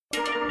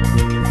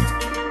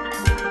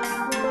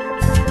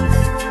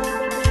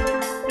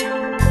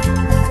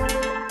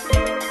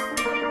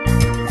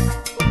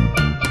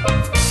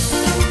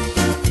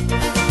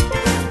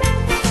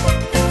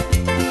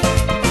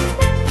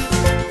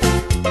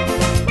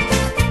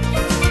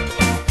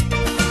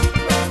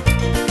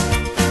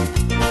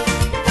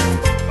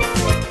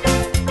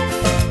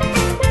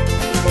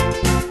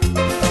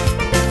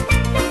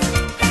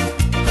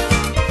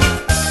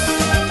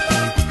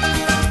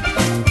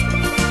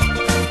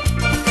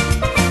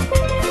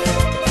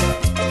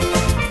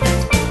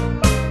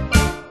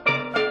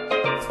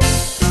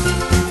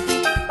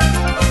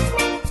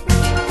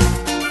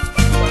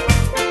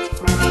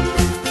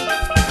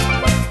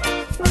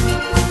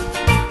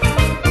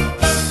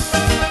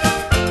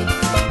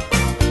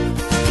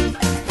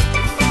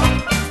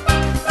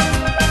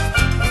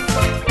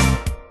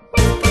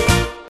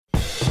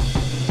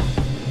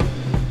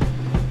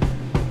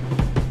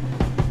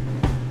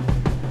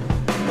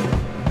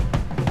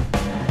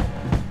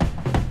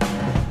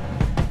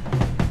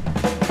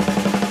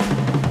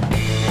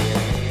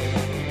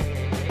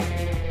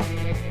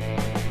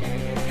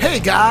Hey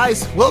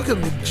guys,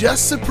 welcome to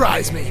Just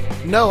Surprise Me.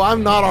 No,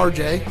 I'm not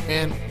RJ,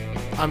 and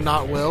I'm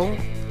not Will.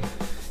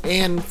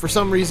 And for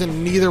some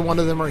reason, neither one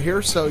of them are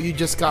here, so you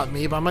just got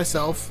me by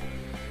myself.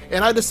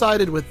 And I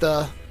decided with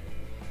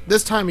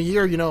this time of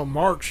year,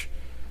 March,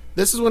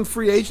 this is when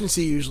free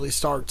agency usually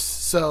starts.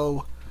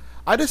 So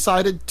I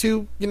decided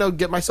to,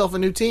 get myself a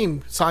new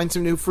team, sign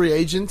some new free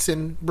agents,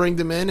 and bring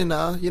them in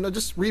and,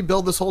 just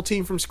rebuild this whole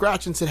team from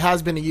scratch since it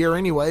has been a year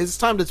anyways. It's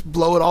time to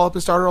blow it all up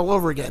and start it all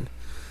over again.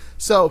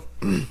 So,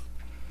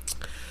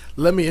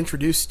 let me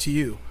introduce to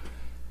you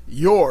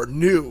your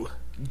new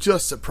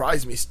Just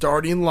Surprise Me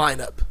starting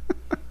lineup.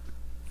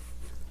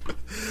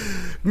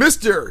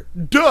 Mr.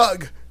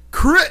 Doug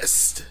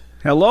Christ.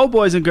 Hello,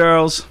 boys and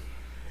girls.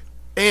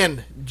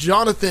 And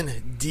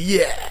Jonathan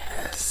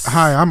Diaz.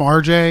 Hi, I'm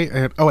RJ.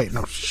 And, oh, wait,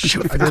 no.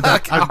 Shoot, I did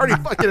that. I'm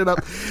already fucking it up.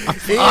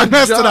 I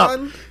messed it up.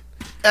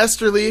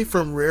 Esterly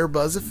from Rare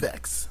Buzz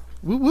Effects.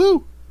 Woo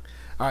woo.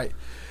 All right.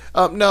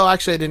 No,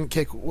 actually, I didn't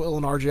kick Will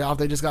and RJ off.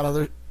 They just got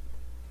other.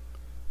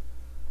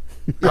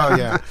 Oh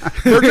yeah,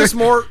 They're just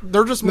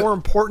more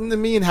important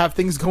than me and have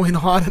things going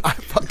on. And I'm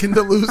fucking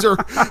the loser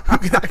who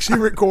can actually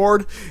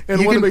record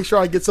and want to make sure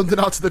I get something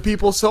out to the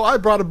people. So I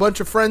brought a bunch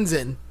of friends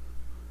in.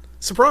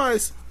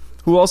 Surprise.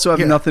 Who also have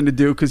nothing to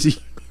do because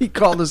he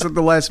called us at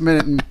the last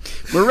minute and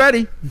we're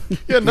ready.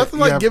 Yeah, nothing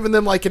like giving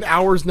them like an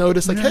hour's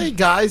notice. Like, hey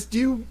guys, do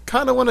you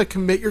kind of want to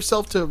commit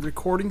yourself to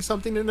recording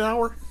something in an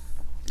hour?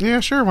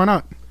 Yeah, sure. Why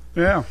not?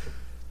 Yeah.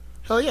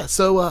 Hell yeah.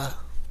 So,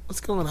 what's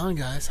going on,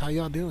 guys? How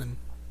y'all doing?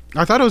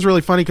 I thought it was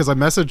really funny because I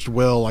messaged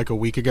Will like a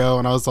week ago,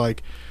 and I was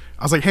like,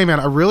 hey man,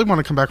 I really want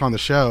to come back on the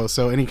show.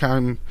 So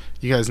anytime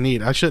you guys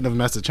need, I shouldn't have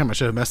messaged him. I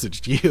should have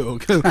messaged you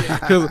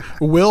because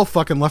Will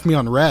fucking left me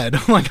on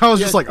red. Like I was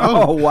just like,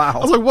 oh wow. I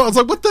was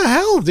like, what the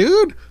hell,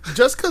 dude?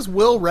 Just because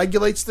Will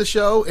regulates the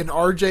show and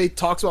RJ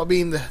talks about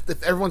being the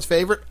everyone's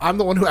favorite, I'm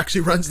the one who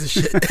actually runs the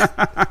shit.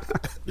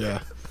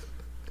 Yeah.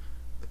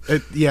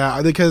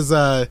 Because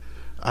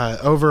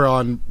over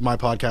on my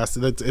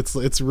podcast,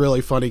 it's really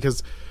funny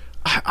because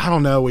I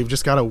don't know, we've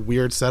just got a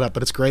weird setup,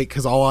 but it's great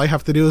because all I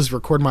have to do is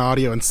record my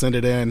audio and send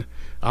it in.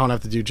 I don't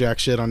have to do jack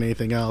shit on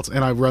anything else,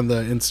 and I run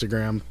the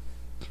Instagram.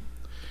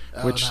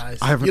 Which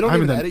nice. I haven't. You don't I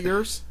haven't even done, edit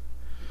yours?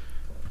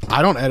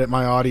 I don't edit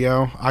my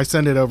audio. I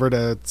send it over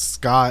to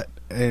Scott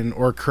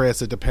or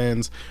Chris. It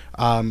depends.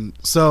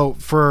 So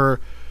for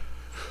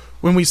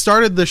when we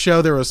started the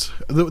show, there was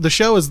the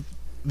show is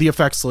the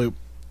Effects Loop.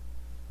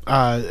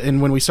 And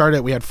when we started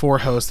it, we had 4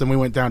 hosts, then we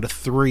went down to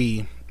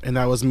 3, and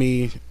that was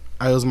me.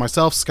 It was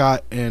myself,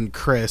 Scott, and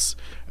Chris.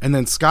 And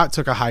then Scott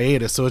took a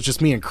hiatus, so it was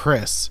just me and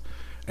Chris.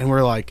 And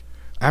we're like,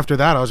 after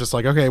that, I was just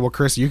like, okay, well,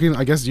 Chris,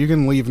 I guess you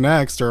can leave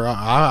next, or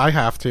I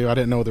have to. I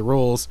didn't know the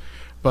rules.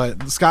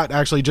 But Scott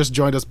actually just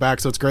joined us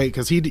back, so it's great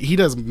because he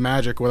does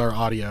magic with our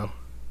audio.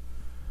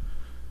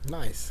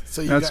 Nice.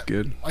 So that's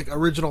good. Like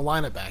original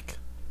lineup back.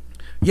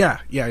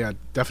 Yeah,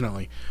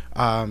 definitely.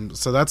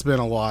 So that's been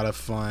a lot of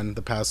fun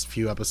the past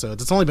few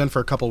episodes. It's only been for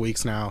a couple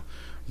weeks now,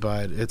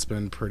 but it's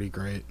been pretty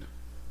great.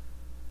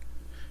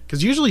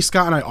 Because usually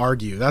Scott and I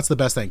argue. That's the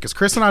best thing. Because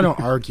Chris and I don't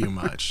argue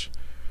much.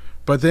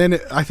 But then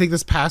I think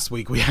this past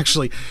week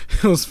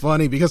it was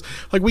funny because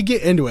like we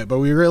get into it, but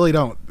we really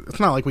don't. It's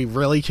not like we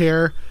really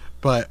care,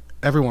 but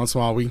every once in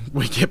a while we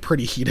get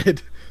pretty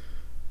heated.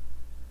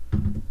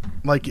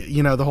 Like,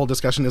 the whole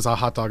discussion is a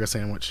hot dog a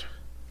sandwich.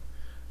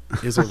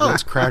 Is a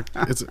Ritz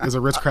is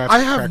a Ritz cracker? I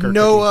have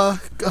no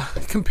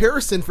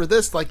comparison for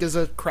this. Like, is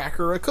a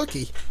cracker a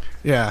cookie?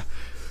 Yeah.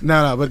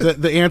 No,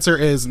 but the answer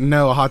is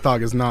no. A hot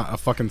dog is not a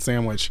fucking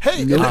sandwich.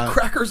 Hey, and a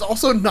cracker is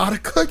also not a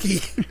cookie.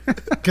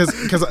 Because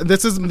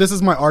this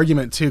is my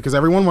argument too. Because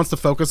everyone wants to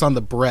focus on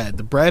the bread.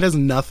 The bread has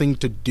nothing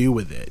to do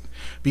with it.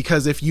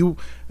 Because if you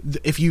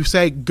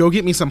say go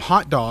get me some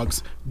hot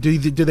dogs, do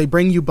they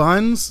bring you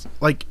buns?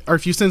 Like, or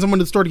if you send someone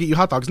to the store to get you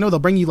hot dogs, no, they'll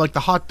bring you like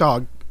the hot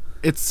dog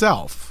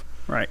itself.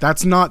 Right.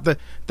 That's not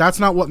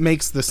what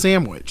makes the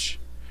sandwich.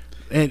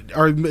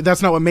 Or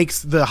that's not what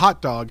makes the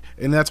hot dog,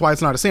 and that's why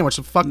it's not a sandwich.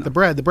 So fuck the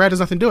bread. The bread has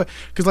nothing to do with it.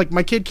 Because like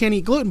my kid can't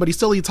eat gluten, but he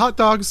still eats hot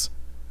dogs.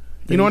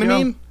 You know what I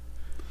mean?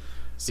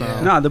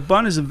 So no, the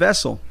bun is a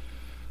vessel.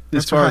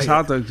 As far as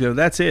hot dogs go,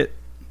 that's it.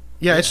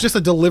 Yeah, it's just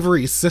a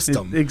delivery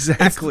system.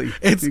 Exactly.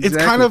 It's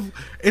kind of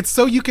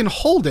so you can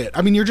hold it.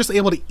 I mean, you're just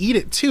able to eat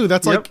it too.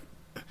 That's like.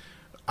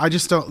 I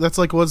just don't. That's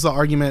like, what's the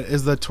argument?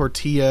 Is the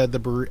tortilla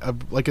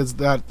is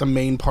that the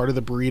main part of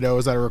the burrito?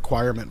 Is that a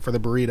requirement for the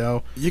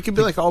burrito? You could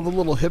be like all the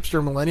little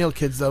hipster millennial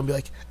kids though, and be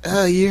like,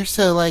 "Oh, you're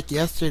so like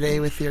yesterday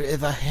with your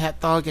is a hot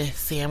dog a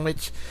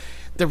sandwich."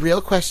 The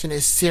real question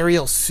is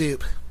cereal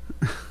soup.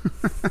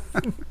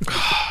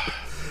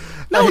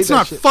 No, it's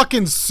not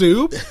fucking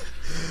soup.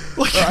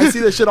 I see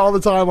that shit all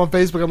the time on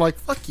Facebook. I'm like,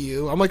 "Fuck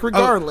you." I'm like,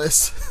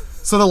 regardless.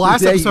 So the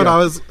last episode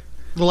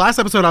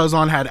I was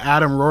on had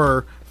Adam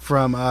Rohrer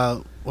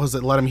from was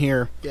it Let Him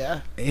Hear? Yeah.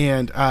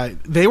 And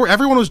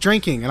everyone was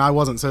drinking and I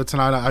wasn't, so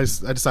tonight I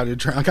decided to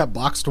drink. I got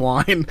boxed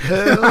wine.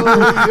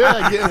 Hell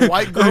yeah, getting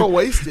white girl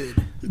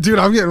wasted. Dude,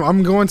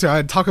 I'm going to. I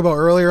had Taco Bell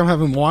earlier. I'm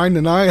having wine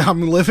tonight.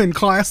 I'm living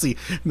classy.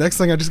 Next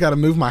thing, I just got to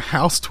move my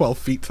house 12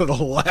 feet to the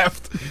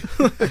left.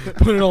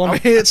 Put it on a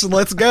hitch and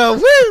let's go.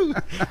 Woo!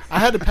 I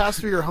had to pass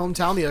through your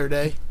hometown the other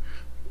day.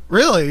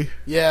 Really?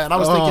 Yeah, and I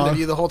was thinking of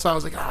you the whole time. I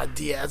was like,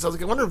 Diaz. I was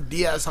like, I wonder if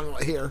Diaz hung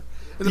out here.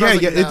 Yeah,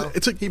 like, no,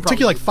 it took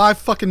you like 5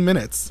 fucking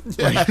minutes.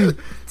 Yeah,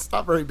 it's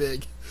not very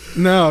big.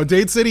 No,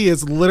 Dade City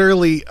is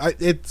literally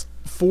it's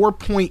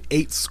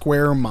 4.8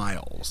 square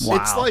miles. Wow.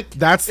 It's like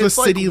that's the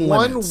city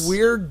limits. One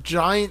weird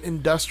giant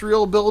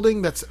industrial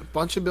building that's a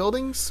bunch of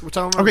buildings, which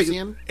I don't remember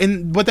seeing.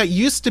 And what that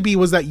used to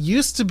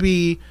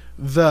be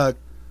the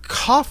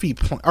coffee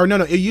plant, or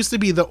no, it used to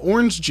be the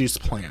orange juice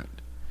plant,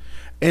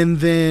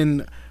 and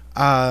then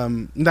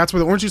that's where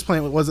the orange juice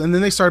plant was, and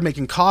then they started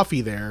making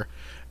coffee there.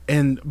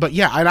 But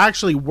yeah, I'd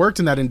actually worked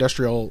in that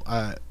industrial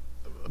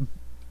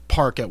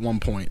park at one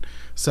point.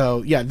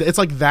 So yeah, it's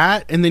like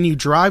that, and then you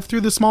drive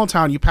through the small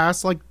town, you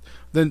pass like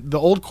the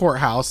old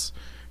courthouse,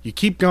 you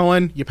keep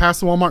going, you pass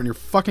the Walmart, and you're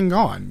fucking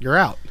gone. You're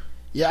out.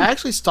 Yeah, I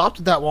actually stopped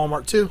at that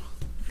Walmart too.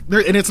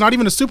 And it's not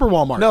even a super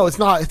Walmart. No, it's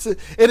not. And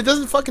it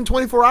doesn't fucking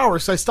 24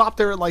 hours. So I stopped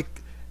there at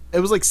it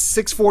was like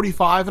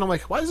 6:45, and I'm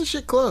like, why is this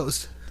shit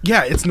closed?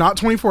 Yeah, it's not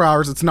 24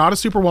 hours. It's not a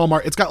super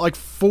Walmart. It's got like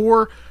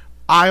 4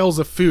 aisles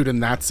of food,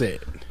 and that's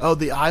it. Oh,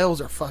 the aisles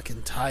are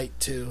fucking tight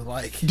too.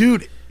 Like,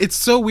 dude, it's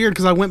so weird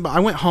because I went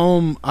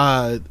home.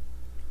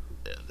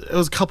 It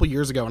was a couple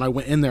years ago, and I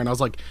went in there, and I was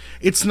like,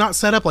 it's not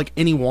set up like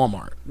any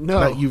Walmart.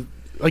 No,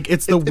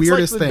 it's the weirdest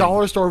thing. It's like the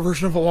dollar store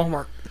version of a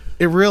Walmart.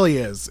 It really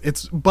is.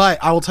 But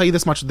I will tell you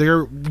this much: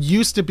 there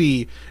used to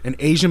be an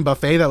Asian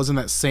buffet that was in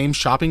that same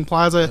shopping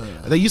plaza.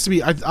 They used to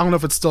be. I don't know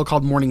if it's still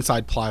called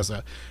Morningside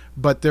Plaza,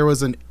 but there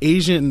was an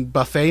Asian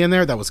buffet in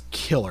there that was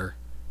killer.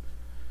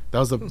 That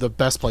was the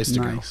best place to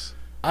go.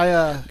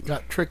 I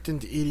got tricked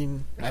into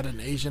eating at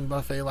an Asian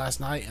buffet last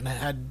night, and I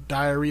had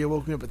diarrhea.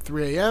 Woke me up at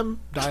 3 a.m.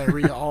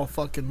 Diarrhea all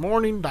fucking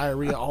morning.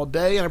 Diarrhea all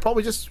day, and I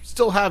probably just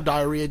still have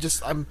diarrhea.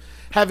 I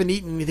haven't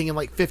eaten anything in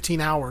like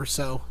 15 hours.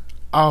 So.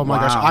 Oh my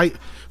gosh!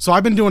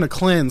 I've been doing a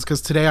cleanse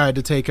because today I had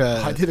to take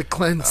a. I did a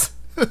cleanse.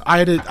 I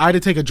had to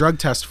take a drug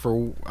test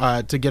for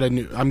to get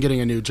I'm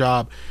getting a new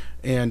job,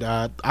 and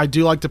I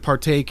do like to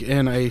partake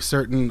in a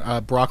certain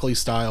broccoli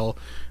style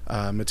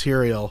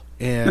material,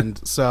 and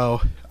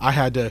so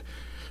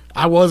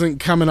I wasn't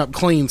coming up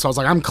clean, so I was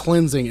like, I'm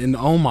cleansing, and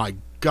oh my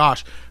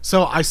gosh!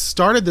 So I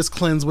started this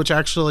cleanse, which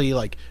actually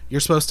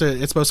it's supposed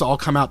to all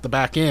come out the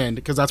back end,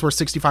 because that's where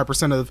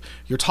 65% of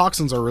your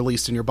toxins are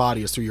released in your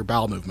body is through your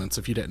bowel movements.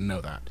 If you didn't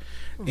know that,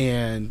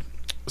 and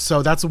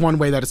so that's one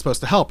way that it's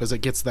supposed to help, is it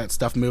gets that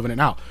stuff moving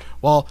and out.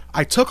 Well,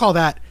 I took all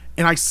that,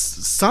 and I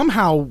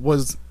somehow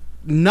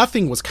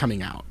nothing was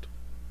coming out,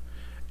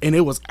 and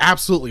it was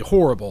absolutely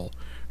horrible.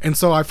 And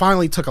so I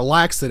finally took a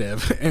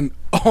laxative, and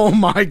oh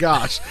my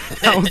gosh,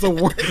 that was the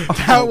worst.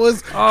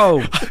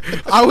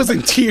 I was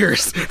in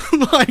tears.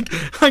 like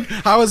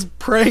I was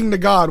praying to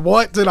God,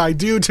 what did I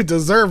do to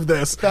deserve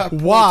this?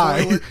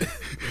 Why?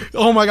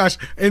 Oh my gosh.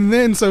 And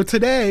then so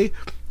today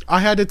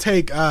I had to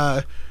take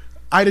I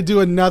had to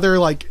do another,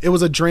 it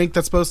was a drink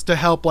that's supposed to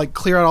help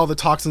clear out all the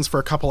toxins for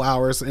a couple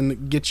hours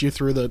and get you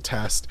through the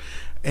test.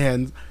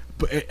 And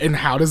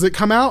how does it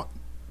come out?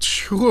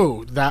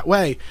 That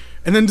way.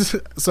 And then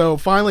so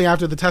finally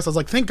after the test, I was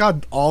like, thank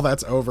God all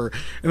that's over.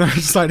 And I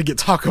decided to get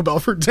Taco Bell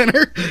for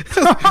dinner.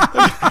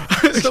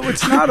 So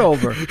it's not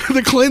over.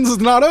 The cleanse is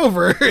not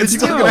over. It's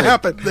still going to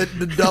happen.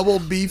 The double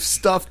beef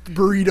stuffed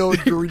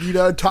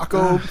burrito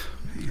taco.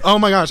 Oh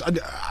my gosh.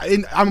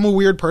 I'm a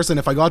weird person.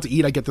 If I go out to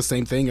eat, I get the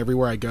same thing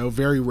everywhere I go.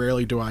 Very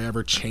rarely do I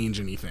ever change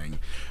anything.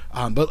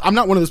 But I'm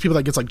not one of those people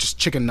that gets just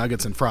chicken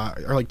nuggets and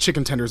fries, or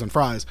chicken tenders and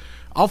fries.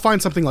 I'll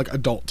find something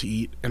adult to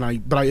eat,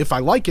 if I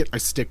like it, I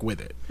stick with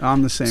it.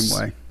 I'm the same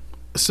way.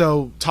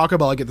 So Taco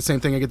Bell, I get the same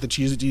thing. I get the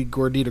cheesy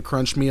gordita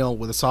crunch meal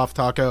with a soft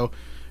taco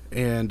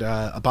and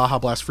a Baja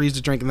Blast freeze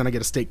to drink, and then I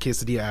get a steak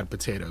quesadilla, add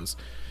potatoes.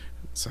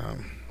 So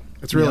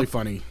it's really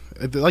funny.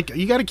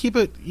 You got to keep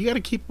it. You got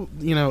to keep.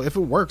 If it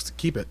works,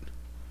 keep it.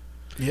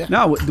 Yeah.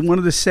 No, one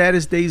of the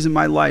saddest days in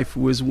my life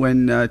was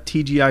when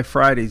TGI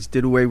Fridays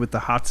did away with the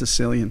hot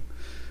Sicilian.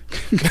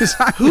 Who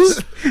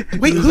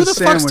the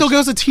fuck still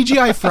goes to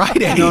TGI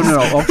Fridays?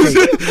 No. Okay,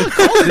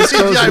 this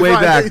goes TGI way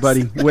Fridays. Back,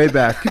 buddy. Way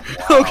back.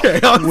 Wow. Okay,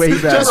 way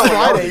back. Just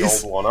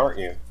Fridays. The old one, aren't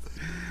you?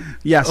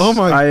 Yes,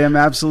 I am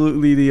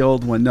absolutely the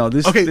old one. No,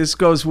 this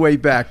goes way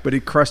back, but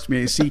it crushed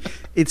me. See,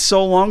 it's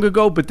so long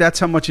ago, but that's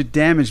how much it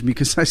damaged me,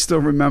 because I still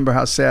remember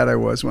how sad I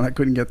was when I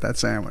couldn't get that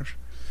sandwich.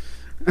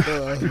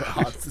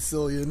 Hot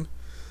Sicilian.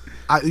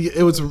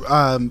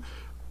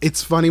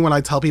 It's funny when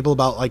I tell people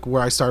about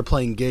where I started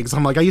playing gigs.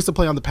 I'm I used to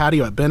play on the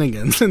patio at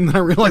Bennigan's, and then I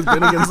realized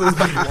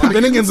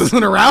Bennigan's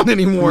isn't around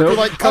anymore.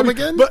 Nope. Come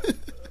again?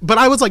 But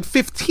I was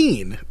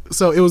 15,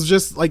 so it was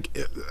just so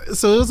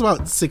it was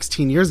about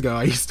 16 years ago.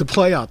 I used to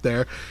play out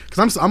there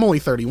because I'm only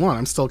 31.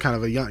 I'm still kind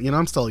of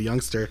I'm still a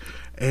youngster,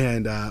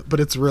 and but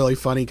it's really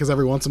funny because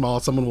every once in a while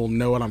someone will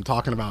know what I'm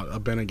talking about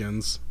at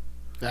Bennigan's.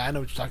 Yeah, I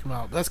know what you're talking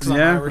about. That's because I'm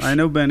Irish. I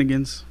know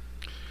Bennigan's.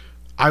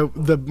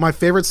 My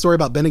favorite story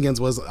about Bennigan's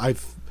was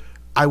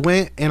I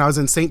went and I was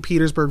in St.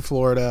 Petersburg,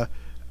 Florida.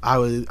 I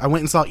went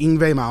and saw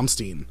Yngwie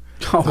Malmsteen.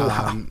 Oh,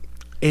 wow.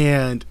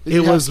 And Did it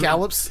you have was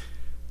scallops.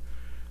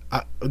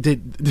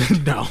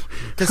 No,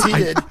 Because he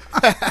did.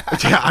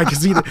 Yeah, I can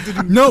see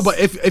that. No, but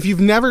if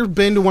you've never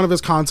been to one of his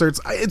concerts,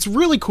 it's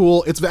really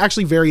cool. It's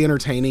actually very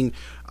entertaining,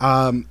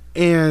 and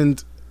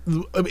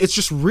it's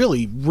just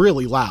really,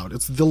 really loud.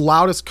 It's the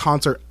loudest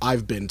concert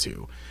I've been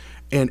to.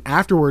 And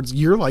afterwards,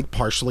 you're like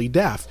partially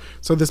deaf.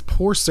 So this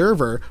poor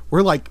server,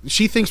 we're like,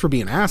 she thinks we're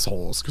being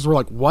assholes because we're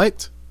like,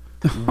 what?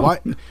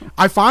 What?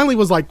 I finally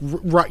was like,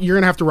 you're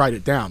gonna have to write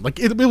it down. Like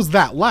it was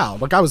that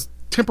loud. Like I was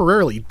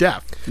temporarily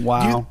deaf.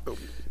 Wow.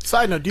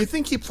 Side note, do you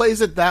think he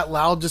plays it that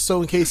loud just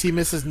so in case he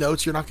misses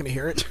notes, you're not going to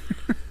hear it?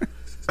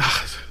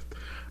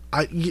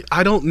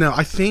 I don't know.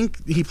 I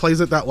think he plays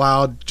it that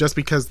loud just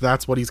because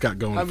that's what he's got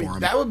going for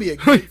him. That would be a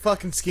great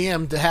fucking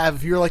scam to have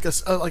if you're like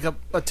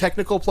a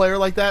technical player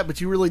like that,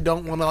 but you really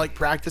don't want to like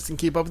practice and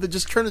keep up with it.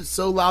 Just turn it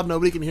so loud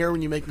nobody can hear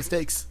when you make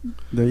mistakes.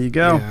 There you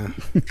go. Yeah.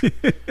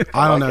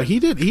 I don't know. He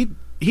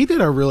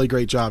did a really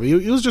great job. He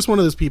was just one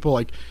of those people.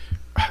 Like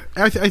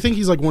I think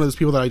he's like one of those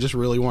people that I just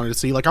really wanted to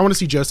see. Like I want to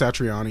see Joe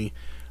Satriani.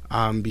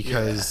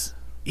 Because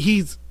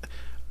he's,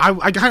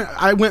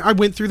 I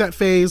went through that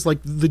phase, like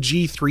the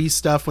G3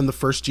 stuff when the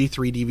first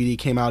G3 DVD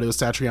came out. It was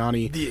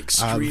Satriani, the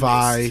Extremist,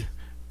 Vi,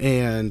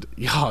 and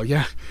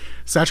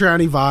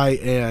Satriani, Vi,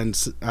 and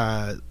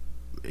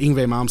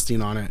Yngwie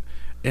Malmsteen on it.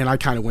 And I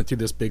kind of went through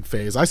this big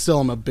phase. I still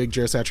am a big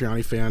Joe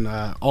Satriani fan.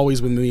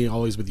 Always With Me,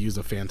 Always With You is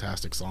a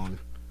fantastic song.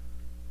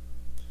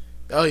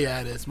 Oh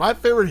yeah, it is. My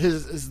favorite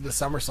is the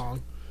summer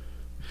song.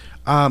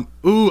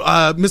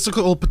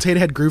 Mystical Potato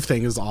Head Groove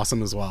Thing is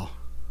awesome as well.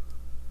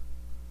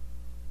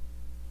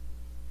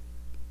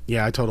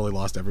 Yeah, I totally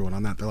lost everyone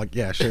on that. They're like,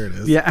 yeah, sure it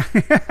is. Yeah.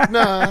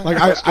 No. Like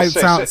I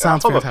sounds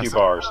fantastic. A few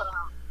bars.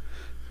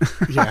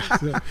 Yeah.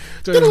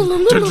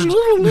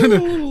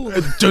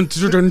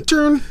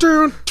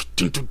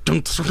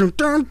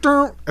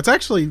 It's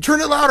actually Turn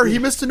it louder. He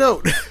missed a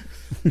note.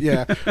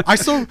 yeah. I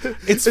still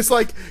it's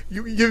like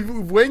you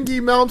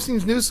Wengi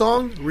Malmsteen's new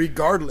song,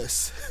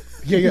 Regardless.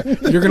 Yeah.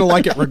 You're gonna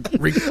like it.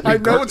 I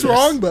know it's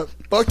wrong, but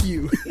fuck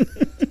you.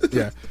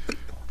 Yeah.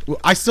 Well,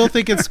 I still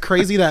think it's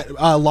crazy that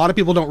a lot of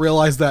people don't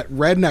realize that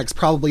Rednecks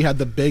probably had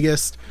the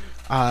biggest,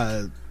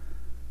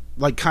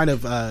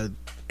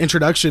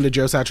 introduction to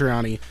Joe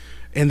Satriani,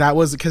 and that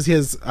was because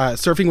his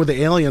 "Surfing with the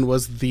Alien"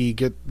 was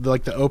the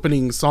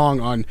opening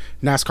song on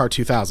NASCAR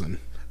 2000.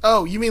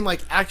 Oh, you mean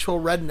like actual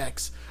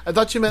Rednecks? I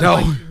thought you meant No.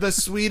 like the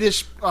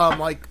Swedish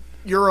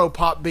Euro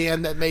pop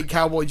band that made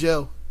Cowboy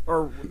Joe.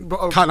 Or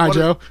Cotton Eye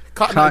Joe.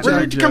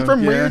 Where'd you come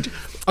from? Yeah.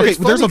 Okay, it's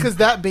funny because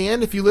that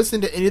band, if you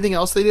listen to anything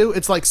else they do,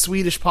 it's like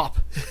Swedish pop.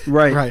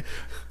 Right.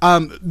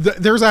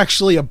 There's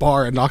actually a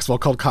bar in Knoxville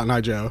called Cotton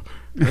Eye Joe,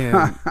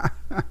 and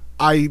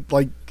I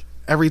like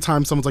every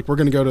time someone's like, we're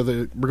going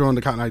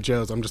to Cotton Eye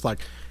Joe's, I'm just like,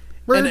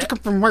 where'd you come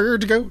from?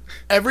 Where'd you go?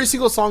 Every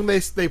single song they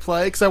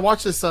play, because I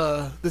watch this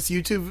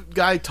YouTube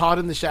guy, Todd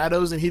in the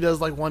Shadows, and he does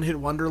like One Hit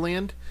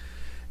Wonderland.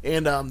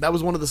 And that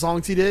was one of the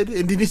songs he did.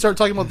 And then he started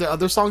talking about the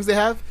other songs they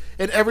have.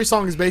 And every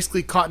song is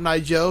basically Cotton Eye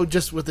Joe,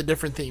 just with a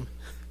different theme.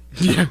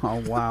 Yeah.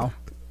 Oh, wow.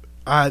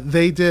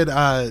 They did,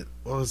 what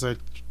was it?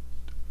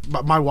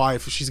 My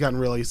wife, she's gotten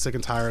really sick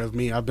and tired of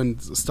me. I've been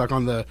stuck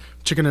on the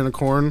Chicken in the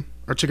Corn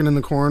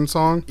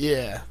song.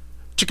 Yeah.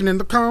 Chicken in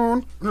the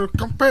Corn.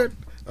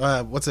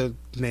 What's a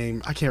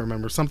name? I can't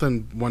remember.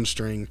 Something one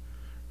string.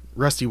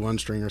 Rusty One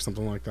String or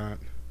something like that.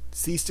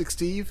 C6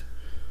 Steve?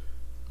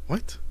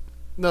 What?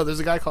 No, there's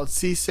a guy called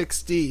C6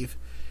 Steve.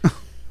 Oh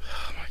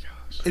my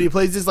gosh. And he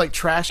plays these like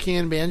trash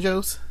can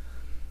banjos.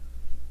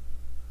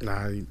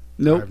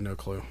 Nope. I have no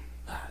clue.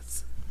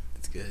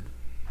 It's good.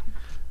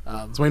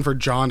 I was waiting for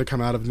John to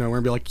come out of nowhere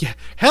and be like, yeah,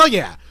 hell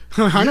yeah.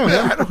 I know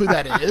him. I know who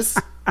that is.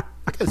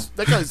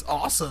 That guy's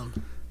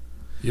awesome.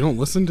 You don't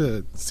listen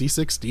to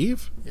C6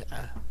 Steve?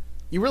 Yeah.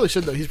 You really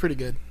should, though. He's pretty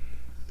good.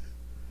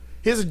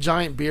 He has a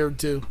giant beard,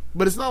 too.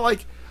 But it's not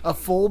like a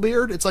full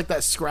beard. It's like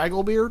that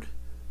scraggle beard.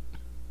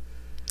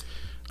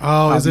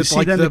 Oh, is it see,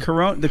 like then the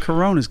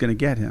corona is going to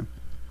get him?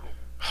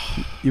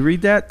 You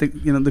read that? The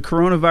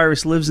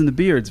coronavirus lives in the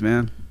beards,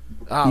 man.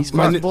 That's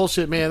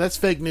bullshit, man. That's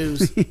fake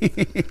news.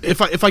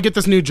 If I get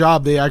this new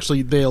job, they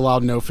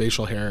allowed no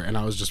facial hair, and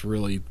I was just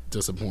really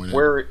disappointed.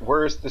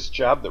 Where is this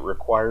job that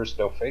requires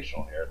no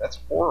facial hair? That's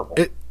horrible.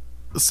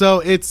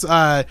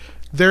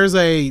 There's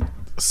a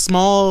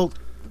small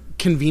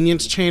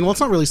convenience chain. Well, it's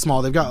not really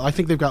small. I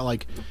think they've got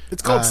like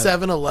it's called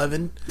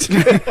 7-Eleven.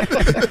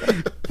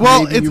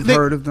 Well, you've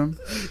heard of them.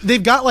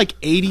 They've got like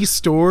 80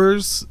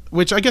 stores,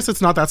 which I guess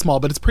it's not that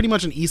small, but it's pretty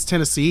much in East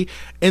Tennessee,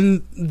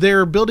 and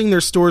they're building their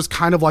stores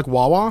kind of like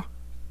Wawa,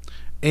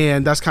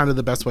 and that's kind of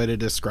the best way to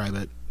describe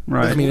it.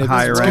 Right. I mean,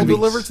 does Will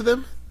deliver to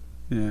them?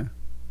 Yeah.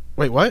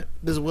 Wait, what?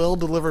 Does Will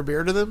deliver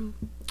beer to them?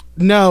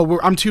 No,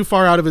 I'm too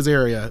far out of his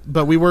area,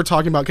 but we were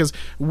talking about, because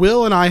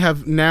Will and I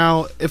have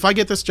now, if I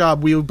get this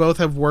job, we both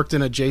have worked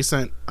in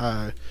adjacent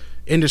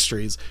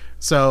industries.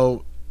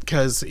 So,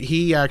 because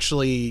he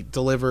actually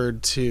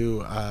delivered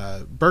to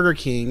Burger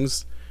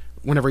King's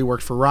whenever he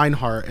worked for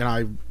Reinhardt, and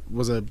I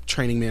was a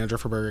training manager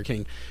for Burger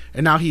King,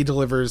 and now he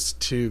delivers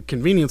to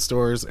convenience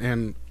stores,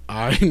 and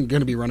I'm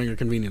going to be running a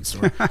convenience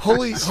store.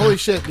 Holy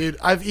shit, dude.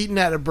 I've eaten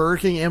at a Burger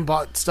King and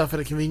bought stuff at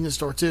a convenience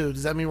store, too.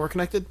 Does that mean we're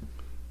connected?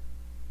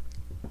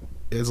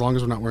 As long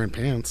as we're not wearing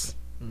pants.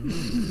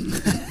 Nice.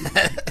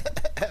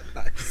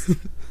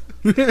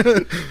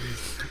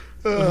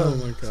 Oh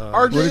my god.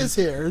 RJ is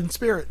here in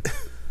spirit.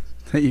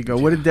 There you go.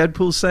 What did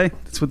Deadpool say?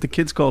 That's what the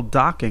kids call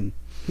docking.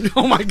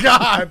 Oh my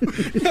god.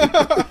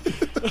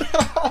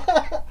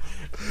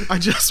 I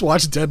just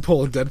watched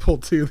Deadpool and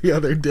Deadpool 2 the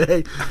other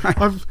day.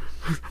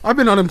 I've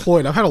been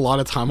unemployed. I've had a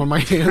lot of time on my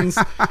hands.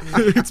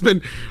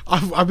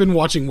 I've been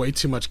watching way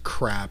too much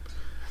crap.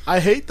 I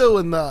hate though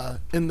in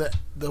the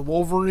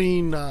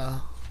Wolverine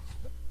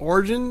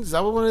Origins. Is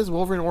that what it is?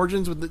 Wolverine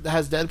Origins that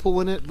has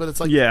Deadpool in it, but it's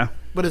like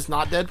but it's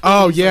not Deadpool.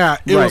 Oh yeah,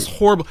 it was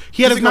horrible.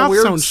 He had his mouth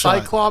sewn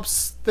shut.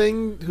 Cyclops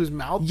thing whose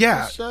mouth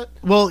was shut.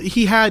 Well,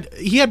 he had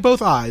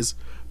both eyes,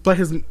 but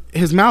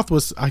his mouth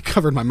was. I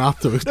covered my mouth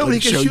to no,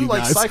 he can shoot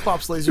like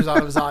Cyclops lasers out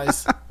of his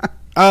eyes.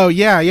 Oh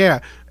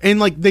yeah,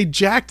 and like they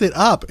jacked it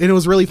up, and it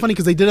was really funny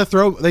because they did a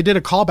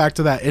callback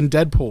to that in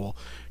Deadpool.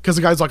 Because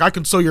the guy's like, I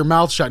can sew your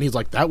mouth shut. And he's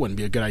like, that wouldn't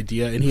be a good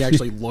idea. And he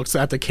actually looks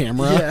at the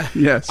camera. Yeah.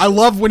 Yes. I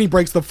love when he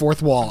breaks the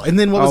fourth wall. And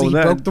then what was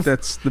he?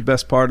 That's the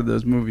best part of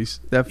those movies.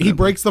 Definitely. He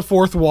breaks the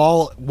fourth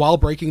wall while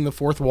breaking the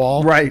fourth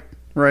wall. Right.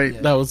 Yeah.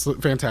 That was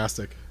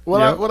fantastic.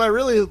 What I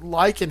really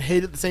like and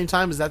hate at the same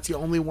time is that's the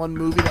only one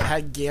movie that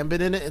had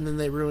Gambit in it, and then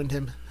they ruined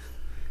him.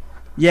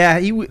 Yeah,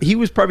 he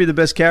was probably the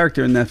best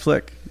character in that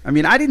flick. I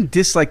mean, I didn't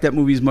dislike that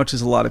movie as much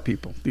as a lot of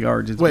people, the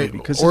Origins movie,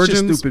 because it's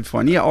just stupid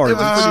fun. Yeah, Origins.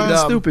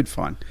 It's stupid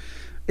fun.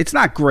 It's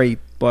not great,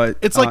 but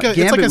it's like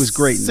Gambit was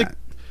great in that.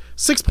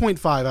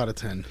 6.5 out of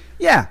 10.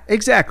 Yeah,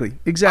 exactly.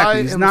 It's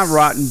not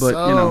rotten, but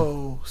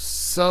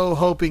so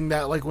hoping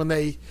that like when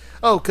they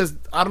because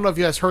I don't know if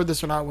you guys heard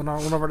this or not when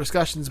one of our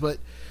discussions, but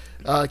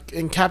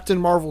in Captain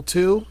Marvel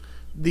 2,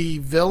 the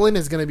villain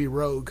is going to be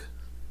Rogue.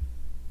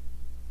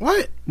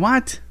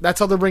 What? That's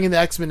how they're bringing the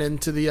X-Men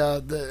into the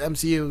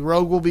MCU.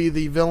 Rogue will be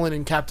the villain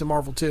in Captain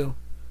Marvel 2.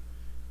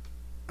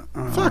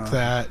 Fuck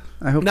that.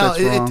 I hope that's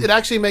wrong. It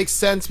actually makes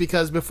sense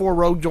because before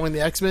Rogue joined the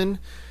X-Men,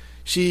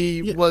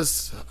 she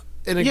was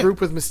in a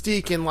group with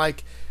Mystique, and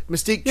like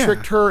Mystique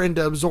tricked her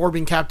into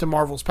absorbing Captain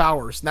Marvel's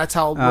powers. And that's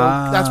how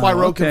that's why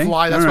Rogue can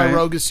fly. That's why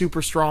Rogue is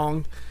super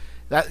strong.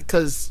 That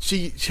because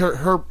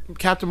her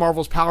Captain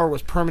Marvel's power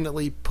was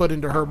permanently put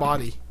into her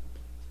body.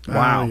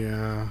 Wow.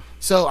 Yeah.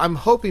 So I'm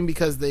hoping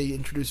because they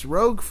introduced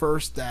Rogue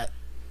first that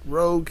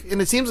Rogue,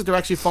 and it seems like they're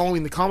actually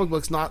following the comic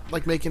books, not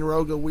like making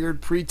Rogue a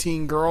weird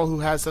preteen girl who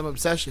has some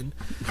obsession.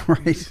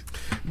 Right.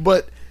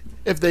 But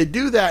if they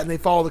do that and they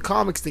follow the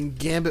comics, then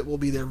Gambit will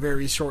be there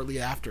very shortly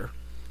after.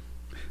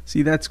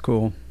 See, that's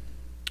cool.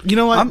 You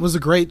know what was a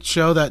great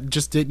show that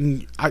just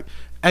didn't...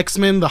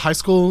 X-Men, the high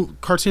school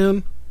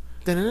cartoon.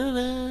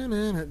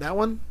 That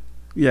one?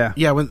 Yeah,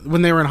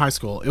 when they were in high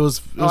school, it was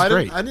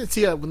great. I didn't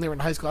see it when they were in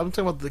high school. I'm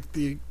talking about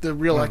the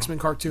real X-Men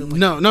cartoon. Like,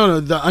 no,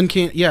 the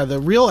uncanny. Yeah, the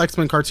real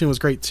X-Men cartoon was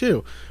great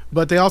too,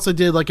 but they also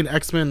did like an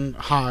X-Men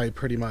High,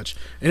 pretty much,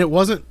 and it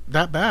wasn't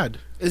that bad.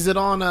 Is it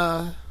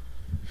on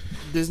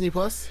Disney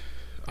Plus?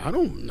 I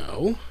don't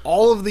know.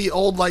 All of the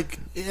old like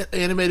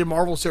animated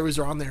Marvel series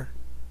are on there,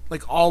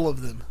 like all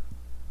of them.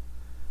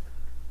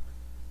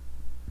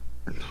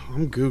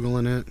 I'm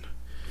googling it.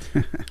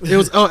 It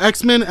was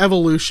X-Men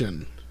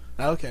Evolution.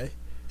 Okay.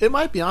 It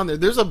might be on there.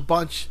 There's a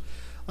bunch.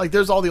 Like,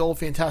 there's all the old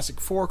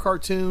Fantastic Four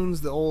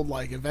cartoons, the old,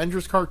 like,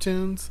 Avengers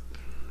cartoons.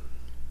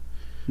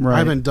 Right. I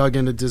haven't dug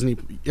into Disney.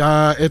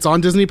 It's on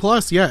Disney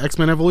Plus. Yeah,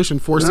 X-Men Evolution,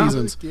 4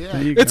 seasons. Yeah.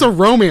 It's a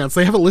romance.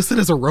 They have it listed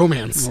as a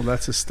romance. Well,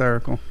 that's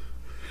hysterical.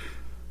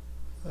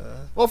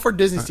 Well, for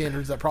Disney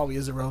standards, that probably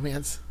is a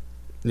romance.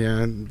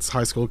 Yeah, it's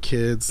high school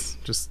kids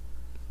just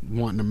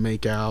wanting to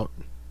make out.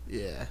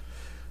 Yeah.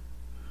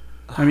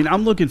 I mean,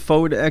 I'm looking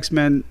forward to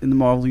X-Men in the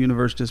Marvel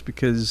Universe just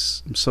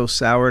because I'm so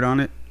soured on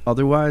it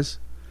otherwise.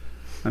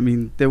 I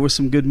mean, there were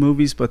some good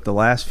movies, but the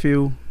last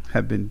few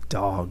have been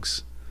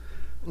dogs.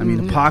 I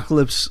mean,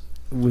 Apocalypse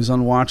was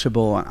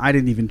unwatchable. I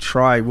didn't even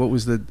try. What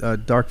was the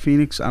Dark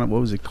Phoenix? I don't know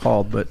what was it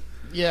called, but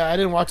yeah, I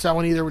didn't watch that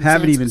one either.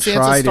 Haven't even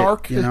tried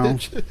Stark, it, you know.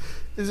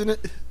 Isn't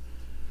it?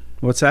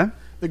 What's that?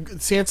 The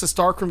Sansa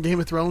Stark from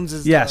Game of Thrones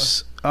is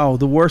yes.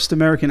 The worst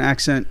American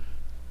accent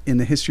in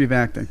the history of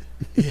acting.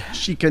 Yeah.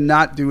 She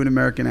cannot do an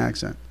American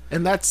accent.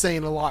 And that's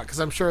saying a lot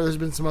because I'm sure there's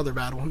been some other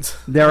bad ones.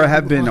 There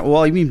have been.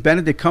 Well, I mean,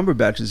 Benedict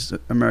Cumberbatch's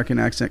American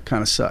accent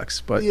kind of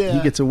sucks, but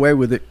he gets away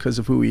with it because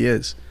of who he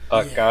is.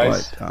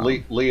 Guys,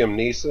 Liam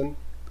Neeson.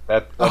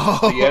 That's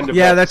the end of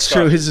yeah, that's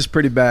true. His is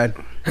pretty bad.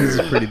 His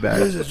is pretty bad.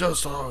 His is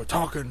just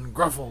talking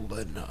gruffled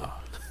and.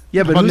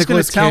 Yeah, but who's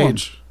going to tell him?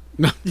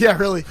 Yeah,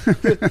 really.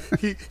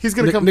 He's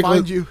going to come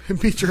find you and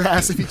beat your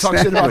ass if you talk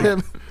shit about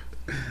him.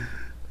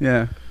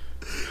 Yeah.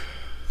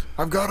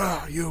 I've got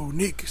a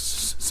unique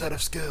set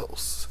of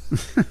skills.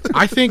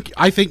 I think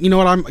you know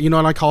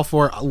what I call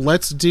for.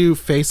 Let's do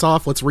Face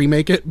Off. Let's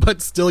remake it,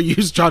 but still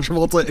use John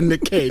Travolta and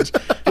Nick Cage.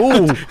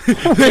 Ooh,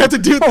 they have to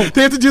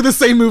do the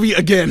same movie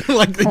again,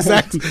 like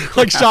exact,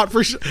 shot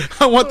for shot.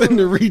 I want them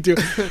to redo.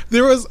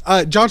 There was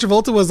John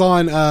Travolta was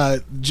on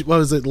what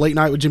was it, Late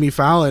Night with Jimmy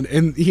Fallon,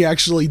 and he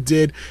actually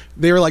did.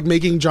 They were like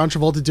making John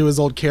Travolta do his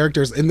old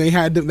characters, and they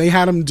had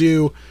him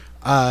do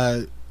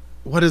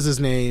what is his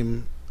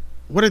name?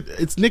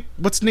 It's Nick.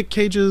 What's Nick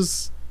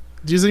Cage's?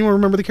 Does anyone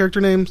remember the character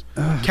names?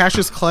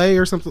 Cassius Clay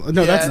or something?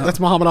 No, Yeah.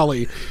 that's Muhammad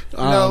Ali.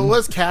 No, it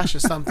was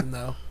Cassius something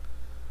though.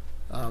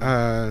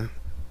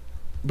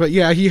 But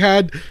yeah, he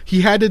had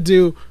to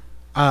do.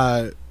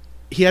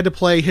 He had to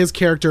play his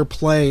character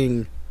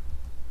playing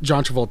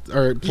John Travolta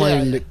or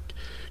playing Nick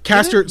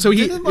Castor. So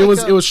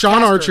it was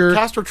Sean Archer.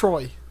 Castor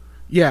Troy.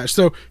 Yeah,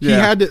 so he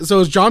had to. So it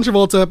was John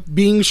Travolta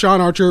being Sean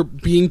Archer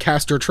being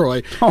Castor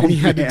Troy, and he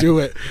had to do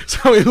it.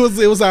 So it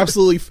was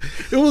absolutely.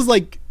 It was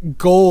like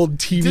gold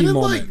TV Didn't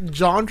moment. like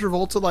John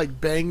Travolta like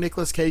bang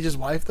Nicolas Cage's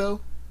wife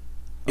though?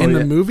 In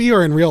the movie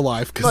or in real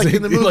life? Like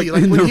in the movie,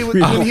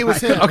 when he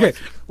was him. Okay,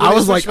 I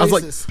was like,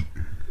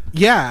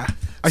 yeah.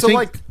 I think,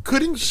 like,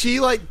 couldn't she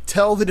like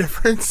tell the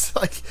difference?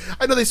 Like,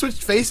 I know they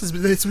switched faces,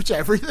 but they switch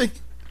everything.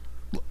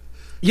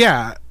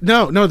 Yeah,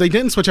 no, they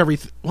didn't switch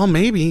everything. Well,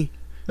 maybe.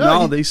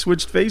 No, they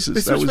switched faces.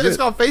 They switched faces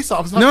on Face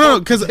Off. No,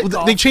 because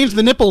they changed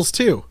the nipples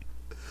too.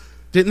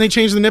 Didn't they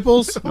change the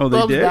nipples? Oh,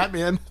 they did.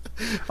 Batman.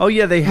 Oh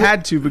yeah, they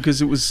had to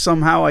because it was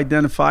somehow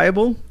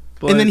identifiable.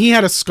 But... And then he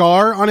had a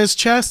scar on his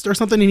chest or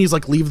something, and he's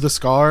like, "Leave the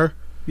scar."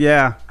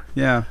 Yeah.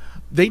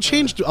 They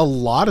changed a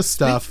lot of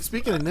stuff.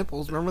 Speaking of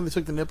nipples, remember when they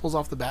took the nipples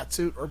off the bat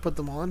suit or put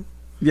them on?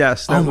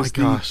 Yes. That was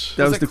the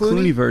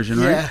Clooney version,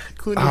 right? Yeah,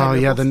 Clooney. Oh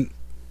yeah, then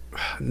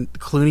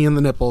Clooney and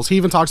the nipples. He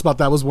even talks about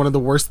that was one of the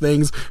worst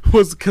things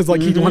was because like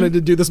he wanted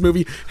to do this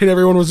movie and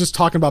everyone was just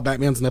talking about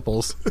Batman's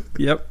nipples.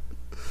 Yep.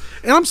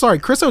 And I'm sorry,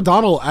 Chris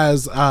O'Donnell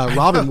as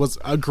Robin was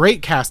a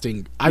great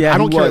casting. I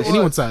don't care what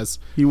anyone says.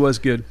 He was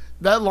good.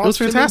 That launched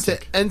him into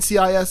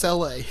NCIS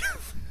LA.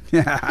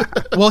 Yeah.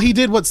 Well, he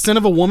did what, Sin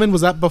of a Woman?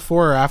 Was that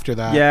before or after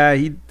that?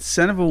 Yeah,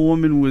 Son of a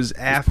Woman was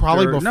after.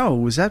 Probably before. No,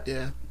 was that?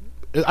 Yeah.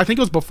 I think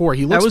it was before.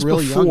 He looks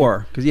really young. That was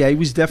before. Because, he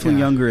was definitely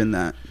younger in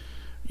that.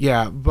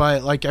 Yeah,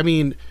 but, like, I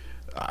mean,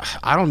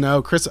 I don't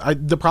know.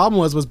 The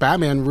problem was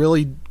Batman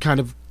really kind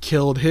of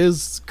killed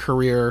his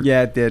career.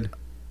 Yeah, it did.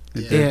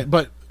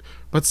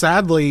 But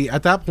sadly,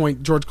 at that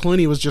point, George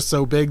Clooney was just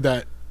so big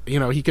that,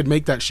 he could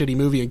make that shitty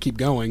movie and keep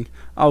going.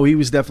 Oh, he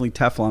was definitely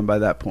Teflon by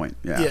that point.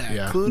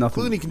 Yeah.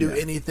 Clooney can do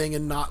anything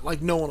and not,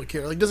 like, no one will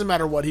care. Like, doesn't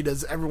matter what he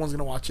does, everyone's going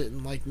to watch it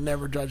and, like,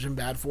 never judge him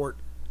bad for it.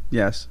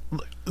 Yes.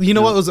 You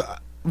know what was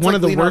one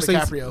of the worst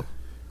DiCaprio. things?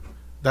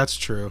 That's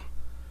true.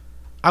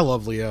 I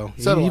love Leo.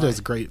 So he does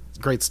great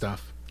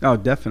stuff. Oh,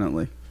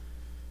 definitely.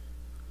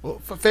 Well,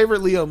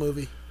 favorite Leo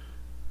movie?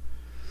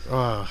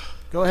 Uh,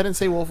 Go ahead and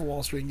say Wolf of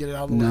Wall Street and get it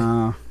out of the way.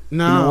 No. You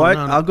know what?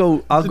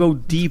 No. I'll go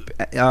deep.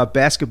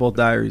 Basketball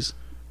Diaries.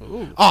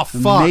 Ooh. Oh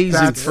fuck!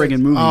 Amazing friggin'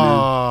 movie,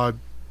 man.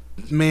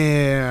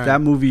 Man, that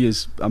movie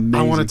is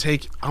amazing. I want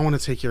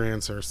to take your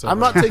answer. So I'm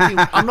not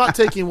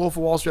taking Wolf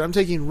of Wall Street. I'm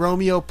taking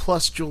Romeo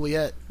plus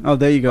Juliet. Oh,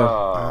 there you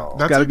go.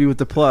 That's got to be with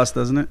the plus,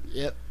 doesn't it?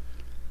 Yep.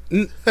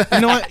 You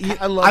know what?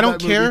 I don't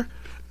care. Movie.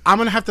 I'm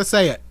gonna have to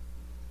say it.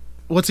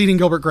 What's Eating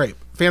Gilbert Grape?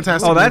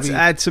 Fantastic. Oh, movie.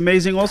 that's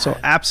amazing. Also,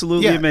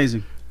 absolutely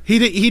amazing.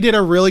 He did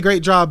a really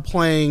great job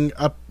playing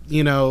a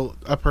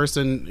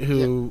person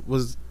who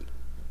was.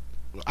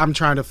 I'm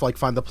trying to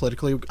find the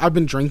politically. I've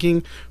been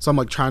drinking, so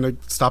I'm trying to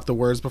stop the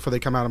words before they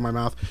come out of my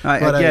mouth. I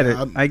get it.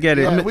 I get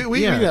it. Yeah,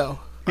 we know.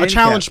 A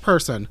challenged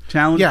person.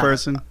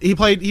 Person. He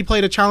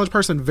played a challenged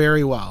person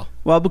very well.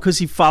 Well, because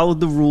he followed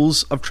the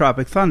rules of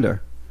Tropic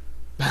Thunder.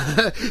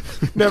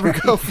 Never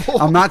go full.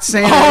 I'm not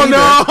saying it. Oh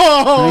no!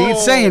 I ain't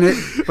saying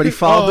it, but he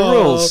followed the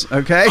rules.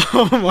 Okay.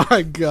 Oh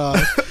my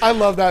god! I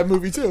love that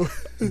movie too.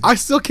 I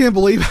still can't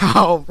believe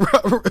how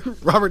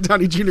Robert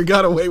Downey Jr.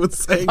 got away with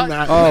saying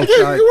that. Oh,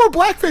 God. You wore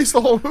blackface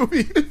the whole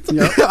movie.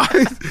 Yep.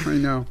 I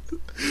know.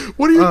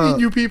 What do you mean,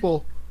 you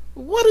people?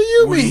 What do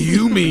you mean? What do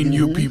you mean,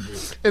 you people?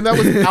 And that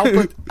was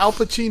Al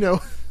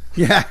Pacino.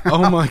 Yeah.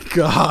 Oh my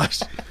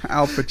gosh.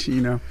 Al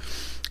Pacino.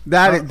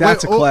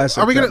 That's a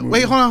classic. Are we gonna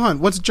wait? Hold on.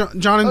 What's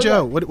John and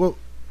Joe? What?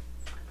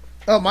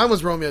 Oh, mine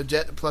was Romeo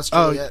plus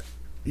Juliet.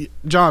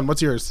 John,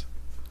 what's yours?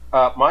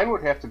 Mine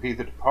would have to be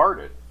The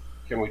Departed.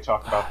 Can we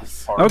talk about The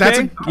Departed?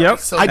 Okay. Yep.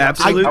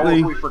 Absolutely. How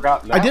have we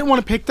forgotten that? I didn't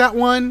want to pick that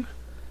one,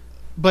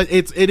 but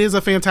it is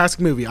a fantastic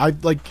movie. I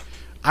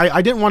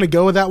didn't want to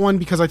go with that one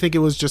because I think it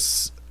was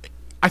just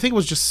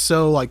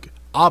so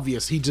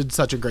obvious. He did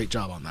such a great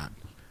job on that.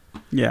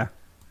 Yeah.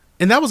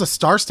 And that was a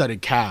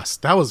star-studded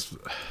cast. That was...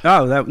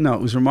 it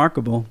was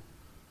remarkable.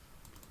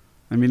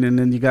 I mean, and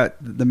then you got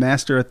the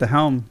master at the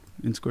helm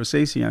in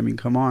Scorsese. I mean,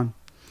 come on.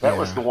 That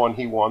was the one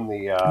he won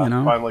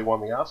finally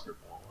won the Oscar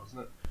for,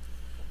 wasn't it?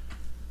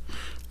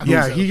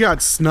 Yeah, he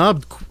got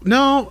snubbed.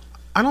 No,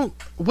 I don't...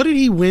 What did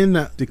he win?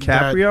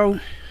 DiCaprio?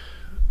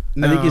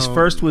 No. I think his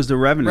first was The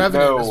Revenant.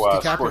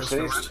 DiCaprio's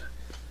Scorsese. first.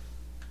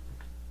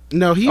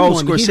 No, he won.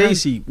 won.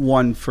 Scorsese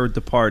won for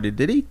Departed,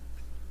 did he?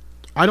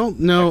 I don't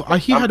know.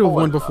 He had to have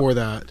won before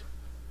that.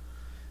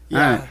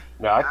 Yeah.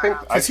 No, I think.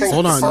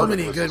 Hold on. So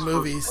many good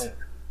movies.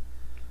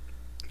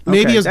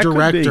 Maybe as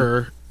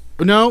director.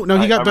 No,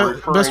 he got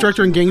best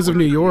director in Gangs of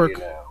New York.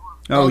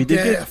 Oh, he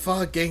did. Yeah,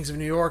 fuck Gangs of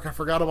New York. I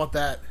forgot about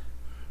that.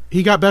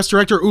 He got best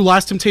director. Ooh,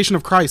 Last Temptation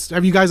of Christ.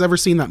 Have you guys ever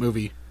seen that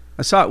movie?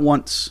 I saw it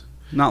once,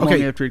 not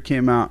long after it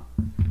came out.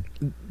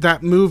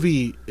 That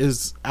movie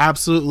is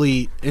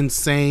absolutely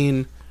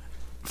insane,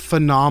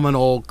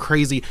 phenomenal,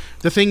 crazy.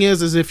 The thing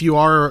is if you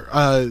are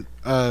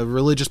a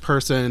religious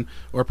person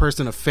or a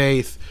person of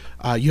faith,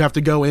 you have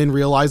to go in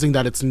realizing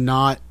that it's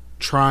not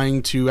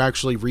trying to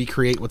actually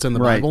recreate what's in the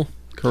Bible.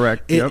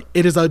 Correct. It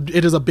is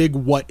a big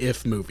what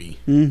if movie.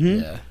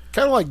 Mm-hmm. Yeah,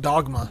 kind of like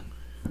Dogma.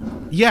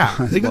 Yeah,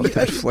 I love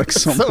that flick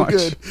so much.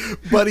 Good.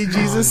 Buddy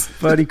Jesus,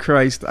 Buddy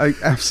Christ, I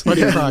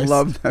absolutely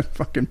love that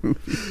fucking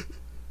movie.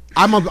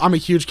 I'm a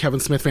huge Kevin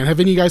Smith fan. Have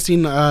any of you guys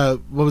seen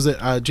what was it?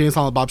 Jay and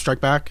Silent Bob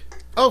Strike Back?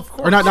 Oh, of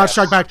course. Or not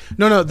Strike Back.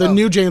 No, the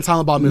new Jay and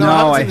Silent Bob movie.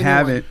 No, I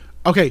haven't.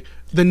 Okay,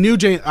 the new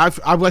Jay.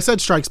 I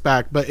said Strikes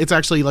Back, but it's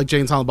actually like Jay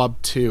and Silent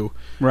Bob 2.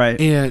 Right.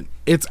 And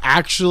it's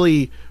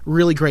actually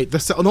really great.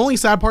 The only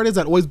sad part is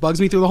that always bugs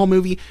me through the whole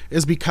movie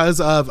is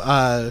because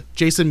of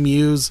Jason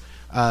Mewes'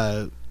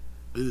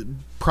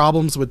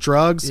 problems with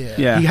drugs.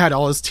 Yeah. He had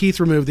all his teeth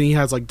removed and he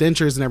has like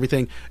dentures and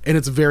everything, and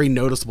it's very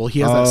noticeable.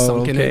 He has that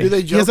sunken in. Do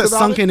they joke he has that about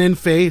sunken in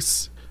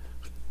face.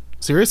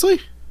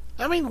 Seriously?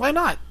 I mean, why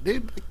not,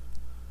 dude?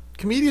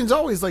 Comedians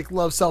always like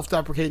love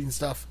self-deprecating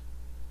stuff.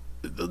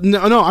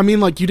 No. I mean,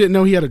 like, you didn't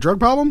know he had a drug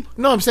problem?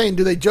 No, I'm saying,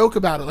 do they joke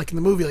about it, like in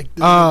the movie? Like,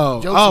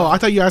 I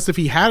thought you asked if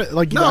he had it.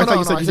 Like, I thought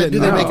you said you didn't. Do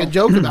they make a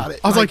joke about it?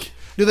 I was like,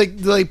 do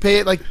they pay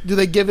it? Like, do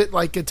they give it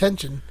like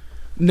attention?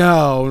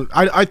 No,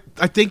 I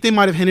think they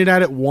might have hinted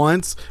at it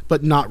once,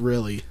 but not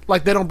really.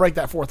 Like, they don't break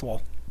that fourth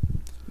wall.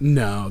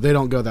 No, they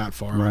don't go that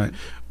far. Right.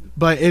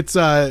 But it's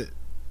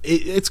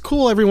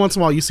cool every once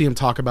in a while you see him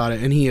talk about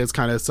it, and he is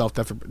kind of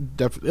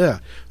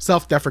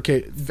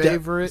self-deprecating.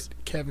 Favorite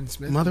Kevin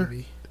Smith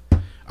movie?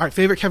 All right,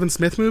 favorite Kevin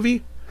Smith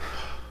movie?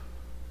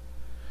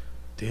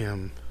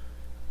 Damn.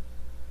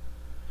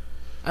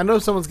 I know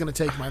someone's going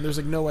to take mine. There's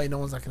like no way no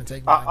one's not going to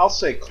take mine. I'll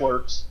say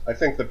Clerks. I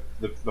think the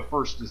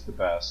first is the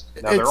best.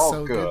 Now, they're all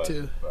so good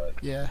too. But.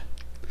 Yeah.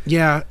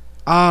 Yeah.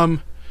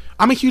 I'm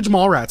a huge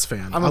Mallrats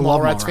fan. I'm a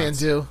Mallrats fan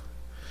too.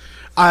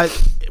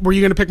 Were you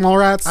going to pick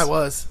Mallrats? I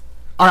was.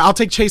 All right, I'll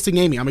take Chasing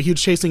Amy. I'm a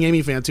huge Chasing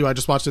Amy fan too. I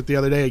just watched it the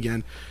other day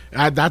again.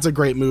 That's a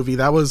great movie.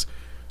 That was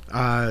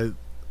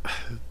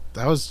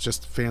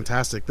just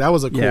fantastic. That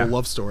was a cool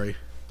love story.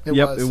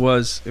 It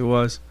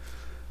was.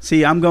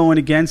 See, I'm going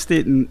against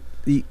it, and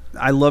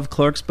I love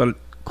Clerks, but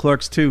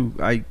Clerks 2,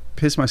 I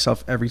piss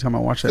myself every time I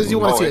watch that movie. Because you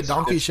want to see a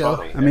donkey show.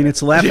 Funny, I mean,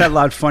 it's laugh out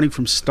loud funny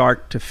from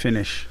start to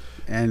finish.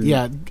 And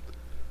yeah,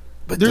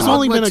 but there's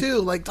only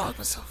been like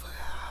Dogma so funny.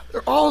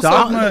 They're all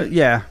Dogma,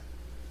 yeah.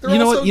 You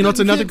know what? It's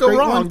another great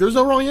one. There's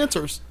no wrong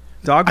answers.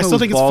 Dogma I still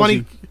think it's ballsy.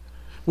 funny.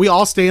 We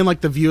all stay in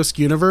like the View-esque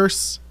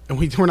universe, and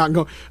we're not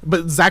going.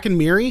 But Zack and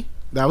Miri,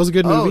 that was a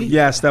good movie.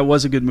 Yes, that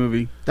was a good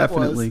movie.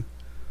 Definitely.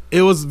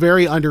 It was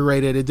very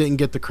underrated. It didn't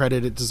get the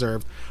credit it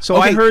deserved. So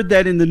I heard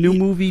that in the new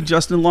movie,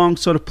 Justin Long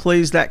sort of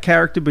plays that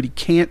character, but he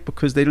can't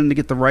because they didn't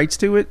get the rights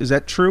to it. Is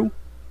that true?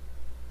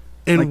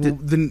 And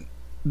like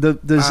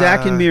the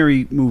Zack and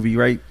Miri movie,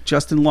 right?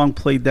 Justin Long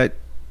played that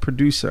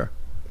producer.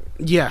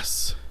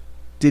 Yes.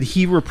 Did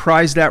he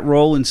reprise that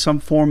role in some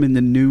form in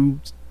the new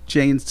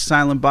Jay and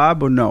Silent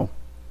Bob or no?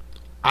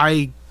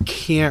 I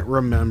can't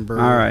remember.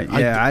 All right.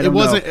 Yeah, I don't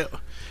know.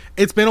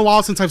 It's been a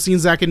while since I've seen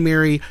Zack and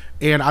Miri,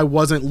 and I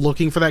wasn't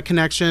looking for that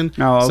connection.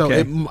 Oh,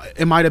 okay. So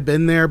it might have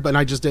been there, but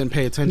I just didn't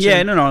pay attention.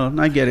 Yeah, no,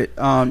 I get it.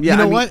 You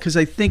know what? Because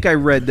I think I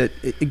read that,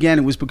 again,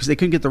 it was because they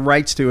couldn't get the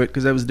rights to it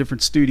because that was a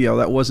different studio.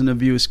 That wasn't a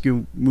View-esque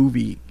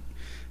movie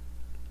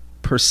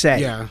per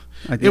se. Yeah.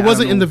 It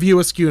wasn't in the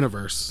View-esque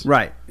universe.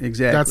 Right,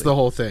 exactly. That's the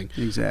whole thing.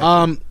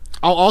 Exactly.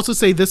 I'll also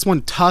say this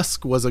one,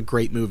 Tusk, was a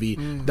great movie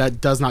that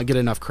does not get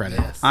enough credit.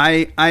 Yes.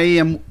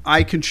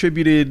 I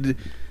contributed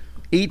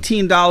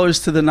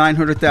 $18 to the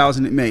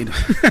 $900,000 it made.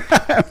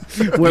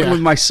 Went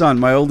with my son.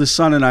 My oldest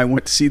son and I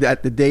went to see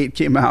that the day it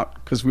came out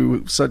because we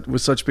were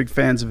such big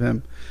fans of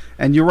him.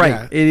 And you're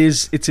right. Yeah.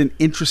 It's an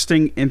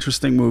interesting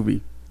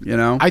movie. You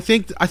know, I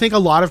think a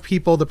lot of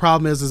people. The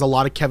problem is a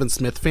lot of Kevin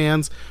Smith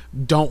fans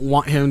don't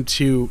want him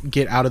to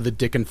get out of the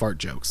dick and fart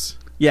jokes.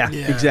 Yeah.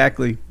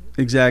 Exactly.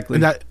 And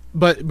that,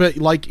 but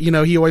like, you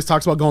know, he always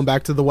talks about going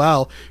back to the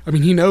well. I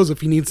mean, he knows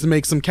if he needs to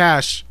make some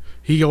cash,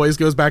 he always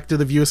goes back to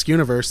the View-esque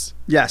universe.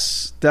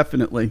 Yes,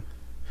 definitely.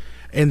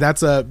 And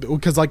that's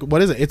because like,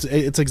 what is it?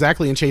 It's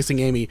exactly in Chasing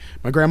Amy.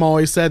 My grandma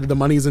always said the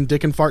money's in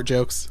dick and fart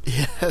jokes.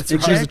 Yeah, that's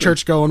right. She's a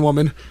church going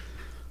woman.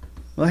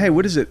 Well, hey,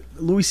 what is it?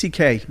 Louis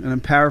C.K., and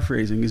I'm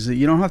paraphrasing, is that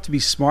you don't have to be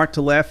smart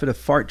to laugh at a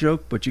fart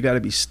joke, but you got to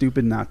be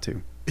stupid not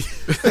to.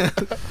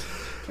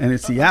 And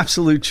it's the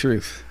absolute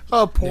truth.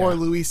 Oh, poor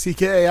Louis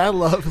C.K. I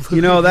love Louis.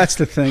 You know, that's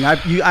the thing.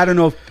 I don't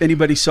know if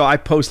anybody saw. I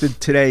posted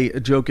today a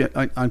joke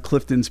on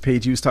Clifton's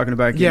page. He was talking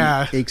about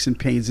aches and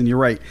pains, and you're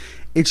right.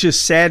 It's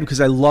just sad because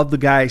I love the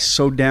guy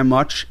so damn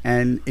much,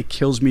 and it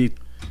kills me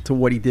to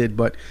what he did.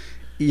 But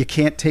you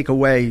can't take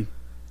away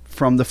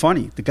from the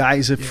funny. The guy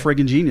is a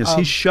friggin' genius.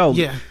 His show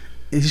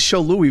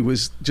Louis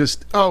was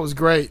just it was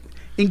great.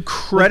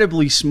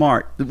 Incredibly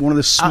smart. One of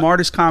the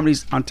smartest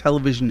comedies on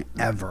television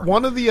ever.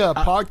 One of the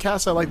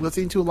podcasts I like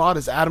listening to a lot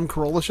is Adam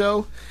Carolla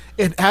Show.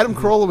 And Adam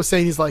Carolla was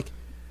saying, he's like,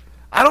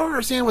 I don't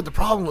understand what the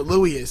problem with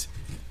Louis is.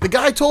 The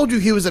guy told you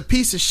he was a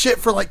piece of shit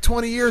for like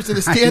 20 years in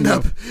a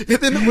stand-up. And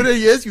then when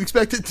he is, you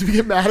expect it to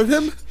be mad at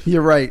him?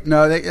 You're right.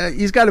 No,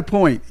 he's got a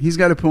point. He's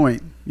got a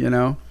point, you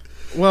know?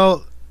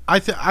 Well, I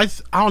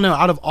don't know.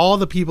 Out of all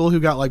the people who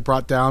got like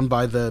brought down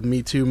by the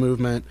Me Too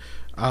movement,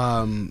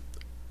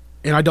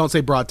 and I don't say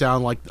brought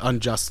down like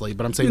unjustly,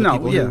 but I'm saying the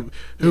people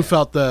who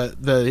felt the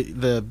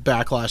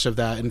backlash of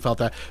that and felt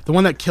that the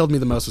one that killed me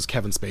the most was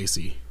Kevin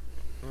Spacey.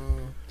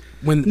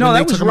 When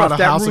that was rough.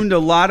 That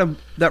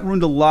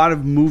ruined a lot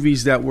of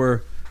movies that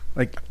were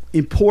like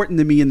important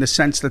to me in the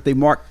sense that they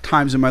marked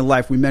times in my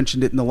life. We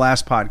mentioned it in the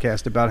last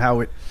podcast about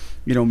how it,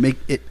 you know,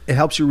 it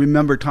helps you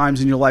remember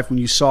times in your life when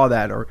you saw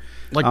that, or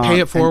like Pay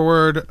It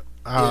Forward.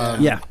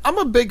 I'm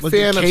a big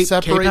fan of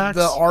separate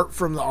the art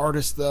from the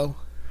artist, though.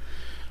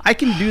 I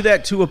can do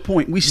that to a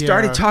point. We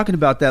started talking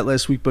about that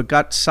last week, but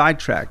got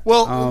sidetracked.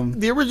 Well,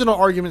 the original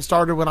argument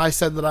started when I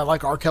said that I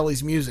like R.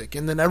 Kelly's music,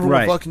 and then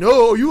everyone fucking,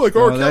 no, you like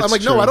R. Kelly. I'm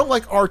like, no, I don't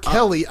like R.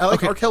 Kelly. I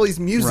like R. Kelly's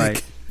music.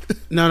 Right.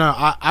 No,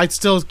 I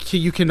still,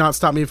 you cannot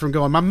stop me from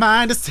going, my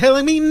mind is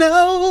telling me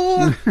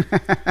no,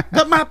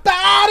 but my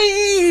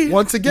body.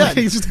 Once again,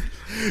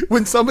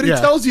 when somebody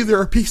tells you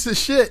they're a piece of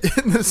shit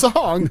in the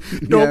song,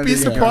 don't be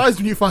surprised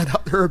when you find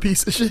out they're a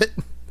piece of shit.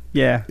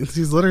 Yeah,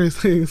 he's literally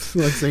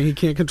saying he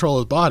can't control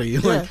his body.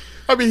 Like,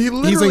 I mean, he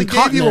literally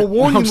gave you a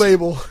warning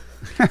label.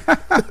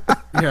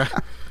 Yeah,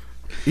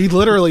 he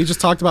literally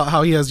just talked about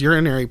how he has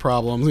urinary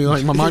problems. He's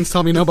like, my mind's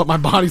telling me no, but my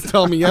body's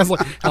telling me yes.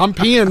 Like, I'm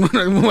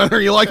peeing whether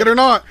you like it or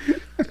not.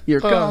 Here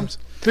it comes.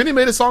 Then he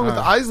made a song with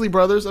the Isley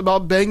Brothers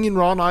about banging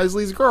Ron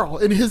Isley's girl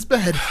in his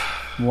bed.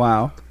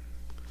 Wow.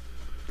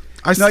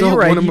 You're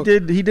right.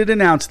 He did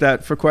announce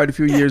that for quite a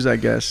few years, I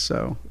guess.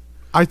 So.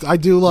 I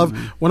do love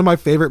one of my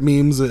favorite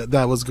memes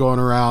that was going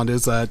around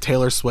is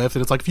Taylor Swift,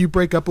 and it's like, if you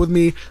break up with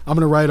me, I'm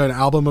gonna write an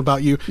album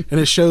about you, and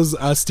it shows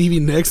Stevie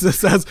Nicks that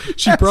says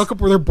she broke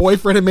up with her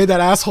boyfriend and made that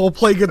asshole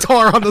play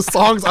guitar on the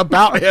songs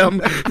about him.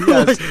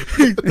 Like,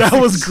 that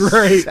was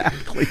great.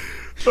 Exactly.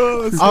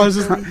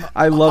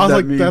 I love that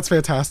like, meme. That's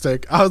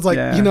fantastic. I was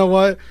like, you know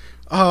what?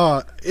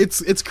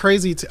 It's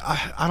crazy.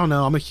 I don't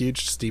know. I'm a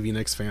huge Stevie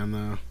Nicks fan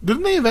though.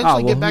 Didn't they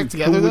eventually get back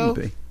together though?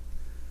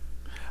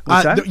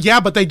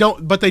 Yeah, but they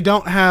don't. But they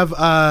don't have.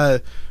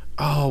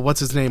 What's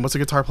his name? What's the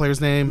guitar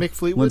player's name? Mick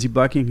Fleetwood. Lindsey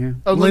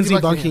Buckingham. Oh, Lindsey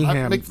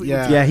Buckingham.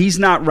 Yeah, he's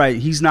not right.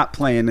 He's not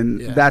playing, and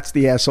that's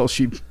the asshole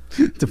she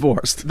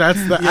divorced.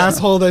 That's the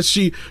asshole that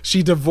she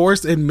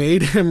divorced and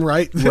made him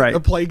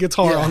play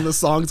guitar on the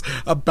songs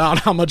about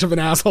how much of an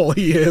asshole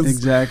he is.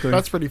 Exactly.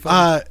 That's pretty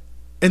funny.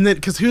 And then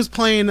because he was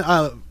playing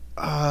the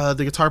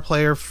guitar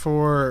player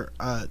for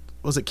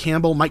was it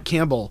Campbell? Mike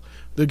Campbell.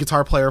 The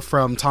guitar player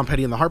from Tom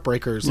Petty and the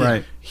Heartbreakers.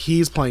 Right.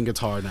 He's playing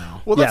guitar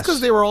now. Well, that's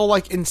because they were all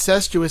like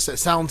incestuous at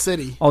Sound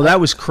City. Oh, that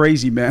was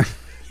crazy, man.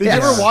 Did you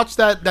ever watch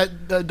that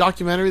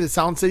documentary, the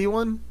Sound City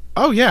one?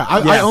 Oh, yeah.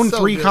 I own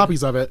 3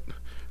 copies of it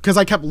because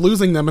I kept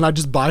losing them, and I'd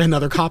just buy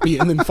another copy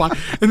and then find.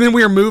 And then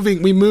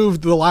we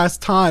moved the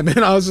last time,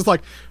 and I was just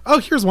like, oh,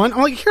 here's one.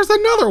 I'm like, here's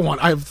another one.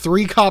 I have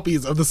 3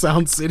 copies of the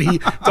Sound City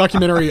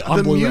documentary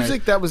on Blu-ray. The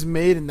music that was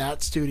made in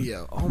that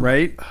studio. Oh,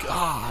 my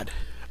God.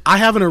 I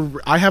have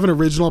an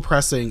original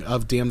pressing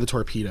of Damn the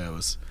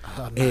Torpedoes.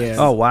 Oh, nice.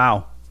 Oh,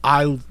 wow.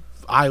 I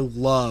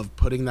love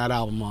putting that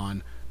album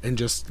on and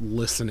just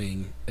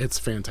listening. It's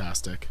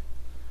fantastic.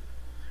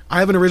 I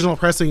have an original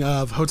pressing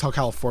of Hotel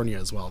California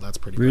as well. That's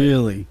pretty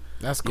really great.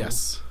 That's cool.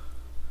 Yes.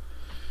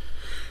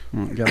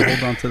 Gotta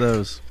hold on to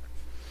those.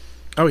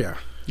 Oh yeah.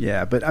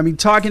 Yeah, but I mean,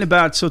 talking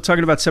about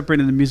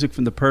separating the music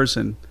from the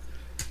person.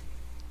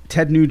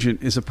 Ted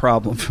Nugent is a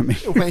problem for me.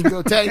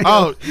 Wango Tango.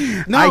 Oh,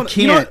 no, I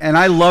can't. And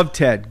I love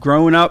Ted.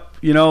 Growing up,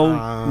 when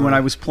I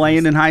was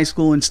playing in high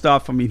school and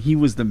stuff, I mean, he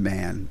was the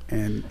man.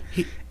 And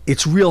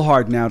it's real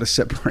hard now to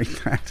separate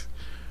that.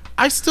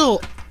 I still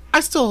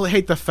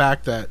hate the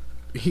fact that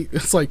he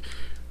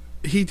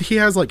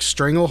has like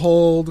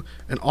Stranglehold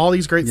and all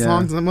these great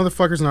songs, and that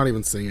motherfucker's not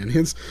even singing.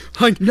 It's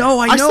like, no,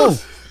 I know.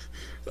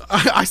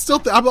 I'm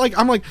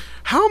like,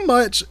 how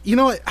much,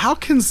 how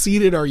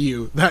conceited are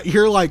you that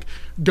you're like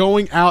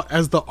going out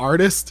as the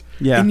artist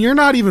and you're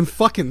not even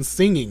fucking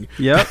singing?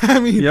 Yep. I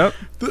mean,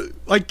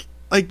 like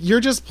you're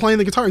just playing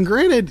the guitar. And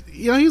granted,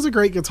 he's a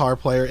great guitar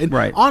player. And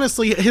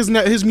honestly, his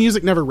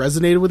music never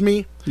resonated with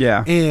me.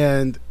 Yeah.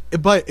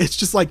 But it's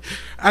just like,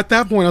 at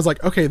that point, I was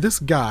like, okay, this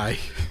guy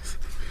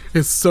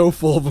is so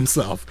full of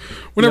himself.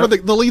 Whenever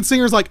the lead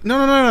singer's like,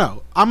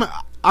 no,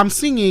 I'm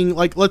singing,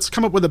 like, let's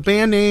come up with a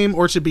band name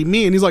or it should be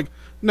me. And he's like,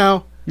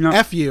 no,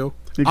 F you.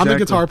 Exactly. I'm the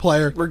guitar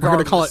player. We're going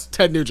to call it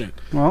Ted Nugent.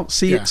 Well,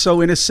 see,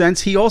 so in a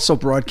sense, he also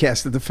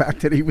broadcasted the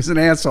fact that he was an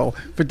asshole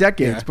for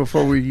decades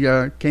before we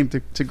came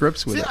to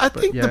grips with it. I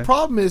think the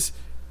problem is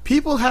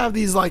people have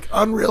these like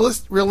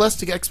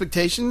unrealistic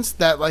expectations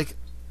that like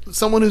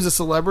someone who's a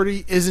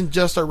celebrity isn't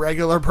just a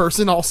regular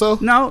person also.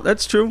 No,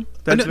 that's true.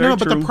 That's very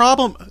true.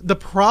 But the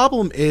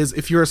problem is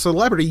if you're a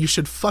celebrity, you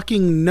should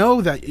fucking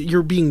know that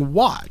you're being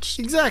watched.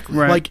 Exactly.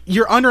 Right. Like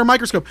you're under a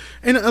microscope.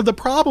 And the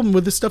problem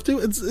with this stuff too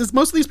is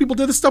most of these people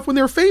did this stuff when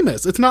they were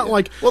famous. It's not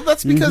like, well,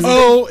 that's because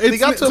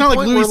it's not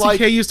like Louis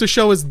C.K. used to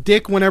show his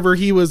dick whenever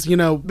he was, they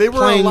were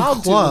playing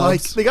allowed clubs. To.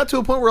 Like they got to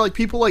a point where like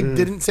people like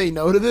didn't say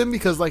no to them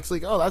because like it's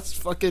like, oh, that's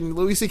fucking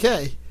Louis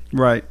C.K.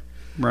 Right.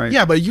 Right.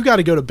 Yeah, but you got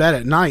to go to bed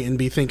at night and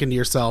be thinking to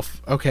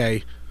yourself,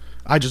 okay,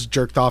 I just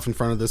jerked off in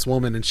front of this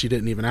woman and she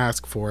didn't even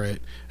ask for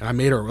it, and I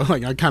made her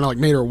I kind of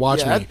made her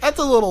watch me. That's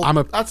a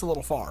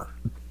little far.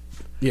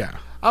 Yeah.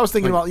 I was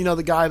thinking about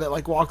the guy that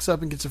like walks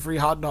up and gets a free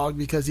hot dog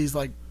because he's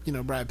like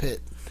Brad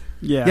Pitt.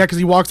 Yeah, because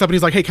he walks up and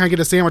he's like, "Hey, can I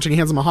get a sandwich?" And he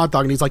hands him a hot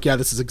dog, and he's like, "Yeah,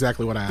 this is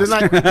exactly what I asked."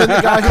 Then the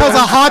guy because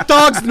a hot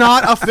dog's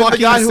not a fucking. The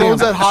guy who sandwich.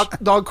 owns that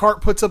hot dog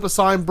cart puts up a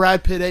sign,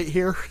 "Brad Pitt ate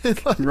here."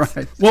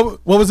 Right.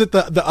 What was it?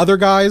 The other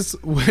guys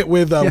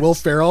with Will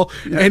Ferrell,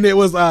 and it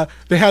was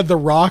they had The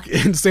Rock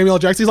and Samuel L.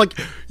 Jackson. He's like,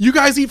 "You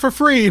guys eat for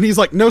free," and he's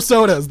like, "No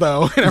sodas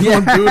though," and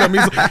everyone booed him.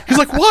 He's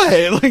like,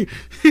 "What?" Like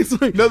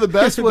he's like, no. The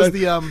best was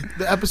the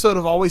episode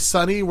of Always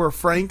Sunny where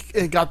Frank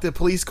got the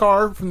police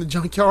car from the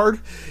junkyard,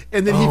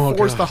 and then he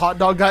forced the hot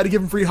dog guy to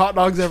give him free hot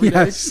dogs every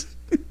day.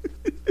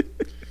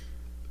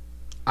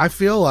 I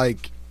feel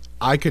like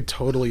I could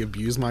totally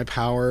abuse my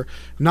power,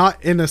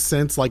 not in a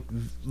sense like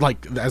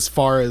as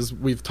far as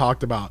we've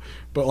talked about,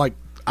 but like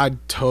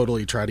I'd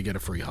totally try to get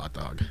a free hot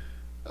dog.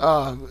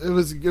 It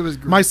was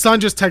great. My son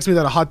just texted me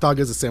that a hot dog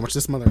is a sandwich.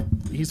 This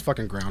he's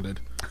fucking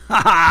grounded.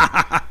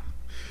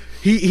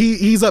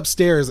 He's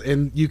upstairs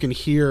and you can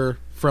hear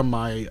from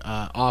my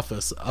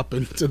office up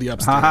into the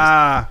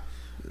upstairs.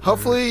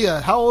 Hopefully,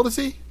 how old is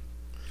he?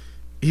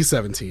 He's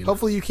 17.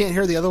 Hopefully you can't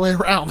hear the other way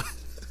around.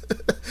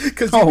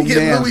 Because you'd be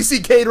getting Louis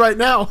C.K. right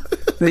now.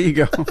 There you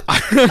go.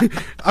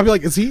 I'd be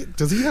like, is he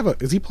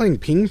playing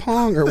ping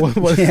pong or what?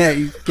 Yeah,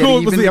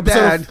 what was the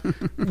episode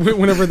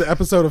whenever the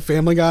episode of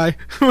Family Guy,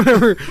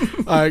 whenever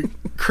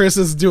Chris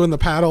is doing the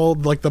paddle,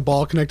 like the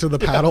ball connected to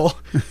the paddle,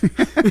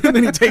 and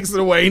then he takes it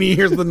away and he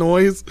hears the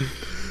noise.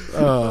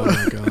 Oh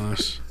my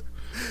gosh.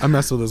 I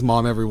mess with his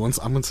mom every once.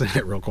 I'm gonna say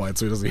it real quiet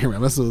so he doesn't hear me. I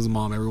mess with his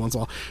mom every once in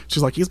a while.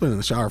 She's like, he's been in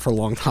the shower for a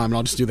long time, and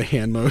I'll just do the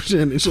hand motion,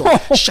 and she's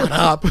like, shut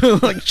up,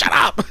 like shut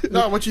up.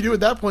 No, what you do at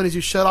that point is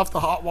you shut off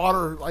the hot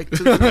water, like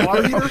to the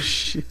water heater. Oh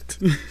shit!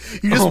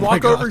 You just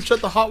walk over and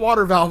shut the hot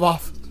water valve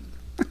off.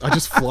 I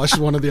just flushed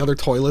one of the other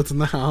toilets in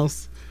the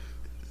house.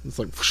 It's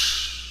like,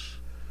 whoosh.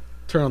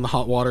 Turn on the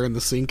hot water in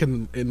the sink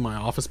in my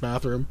office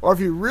bathroom. Or if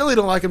you really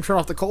don't like him, turn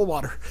off the cold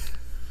water.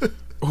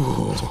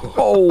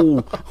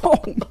 Oh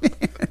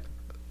man.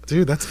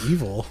 Dude, that's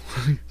evil.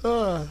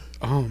 Oh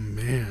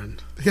man.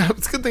 Yeah,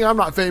 it's a good thing I'm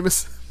not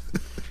famous.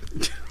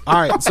 All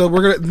right, so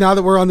now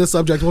that we're on this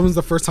subject, when was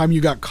the first time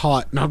you got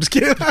caught? No, I'm just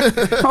kidding.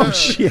 Oh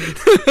shit.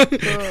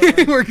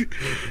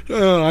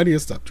 I need to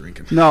stop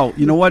drinking. No,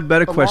 you know what?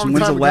 Better question.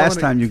 When's the last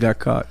time you got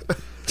caught?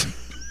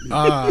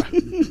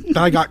 That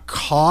I got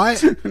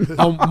caught?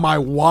 My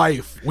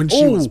wife, when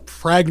she was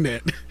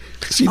pregnant,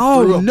 she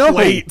threw a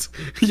plate.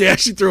 Yeah,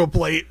 she threw a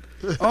plate.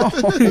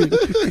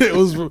 It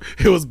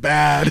was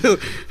bad.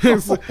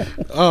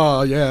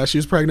 Oh yeah, she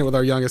was pregnant with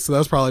our youngest, so that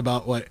was probably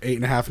about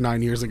 8.5,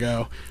 9 years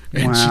ago.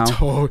 And she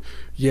told,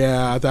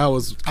 that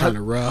was kind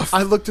of rough.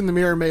 I looked in the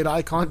mirror and made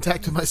eye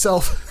contact with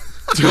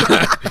myself.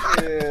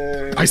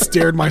 I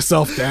stared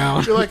myself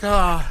down. You're like,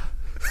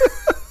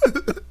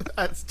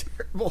 that's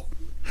terrible.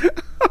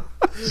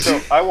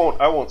 So I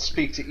won't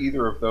speak to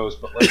either of those,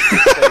 but let's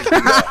just say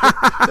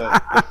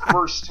the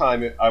first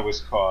time I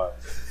was caught,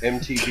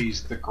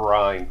 MTV's The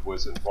Grind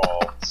was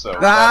involved. So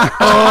I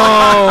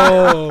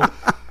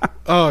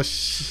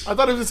thought it was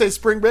going to say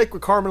Spring Break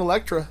with Carmen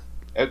Electra.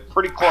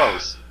 Pretty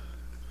close.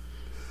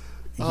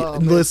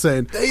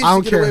 Listen, I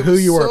don't care who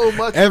you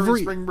are.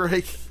 Spring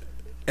Break.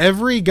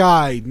 Every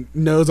guy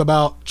knows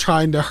about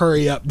trying to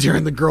hurry up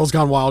during the Girls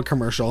Gone Wild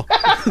commercial.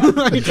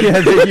 Yeah,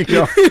 there you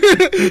go.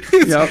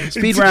 Yep.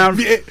 Speed round.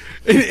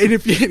 And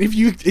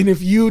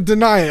if you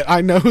deny it, I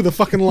know who the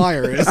fucking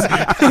liar is.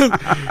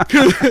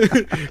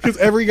 Because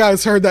every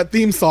guy's heard that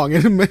theme song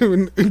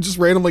and just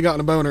randomly gotten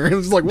a boner. And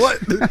it's like, what?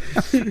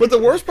 But the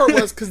worst part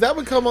was because that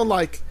would come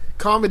on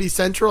Comedy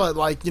Central at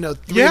 3 in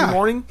the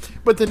morning,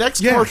 but the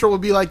next commercial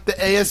would be like the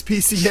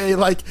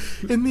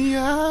ASPCA, in the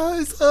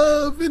eyes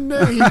of an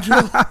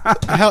angel.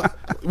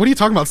 What are you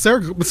talking about?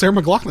 Sarah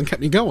McLachlan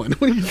kept me going.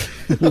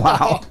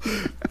 Wow.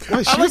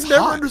 I never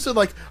understood.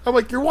 I'm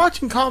like, you're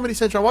watching Comedy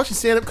Central, I'm watching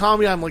stand-up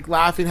comedy, I'm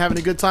laughing, having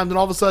a good time, then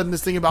all of a sudden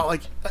this thing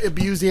about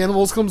abused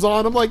animals comes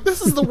on. I'm like,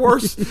 this is the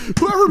worst.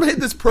 Whoever made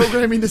this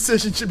programming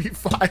decision should be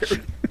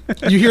fired.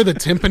 You hear the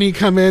timpani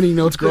come in, and you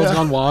know it's Girls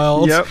Gone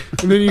Wild. Yep.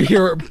 And then you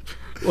hear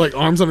like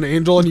Arms of an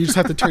Angel, and you just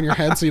have to turn your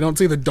head so you don't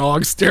see the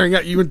dog staring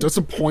at you and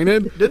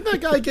disappointed. Didn't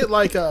that guy get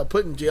like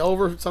put in jail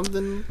over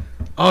something?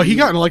 Oh, he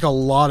got in like a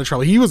lot of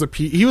trouble. He was like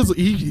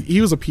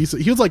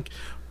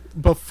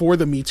before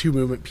the Me Too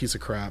movement piece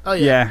of crap. Oh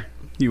Yeah,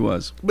 he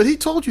was. But he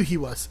told you he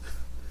was.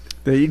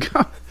 There you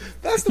go.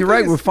 You're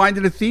right. We're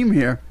finding a theme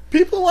here.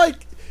 People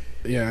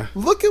yeah.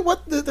 Look at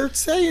what they're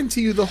saying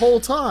to you the whole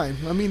time.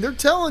 I mean, they're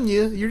telling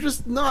you. You're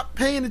just not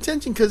paying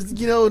attention because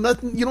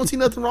nothing. You don't see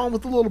nothing wrong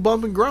with a little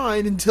bump and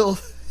grind until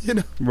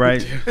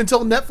right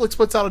until Netflix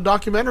puts out a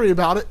documentary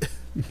about it.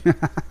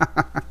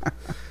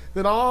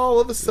 Then all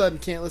of a sudden,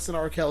 can't listen to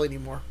R. Kelly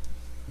anymore.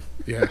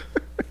 Yeah.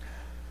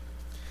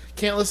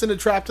 Can't listen to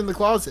Trapped in the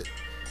Closet.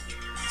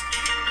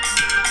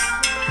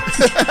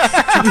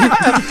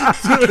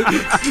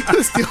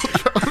 Steel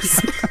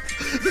drums.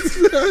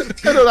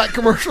 I know that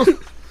commercial.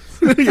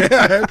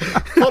 Yeah.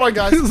 Hold on,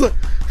 guys.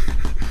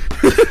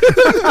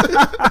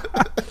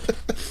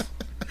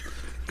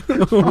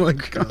 Oh my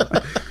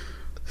god.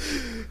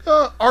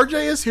 RJ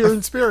is here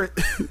in spirit.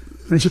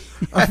 Yes.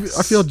 I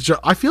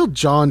feel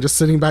John just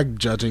sitting back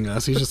judging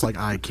us. He's just like,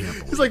 I can't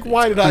believe He's like,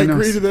 why did I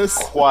agree to this?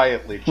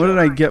 Quietly. What did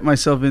I get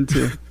myself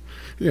into?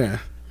 Yeah.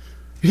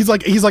 He's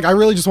like, I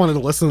really just wanted to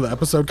listen to the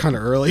episode kind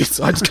of early,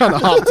 so I just kind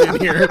of hopped in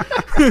here.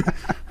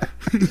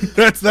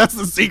 That's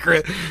the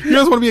secret. You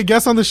guys want to be a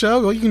guest on the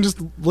show? Well, you can just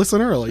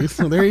listen early.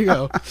 So there you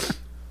go.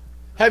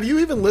 Have you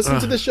even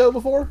listened to this show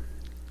before?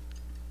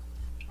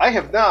 I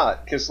have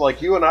not, because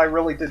you and I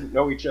really didn't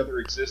know each other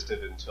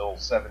existed until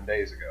 7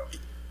 days ago.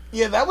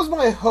 Yeah, that was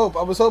my hope.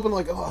 I was hoping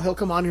he'll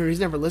come on here. He's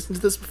never listened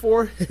to this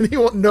before, and he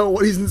won't know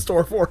what he's in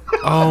store for.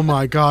 Oh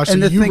my gosh!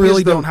 And you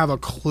really don't have a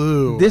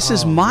clue. This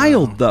is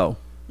mild, though.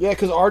 Yeah,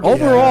 because RJ.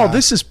 Overall,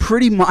 this is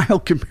pretty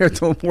mild compared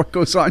to what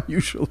goes on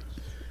usually.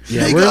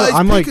 Yeah, hey guys,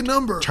 I'm pick a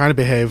number. Trying to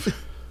behave.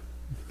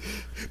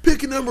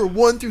 Pick a number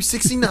 1 through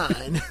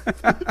 69.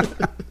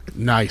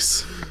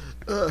 Nice.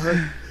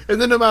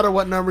 And then no matter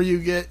what number you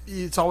get,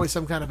 it's always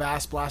some kind of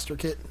ass blaster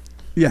kit.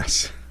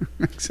 Yes,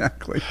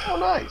 exactly. Oh,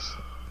 nice.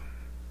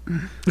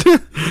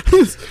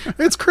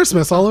 It's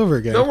Christmas all over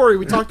again. Don't worry,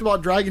 we talked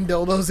about dragon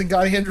dildos and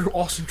got Andrew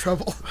Walsh in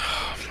trouble.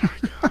 Oh my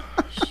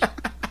gosh.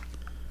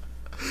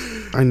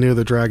 I knew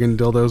the dragon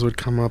dildos would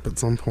come up at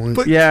some point.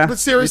 But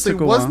seriously,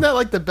 wasn't that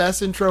like the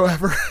best intro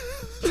ever?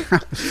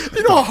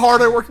 You know how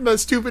hard I worked on that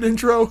stupid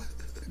intro?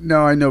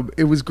 No, I know.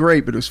 It was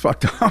great, but it was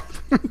fucked up.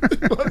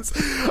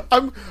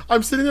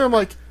 I'm sitting there, I'm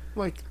like,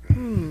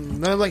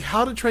 and I'm like,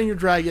 How to Train Your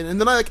Dragon, and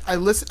then I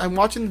listen, I'm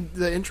watching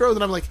the intro,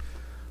 then I'm like,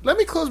 let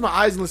me close my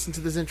eyes and listen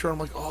to this intro. I'm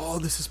like, oh,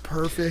 this is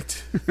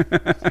perfect.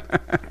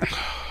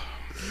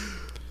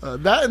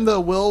 That and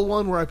the Will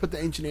one where I put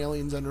the ancient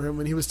aliens under him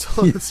when he was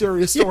telling the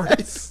serious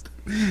stories.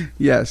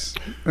 Yes,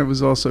 that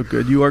was also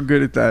good. You are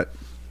good at that.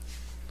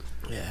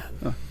 Yeah.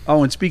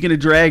 And speaking of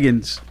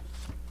dragons,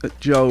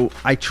 Joe,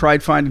 I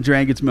tried finding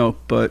Dragon's Milk,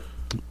 but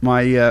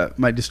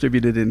my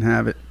distributor didn't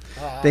have it.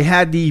 They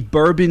had the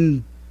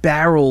bourbon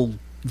barrel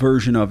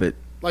version of it,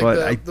 but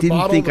I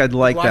didn't think I'd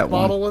like that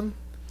one.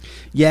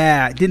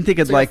 Yeah, I didn't think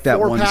I'd like that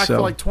one. Four-pack so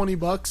for like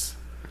 $20.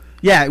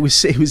 Yeah, it was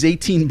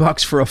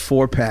 $18 for a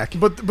 4-pack.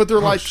 But they're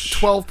like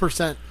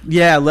 12%.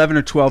 Yeah, 11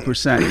 or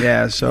 12%.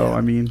 Yeah, so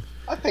I mean,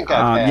 I think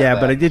I've had that.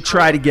 but I did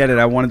try to get it.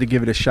 I wanted to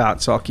give it a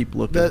shot, so I'll keep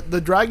looking.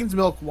 The Dragon's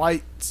Milk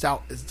White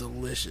Stout is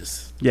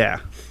delicious.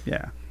 Yeah.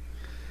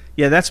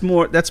 That's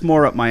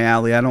more up my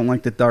alley. I don't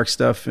like the dark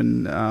stuff,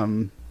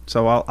 and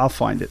so I'll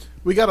find it.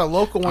 We got a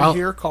local one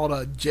here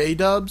called J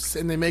Dubs,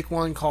 and they make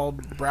one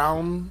called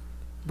Brown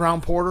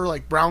Porter,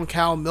 like brown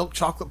cow milk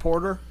chocolate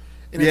porter.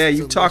 And yeah,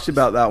 you talked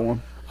about that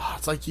one. Oh,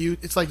 it's like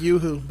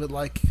Yoo-hoo, but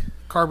like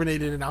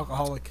carbonated and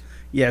alcoholic.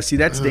 Yeah, see,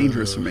 that's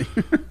dangerous for me.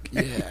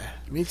 Yeah,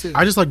 me too.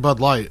 I just like Bud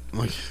Light.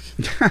 Like,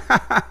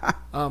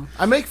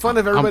 I make fun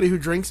of everybody who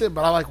drinks it,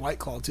 but I like White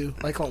Claw too.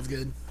 White Claw's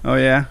good. Oh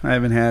yeah, I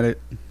haven't had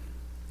it.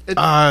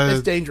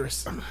 It's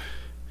dangerous.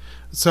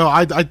 So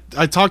I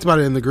talked about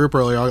it in the group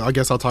earlier. I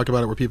guess I'll talk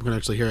about it where people can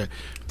actually hear it.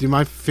 Dude,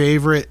 my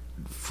favorite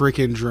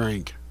freaking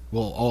drink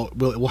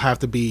will have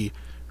to be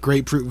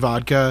grapefruit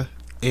vodka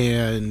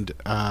and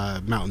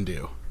Mountain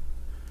Dew.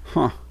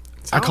 Huh.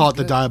 I call it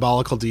the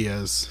Diabolical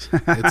Diaz.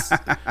 It's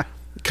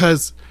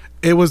because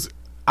I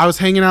was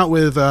hanging out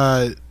with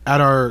at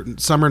our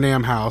summer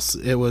NAMM house.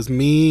 It was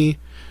me.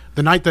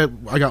 The night that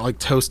I got like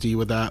toasty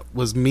with that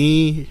was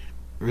me.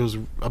 It was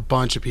a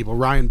bunch of people.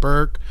 Ryan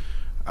Burke.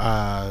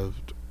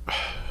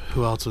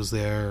 Who else was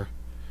there?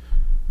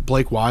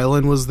 Blake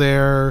Weiland was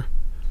there.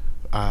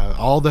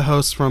 All the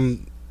hosts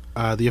from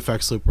the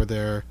Effects Loop were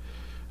there.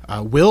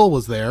 Will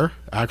was there.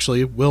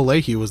 Actually, Will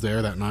Leahy was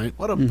there that night.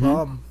 What a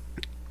bum.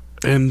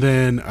 And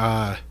then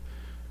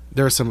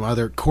there was some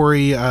other.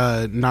 Corey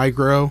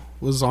Nigro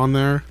was on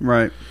there.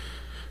 Right.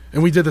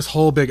 And we did this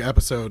whole big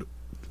episode.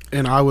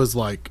 And I was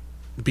like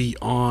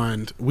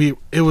beyond.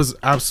 It was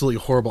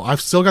absolutely horrible. I've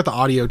still got the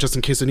audio just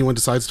in case anyone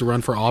decides to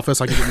run for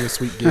office. I can get me a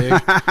sweet gig.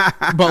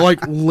 But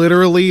like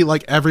literally,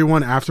 like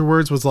everyone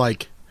afterwards was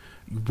like,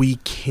 we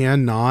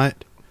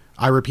cannot.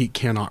 I repeat,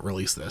 cannot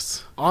release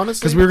this.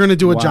 Honestly, because we were going to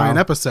do a giant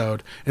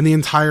episode, and the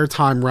entire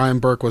time Ryan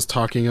Burke was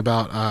talking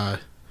about.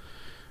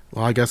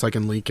 Well, I guess I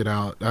can leak it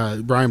out.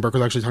 Ryan Burke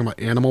was actually talking about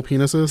animal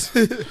penises.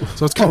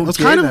 So it's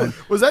kind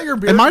of. Was that your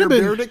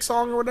Bear Dick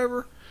song or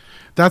whatever?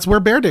 That's where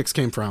Bear Dicks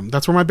came from.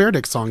 That's where my Bear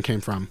Dicks song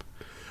came from.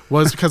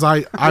 Was because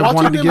I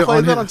wanted to get play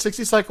on that on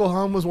 60 Cycle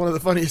Home was one of the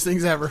funniest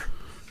things ever.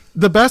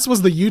 The best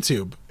was the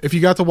YouTube. If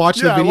you got to watch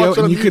the video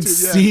and you could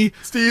see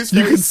Steve's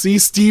you could see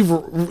Steve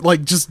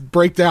like just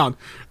break down.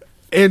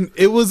 And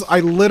it was, I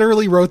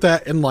literally wrote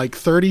that in like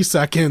 30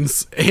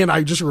 seconds and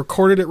I just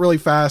recorded it really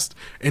fast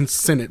and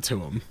sent it to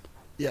him.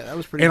 Yeah, that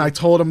was pretty And good. I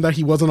told him that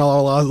he wasn't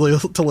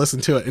allowed to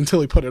listen to it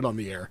until he put it on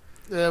the air.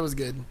 Yeah, that was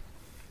good.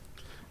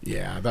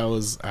 Yeah, that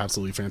was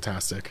absolutely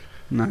fantastic.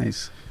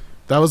 Nice.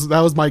 That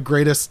was my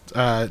greatest,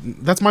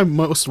 that's my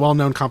most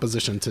well-known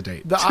composition to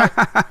date.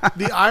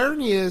 The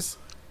irony is,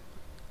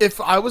 if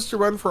I was to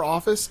run for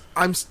office,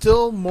 I'm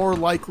still more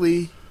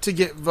likely to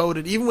get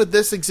voted, even with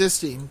this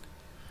existing,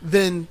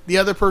 than the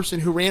other person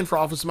who ran for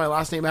office with my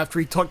last name after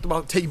he talked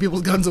about taking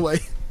people's guns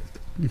away.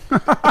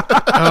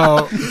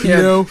 Oh, you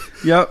know?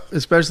 Yep,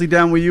 especially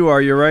down where you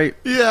are. You're right.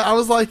 Yeah, I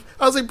was like,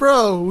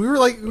 bro, we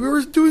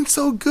were doing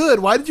so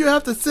good. Why did you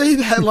have to say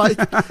that? Like,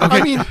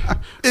 I mean,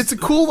 it's a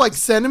cool like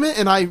sentiment,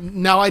 and I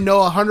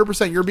know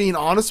 100% you're being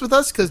honest with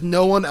us because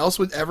no one else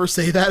would ever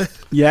say that.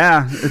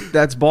 Yeah,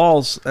 that's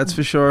balls. That's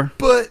for sure.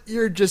 But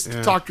you're just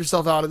talked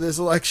yourself out of this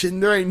election.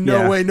 There ain't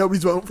no way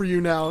nobody's voting for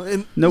you now.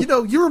 And nope.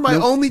 you were my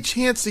only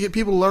chance to get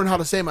people to learn how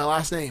to say my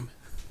last name.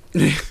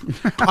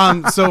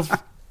 So.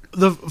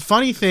 The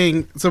funny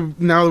thing, so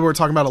now that we're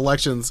talking about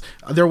elections,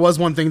 there was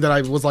one thing that I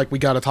was like, we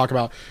got to talk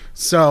about.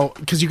 So,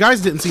 because you guys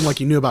didn't seem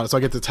like you knew about it, so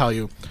I get to tell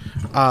you.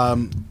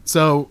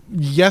 So,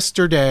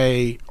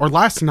 yesterday, or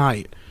last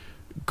night,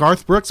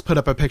 Garth Brooks put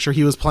up a picture.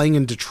 He was playing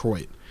in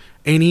Detroit,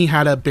 and he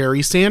had a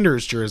Barry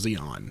Sanders jersey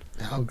on.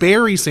 Oh,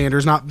 Barry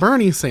Sanders, not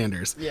Bernie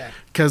Sanders. Yeah.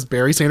 Because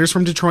Barry Sanders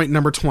from Detroit,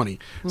 number 20.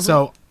 Mm-hmm.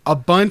 So, a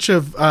bunch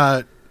of...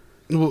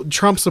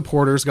 Trump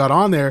supporters got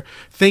on there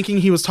thinking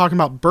he was talking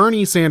about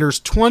Bernie Sanders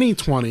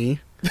 2020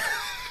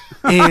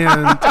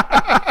 and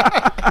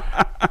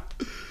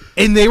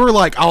they were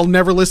like, I'll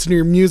never listen to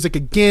your music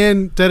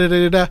again, da da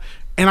da da.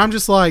 And I'm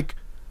just like,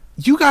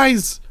 you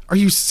guys, are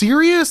you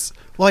serious?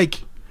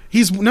 Like,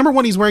 he's number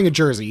one, he's wearing a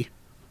jersey.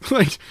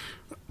 Like,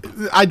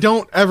 I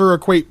don't ever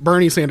equate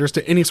Bernie Sanders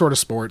to any sort of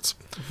sports.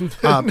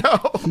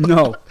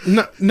 No.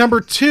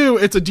 Number two,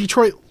 it's a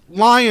Detroit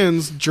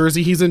Lions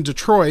jersey. He's in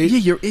Detroit.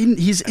 Yeah,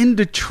 he's in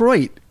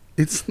Detroit.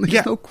 It's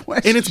no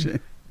question. And it's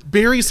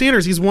Barry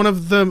Sanders. He's one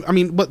of the. I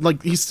mean, but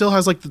like he still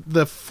has like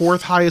the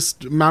fourth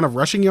highest amount of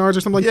rushing yards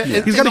or something. Yeah,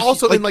 and he's got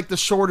also in like the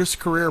shortest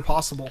career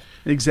possible.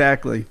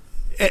 Exactly.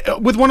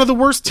 With one of the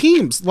worst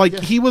teams. Like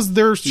he was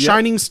their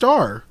shining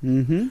star.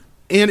 Mm-hmm.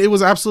 And it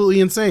was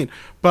absolutely insane.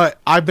 But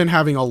I've been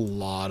having a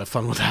lot of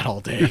fun with that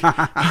all day.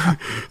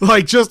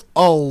 Like just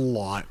a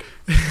lot.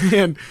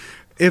 And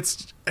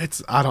it's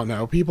I don't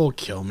know. People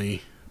kill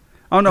me.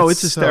 Oh no,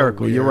 it's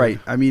hysterical. So you're right.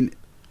 I mean,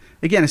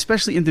 again,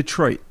 especially in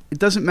Detroit, it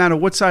doesn't matter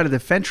what side of the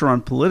fence you're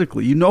on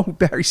politically. You know who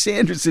Barry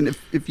Sanders is.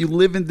 If you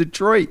live in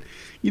Detroit,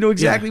 you know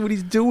exactly what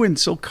he's doing.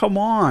 So come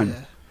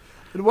on.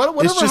 Yeah.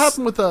 Whatever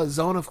happened with the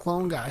Zone of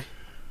Clone guy?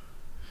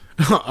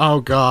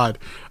 Oh God,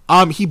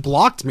 he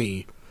blocked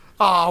me.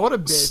 Oh, what a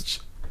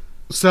bitch.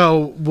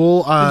 So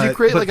we'll. Did you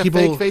create like a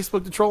fake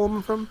Facebook to troll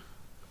him from?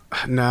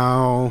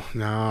 No,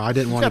 I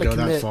didn't want to go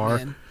that far.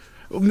 Man.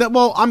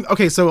 Well, I'm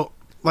okay.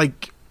 My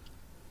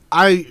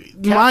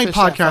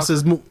podcast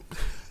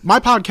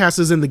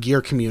is in the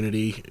gear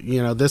community.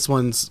 You know, this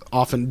one's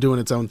often doing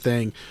its own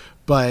thing,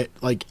 but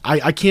like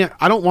I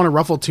don't want to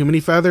ruffle too many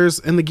feathers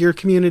in the gear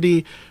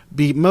community,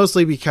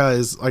 mostly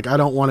because like I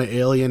don't want to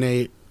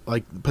alienate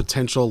like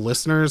potential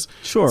listeners.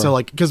 Sure. So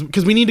like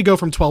because we need to go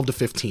from 12 to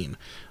 15.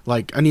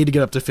 Like I need to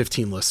get up to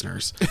 15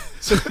 listeners.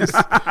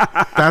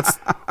 That's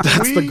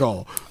the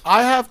goal.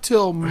 I have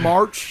till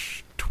March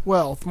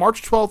 12th.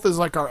 March 12th is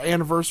like our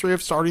anniversary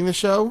of starting the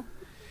show.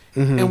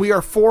 Mm-hmm. And we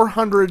are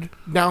 400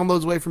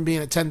 downloads away from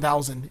being at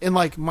 10,000. And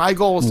like my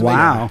goal is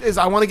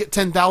I want to get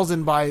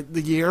 10,000 by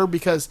the year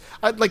because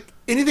like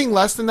anything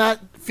less than that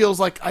feels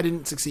like I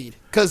didn't succeed.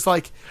 Because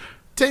like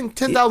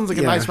 10,000 is like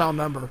a nice round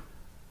number.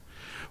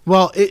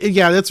 Well,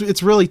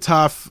 it's really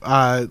tough.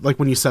 Like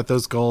when you set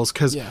those goals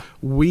because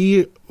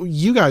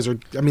you guys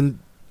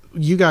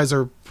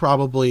are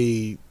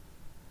probably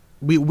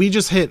we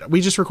just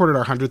recorded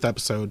our 100th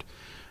episode.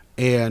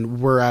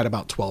 And we're at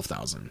about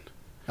 12,000.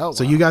 Oh, wow.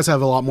 So you guys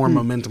have a lot more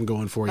momentum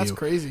going for you. That's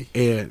crazy.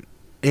 And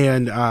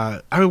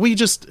I mean, we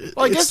just.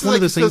 Well, I guess it's like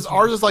because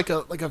ours is like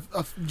a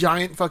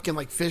giant fucking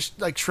like fish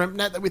like shrimp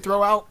net that we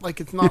throw out. Like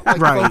it's not like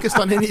focused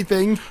on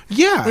anything.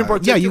 Yeah,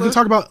 you can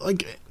talk about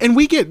like, and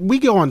we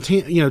go on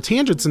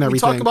tangents and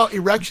everything. We talk about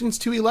erections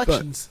to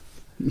elections.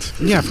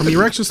 But, from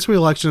erections to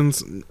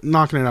elections,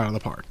 knocking it out of the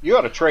park. You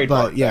ought to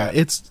trademark.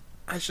 But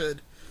I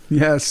should.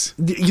 Yes.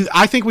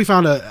 I think we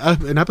found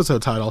an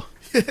episode title.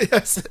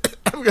 Yes,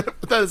 I'm gonna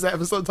put that as the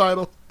episode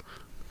title.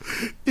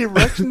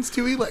 Erections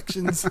to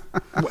elections.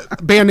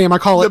 Band name, I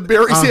call it. The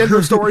Barry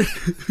Sanders story.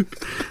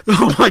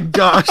 Oh my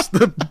gosh.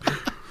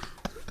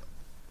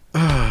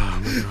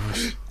 Oh my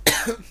gosh.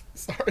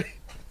 Sorry.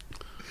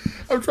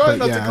 I'm trying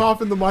not to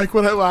cough in the mic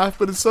when I laugh,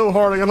 but it's so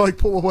hard I gotta like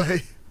pull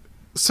away.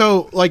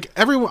 So like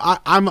everyone,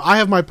 I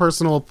have my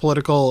personal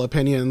political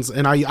opinions,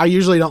 and I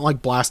usually don't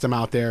like blast them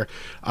out there,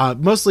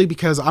 mostly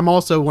because I'm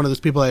also one of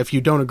those people that if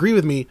you don't agree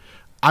with me,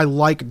 I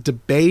like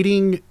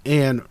debating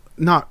and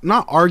not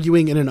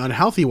arguing in an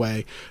unhealthy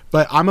way,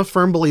 but I'm a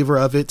firm believer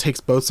of it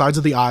takes both sides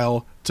of the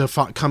aisle to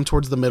come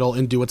towards the middle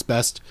and do what's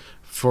best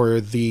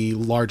for the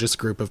largest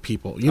group of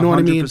people. You know 100%. What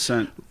I mean?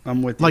 100%.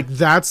 I'm with you. Like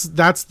that's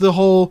the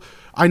whole.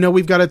 I know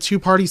we've got a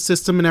 2-party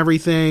system and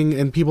everything,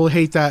 and people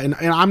hate that, and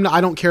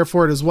I don't care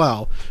for it as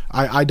well.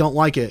 I don't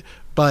like it,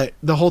 but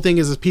the whole thing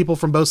is people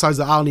from both sides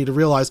of the aisle need to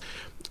realize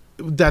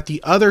that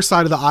the other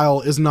side of the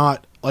aisle is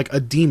not like a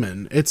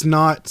demon. It's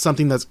not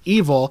something that's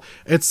evil.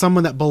 It's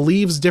someone that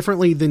believes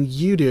differently than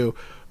you do.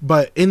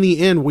 But in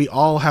the end, we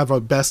all have our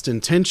best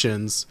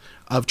intentions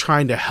of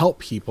trying to help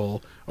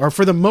people, or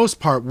for the most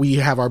part, we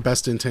have our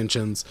best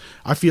intentions.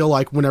 I feel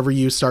like whenever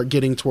you start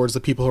getting towards the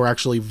people who are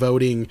actually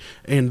voting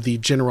in the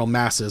general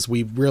masses,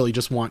 we really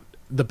just want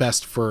the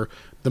best for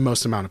the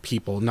most amount of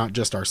people, not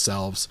just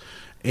ourselves.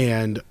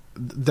 And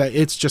that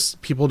it's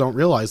just, people don't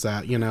realize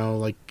that, you know,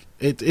 like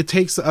it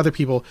takes other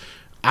people.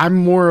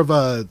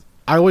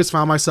 I always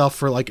found myself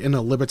for like in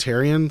a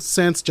libertarian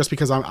sense, just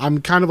because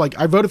I'm kind of like,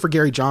 I voted for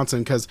Gary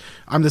Johnson because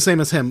I'm the same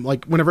as him.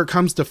 Like whenever it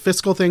comes to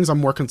fiscal things, I'm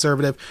more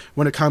conservative.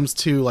 When it comes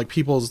to like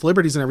people's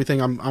liberties and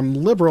everything, I'm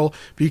liberal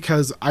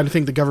because I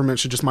think the government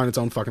should just mind its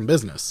own fucking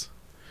business.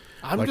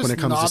 I'm like just when it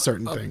comes not to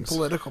certain a things.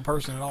 Political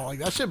person at all. Like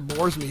that shit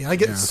bores me. I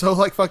get so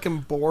like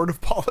fucking bored of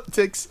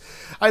politics.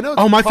 I know.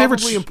 It's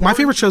my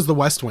favorite show's The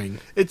West Wing.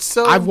 It's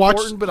so important,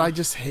 watched, but I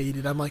just hate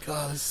it. I'm like,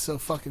 oh, this is so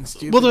fucking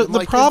stupid. Well,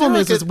 the problem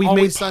is we've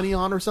made Sunny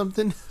on or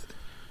something.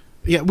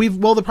 Yeah,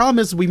 the problem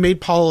is we made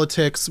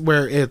politics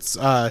where it's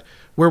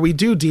where we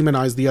do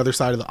demonize the other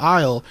side of the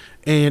aisle,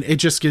 and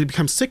it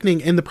becomes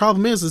sickening. And the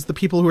problem is the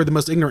people who are the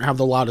most ignorant have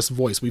the loudest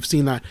voice. We've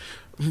seen that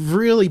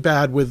really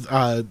bad with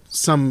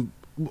some.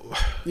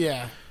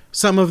 Yeah.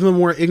 Some of them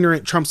were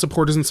ignorant Trump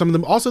supporters, and some of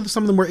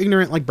them were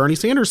ignorant like Bernie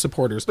Sanders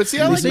supporters. But see,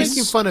 I like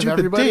making fun of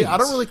everybody. Things. I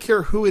don't really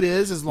care who it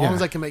is as long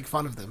as I can make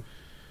fun of them.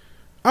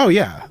 Oh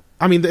yeah.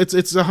 I mean, it's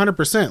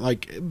 100%.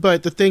 Like,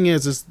 but the thing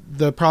is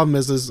the problem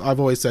is I've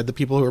always said the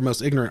people who are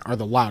most ignorant are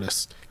the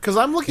loudest. Because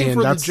I'm looking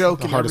for the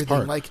joke and everything.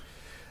 Part. Like,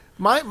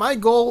 my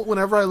goal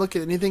whenever I look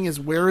at anything is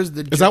where is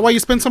the joke? Is that why you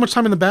spend so much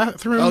time in the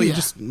bathroom? Oh, yeah. You're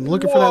just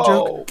looking for that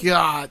joke?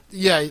 God.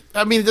 Yeah.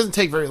 I mean, it doesn't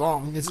take very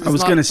long. I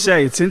was going to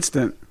say, it's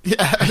instant. Yeah.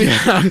 I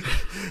mean,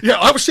 yeah.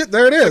 Oh, shit.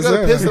 There it is. I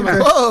got pissed. I'm like,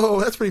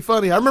 whoa, that's pretty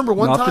funny. I remember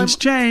Nothing's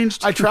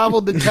changed. I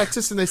traveled to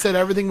Texas and they said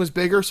everything was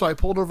bigger, so I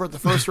pulled over at the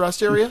first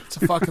rest area. It's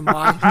a fucking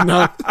lie.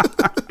 No.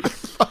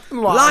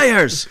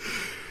 Liars.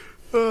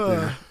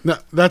 Yeah. No,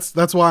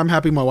 that's why I'm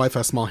happy my wife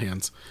has small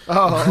hands.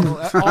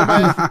 Oh,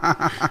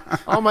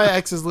 all my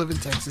exes live in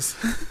Texas.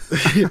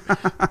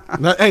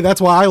 Hey, that's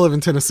why I live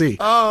in Tennessee.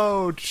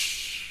 Oh,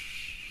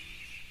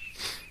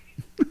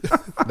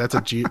 that's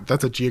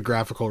a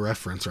geographical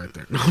reference right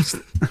there.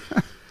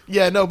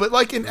 Yeah, no, but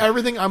like in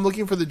everything, I'm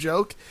looking for the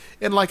joke,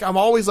 and like I'm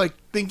always like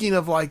thinking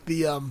of like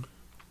the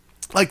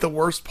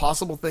worst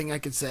possible thing I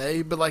could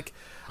say, but like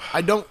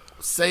I don't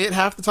say it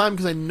half the time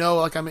because I know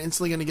like I'm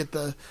instantly going to get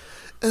the,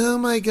 oh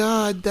my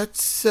God,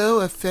 that's so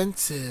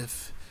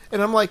offensive.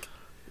 And I'm like,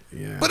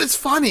 yeah, but it's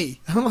funny.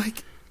 I'm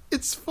like,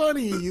 it's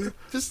funny. You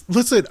just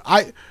listen.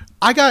 I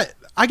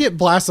get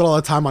blasted all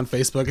the time on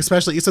Facebook,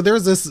 especially. So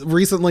there's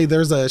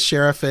a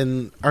sheriff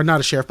or not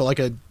a sheriff, but like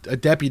a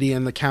deputy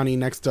in the county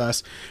next to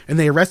us, and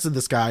they arrested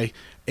this guy,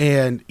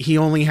 and he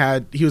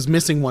was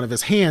missing one of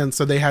his hands,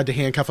 so they had to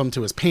handcuff him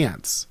to his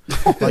pants,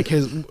 like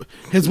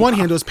his one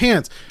hand to his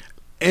pants.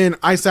 And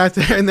I sat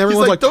there, and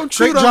everyone's like, "Don't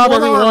great job,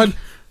 everyone."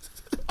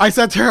 I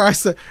sat there.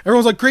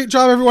 Everyone's like, "Great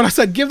job, everyone." I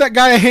said, "Give that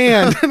guy a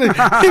hand."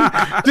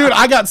 Dude,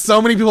 I got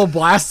so many people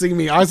blasting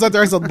me. I sat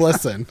there. I said,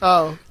 "Listen."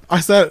 Oh.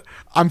 I said,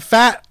 "I'm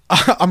fat,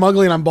 I'm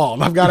ugly, and I'm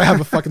bald. I've got to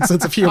have a fucking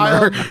sense of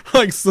humor."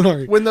 Like,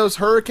 sorry. When those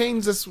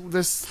hurricanes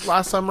this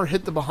last summer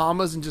hit the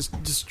Bahamas and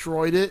just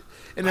destroyed it,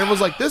 and everyone's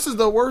like, "This is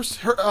the worst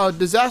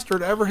disaster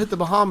to ever hit the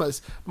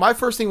Bahamas." My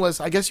first thing was,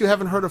 I guess you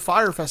haven't heard of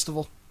Fire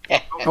Festival.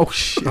 Oh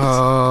shit!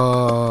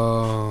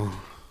 Oh,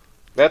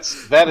 that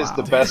is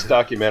the best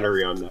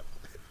documentary on that.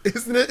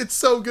 Isn't it? It's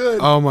so good.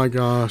 Oh my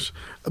gosh!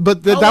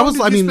 But that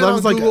was, I mean, that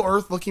was like Google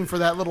Earth looking for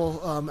that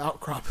little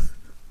outcrop.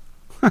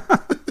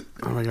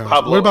 Oh my gosh!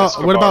 Pablo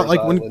What about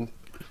like Island.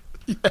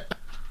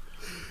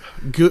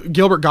 when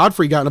Gilbert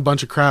Godfrey got in a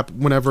bunch of crap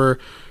whenever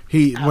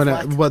the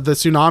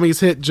tsunamis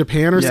hit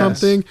Japan or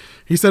something?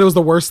 He said it was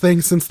the worst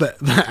thing since the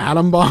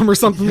atom bomb or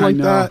something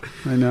that.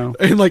 I know.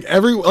 And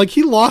like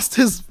he lost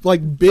his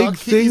like big duck,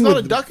 thing. He's not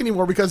a duck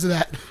anymore because of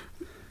that.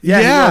 Yeah,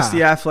 he lost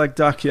the Affleck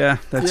duck. Yeah,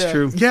 that's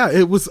true. Yeah,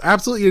 it was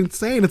absolutely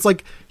insane. It's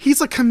like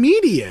he's a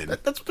comedian.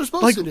 That's what they're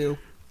supposed to do.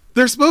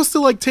 They're supposed to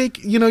like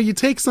take, you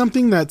take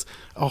something that's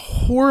a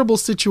horrible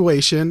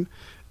situation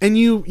and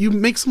you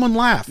make someone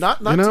laugh. Not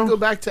to go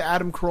back to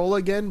Adam Carolla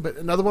again, but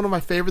another one of my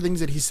favorite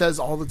things that he says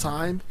all the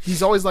time.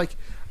 He's always like,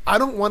 I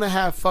don't want to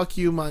have fuck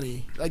you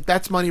money. Like,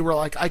 that's money where,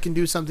 like, I can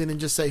do something and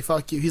just say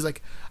fuck you. He's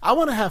like, I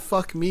want to have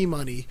fuck me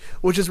money,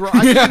 which is where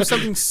I can do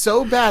something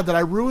so bad that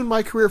I ruin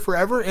my career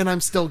forever and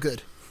I'm still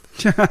good.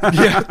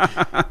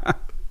 Yeah.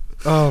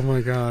 Oh my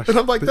gosh. And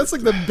I'm like, that's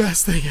like the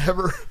best thing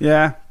ever.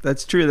 Yeah,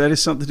 that's true. That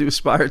is something to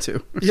aspire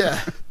to.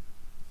 Yeah.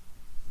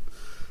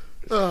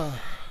 But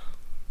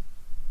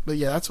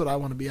yeah, that's what I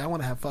want to be. I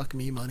want to have fuck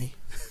me money.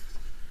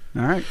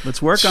 All right,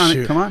 let's work on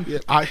it. Come on. Yeah.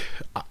 I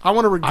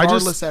want to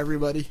regardless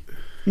everybody.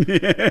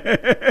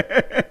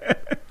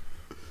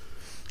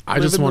 I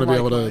just want to be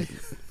able to.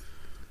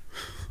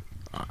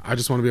 I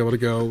just want to be able to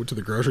go to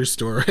the grocery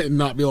store and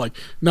not be like,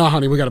 "No,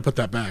 honey, we got to put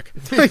that back."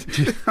 Like,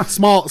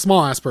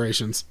 small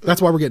aspirations.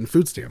 That's why we're getting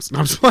food stamps. No,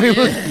 I'm just playing.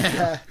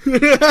 Yeah.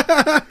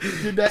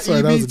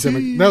 Sorry,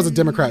 that was a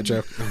Democrat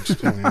joke. No, I'm just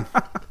playing.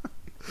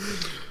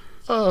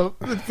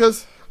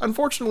 Because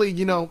unfortunately,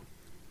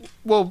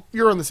 well,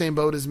 you're on the same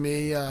boat as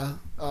me,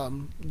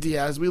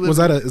 Diaz. We live.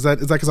 Is that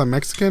because I'm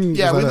Mexican?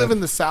 Yeah, we live in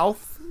the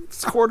South,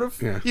 sort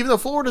of. Yeah. Even though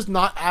Florida's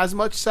not as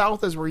much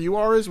south as where you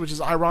are which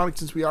is ironic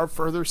since we are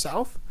further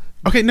south.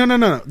 Okay,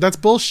 no. That's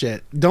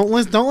bullshit. Don't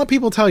let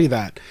people tell you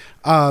that.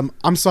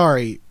 I'm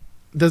sorry.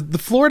 The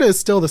Florida is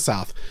still the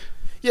South.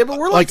 Yeah, but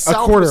we're like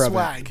south a quarter of of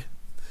swag.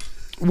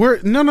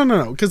 We're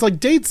no. Because like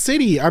Dade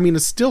City, I mean,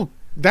 is still.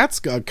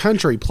 That's a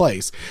country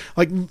place.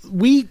 Like,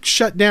 we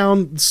shut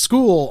down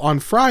school on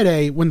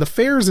Friday when the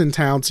fair's in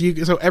town,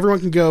 so everyone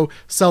can go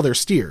sell their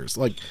steers.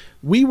 Like,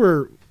 we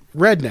were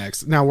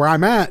rednecks. Now, where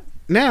I'm at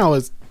now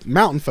is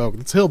mountain folk.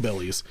 It's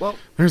hillbillies. Well,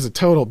 there's a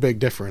total big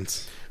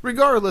difference.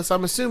 Regardless,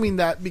 I'm assuming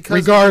that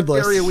because of the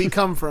area we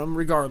come from,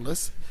 we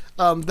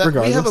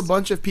have a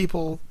bunch of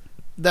people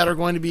that are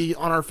going to be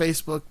on our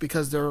Facebook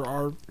because they're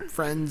our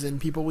friends and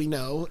people we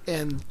know,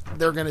 and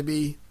they're going to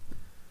be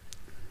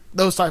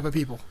those type of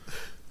people,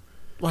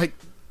 like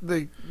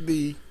the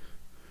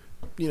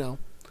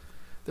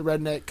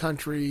redneck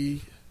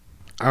country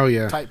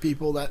type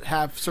people that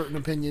have certain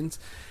opinions,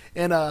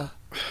 and I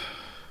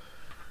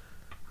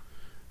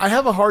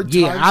have a hard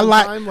time.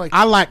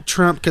 I like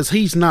Trump because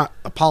he's not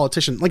a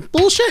politician. Like,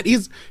 bullshit.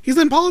 He's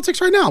in politics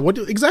right now.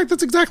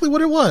 That's exactly what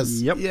it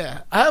was. Yep.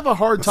 Yeah, I have a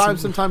hard time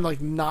sometimes like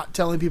not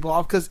telling people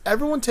off because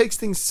everyone takes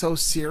things so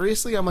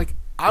seriously. I'm like,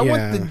 I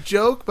want the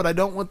joke, but I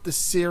don't want the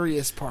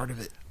serious part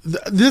of it.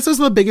 This is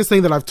the biggest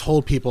thing that I've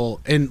told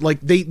people, and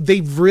like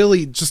they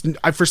really just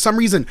for some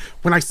reason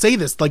when I say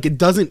this, like, it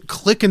doesn't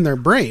click in their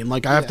brain.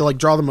 Like, I have to like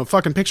draw them a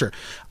fucking picture.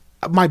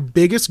 My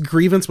biggest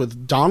grievance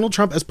with Donald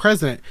Trump as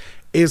president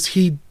is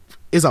he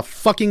is a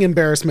fucking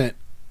embarrassment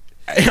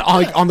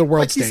on the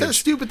world stage. He says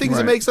stupid things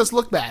that makes us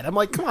look bad. I'm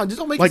like, come on, just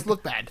don't make us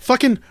look bad.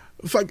 Fucking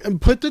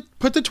put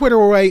the Twitter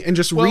away and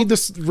just read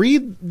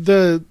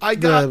the I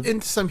got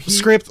into some heat.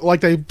 Script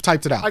like they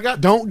typed it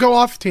out. Don't go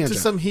off tangent. To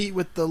some heat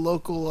with the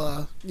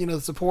local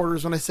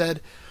supporters when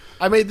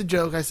I made the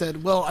joke. I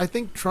said, well, I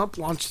think Trump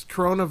launched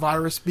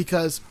coronavirus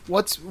because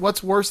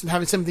what's worse than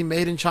having something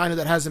made in China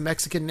that has a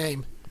Mexican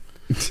name?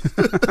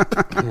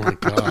 Oh my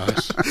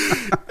gosh.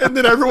 And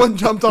then everyone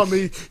jumped on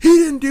me. He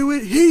didn't do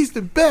it. He's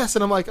the best.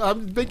 And I'm like,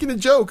 I'm making a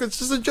joke. It's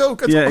just a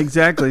joke. That's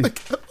exactly.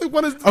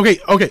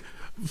 Okay.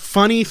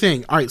 Funny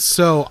thing. All right.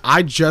 So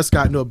I just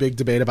got into a big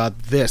debate about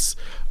this.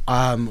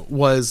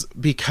 Was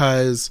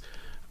because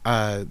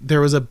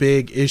there was a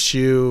big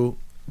issue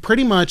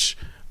pretty much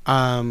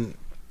Greyhound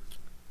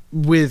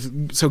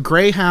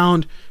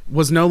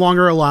was no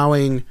longer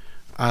allowing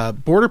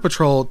Border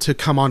Patrol to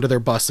come onto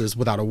their buses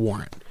without a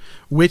warrant,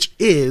 which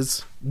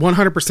is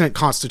 100%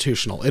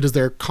 constitutional. It is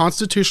their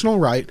constitutional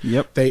right.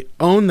 Yep. They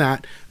own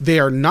that. They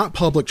are not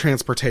public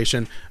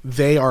transportation.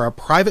 They are a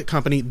private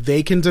company.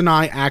 They can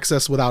deny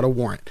access without a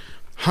warrant.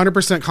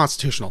 100%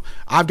 constitutional.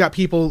 I've got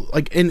people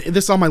like, and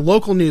this is on my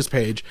local news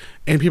page,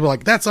 and people are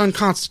like, that's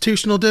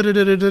unconstitutional,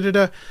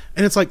 da-da-da-da-da-da.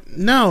 And it's like,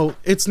 no,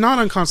 it's not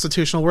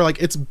unconstitutional. We're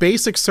like, it's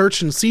basic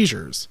search and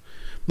seizures.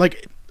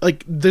 Like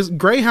this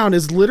Greyhound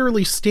is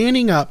literally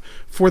standing up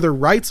for the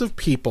rights of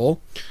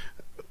people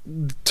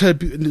to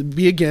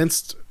be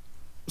against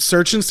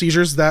search and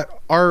seizures that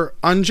are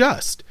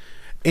unjust.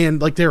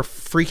 And like, they're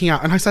freaking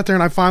out. And I sat there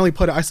and I finally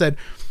put it, I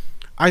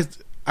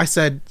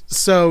said,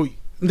 so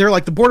they're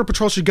like, the Border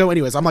Patrol should go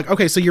anyways. I'm like,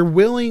 okay, so you're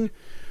willing.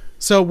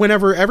 So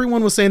whenever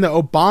everyone was saying that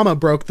Obama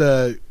broke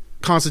the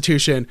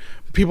Constitution,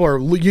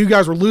 you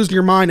guys were losing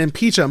your mind,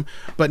 impeach him.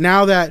 But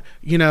now that,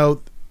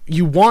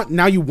 you want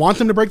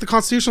them to break the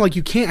Constitution, like,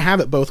 you can't have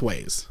it both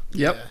ways.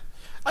 Yep. Yeah.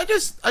 I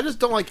just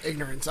don't like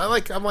ignorance. I'm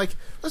like,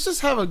 let's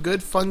just have a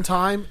good fun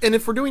time. And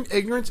if we're doing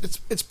ignorance,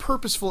 it's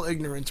purposeful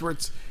ignorance where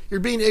you're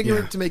being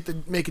ignorant to make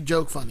a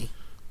joke funny.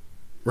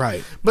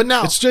 Right. But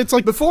now it's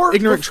like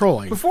ignorant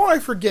trolling. Before I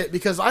forget,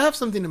 because I have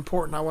something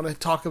important I want to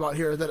talk about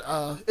here that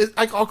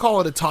I'll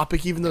call it a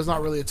topic, even though it's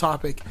not really a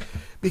topic,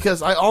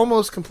 because I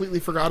almost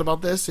completely forgot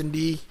about this and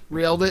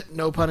derailed it.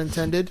 No pun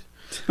intended.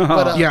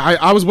 But,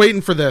 I was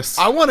waiting for this.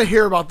 I want to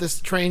hear about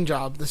this train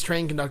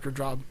conductor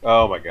job.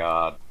 Oh my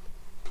god.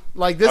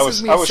 Like this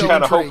is me. I was so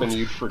kind of intrigued. hoping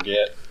you'd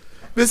forget.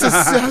 This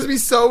has me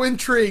so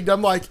intrigued.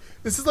 I'm like,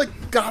 this is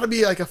like got to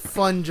be like a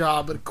fun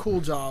job, but a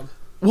cool job.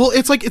 Well,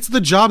 it's like it's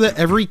the job that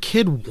every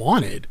kid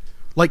wanted.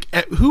 Like,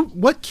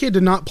 what kid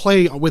did not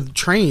play with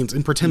trains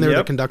and pretend they were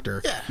the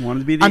conductor? Yeah. Wanted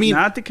to be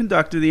not the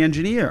conductor, the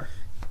engineer.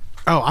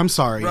 Oh, I'm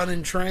sorry.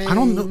 Running trains. I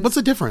don't know. What's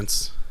the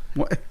difference?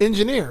 What?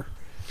 Engineer.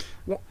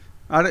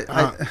 An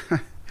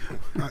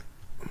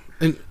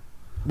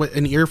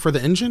ear for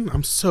the engine?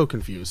 I'm so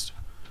confused.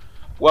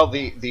 Well,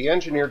 the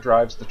engineer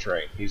drives the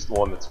train. He's the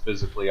one that's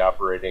physically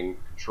operating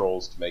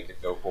controls to make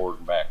it go forward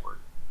and backward.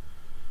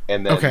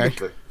 And then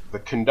the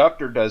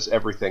conductor does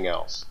everything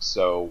else.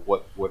 So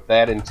what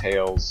that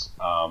entails,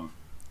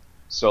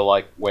 so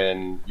like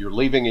when you're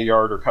leaving a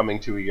yard or coming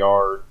to a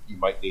yard, you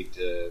might need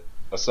to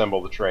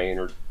assemble the train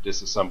or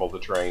disassemble the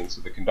train.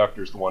 So the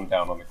conductor's the one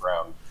down on the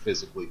ground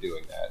physically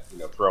doing that,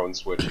 throwing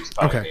switches,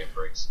 tying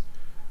handbrakes.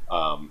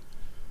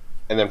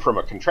 And then from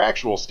a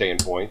contractual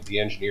standpoint, the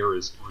engineer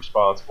is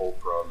responsible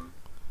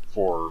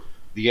for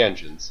the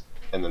engines,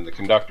 and then the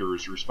conductor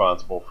is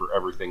responsible for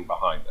everything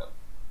behind them.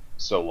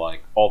 So,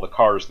 like, all the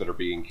cars that are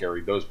being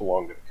carried, those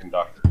belong to the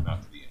conductor,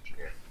 not to the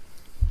engineer.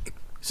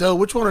 So,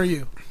 which one are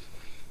you?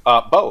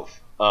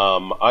 Both.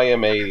 I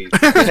am a...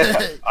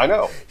 I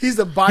know. He's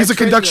a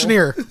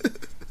conductioneer.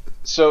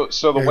 So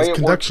the way it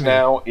works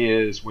now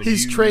is...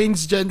 He's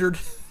transgendered.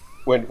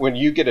 When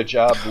you get a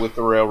job with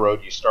the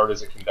railroad, you start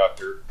as a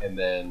conductor, and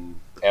then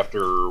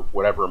after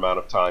whatever amount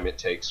of time it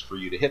takes for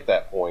you to hit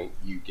that point,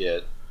 you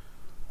get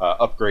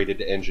upgraded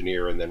to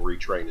engineer and then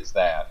retrain as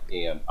that.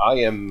 And I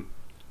am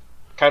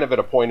kind of at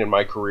a point in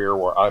my career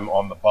where I'm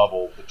on the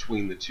bubble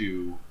between the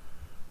two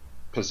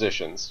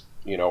positions.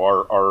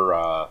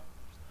 Our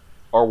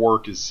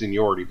work is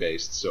seniority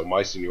based, so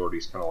my seniority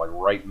is kind of like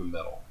right in the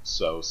middle.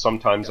 So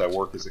sometimes I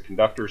work as a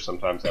conductor,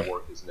 sometimes I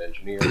work as an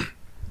engineer.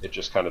 It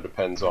just kind of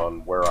depends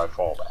on where I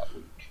fall that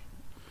week.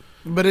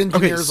 But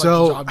engineers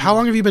so like how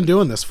long have you been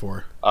doing this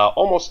for?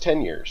 Almost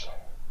 10 years.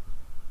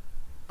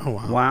 Oh,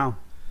 wow. Wow.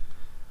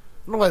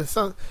 I don't know what it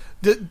sounds...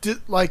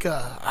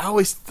 I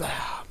always...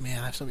 man,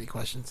 I have so many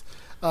questions.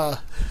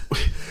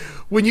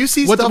 When you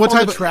see stuff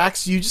on the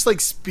tracks, you just,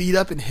 like, speed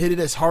up and hit it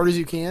as hard as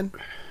you can?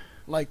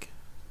 Like...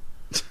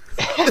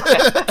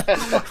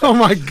 Oh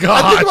my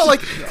god! I think about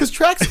because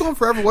tracks go on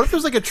forever. What if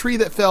there's like a tree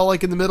that fell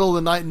like in the middle of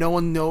the night and no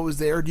one knew it was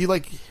there? Do you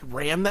like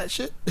ram that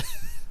shit?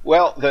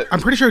 Well,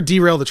 I'm pretty sure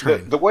derail the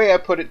train. The way I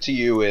put it to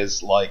you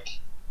is like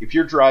if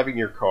you're driving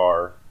your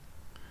car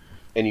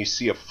and you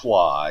see a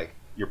fly,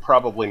 you're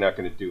probably not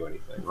going to do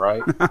anything,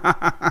 right?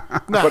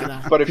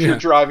 But if you're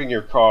driving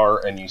your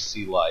car and you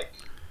see like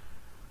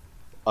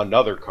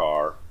another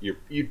car,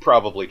 you'd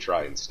probably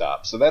try and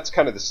stop. So that's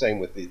kind of the same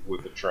with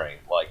the train,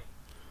 like.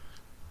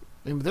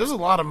 I mean, there's a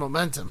lot of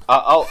momentum.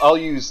 I'll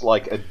use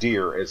like a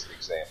deer as an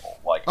example.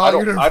 Like I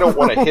don't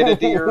want to hit a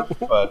deer,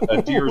 but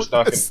a deer's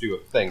not going to do a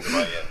thing to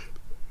my engine.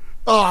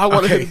 Oh, I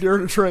want to hit a deer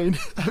in a train.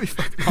 That'd be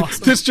fucking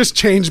awesome. This just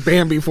changed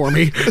Bambi for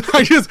me.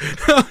 I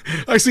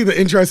see the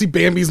intro. I see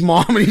Bambi's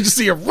mom, and you just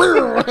see a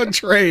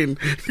train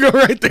go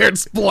right there and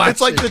splash.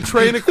 It's like the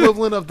train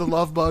equivalent of the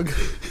love bug.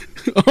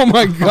 Oh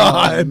my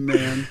god, oh,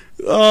 man!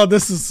 Oh,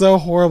 this is so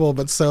horrible,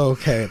 but so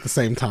okay at the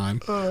same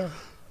time.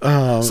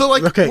 So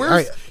like,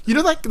 where's you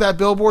know like that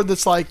billboard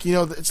that's like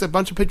it's a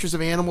bunch of pictures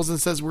of animals and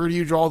says where do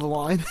you draw the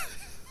line?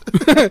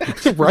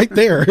 Right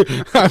there,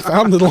 I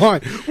found the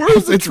line.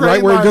 Where's the it's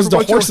right where it goes to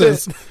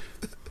horses.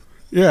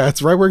 Yeah,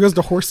 it's right where it goes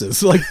to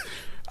horses. Like,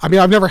 I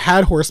mean, I've never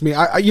had horse meat.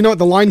 You know what?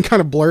 The line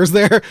kind of blurs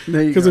there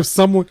because if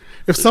someone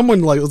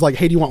like was like,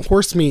 "Hey, do you want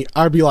horse meat?"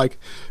 I'd be like,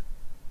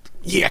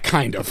 "Yeah,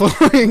 kind of."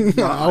 I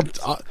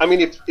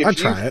mean,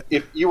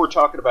 if you were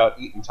talking about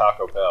eating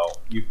Taco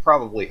Bell, you've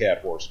probably had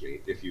horse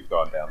meat if you've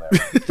gone down there.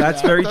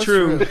 That's very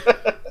true.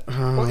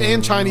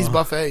 And Chinese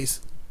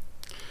buffets.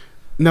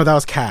 No, that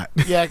was cat.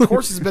 Yeah,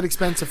 horse is a bit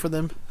expensive for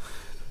them.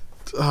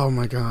 Oh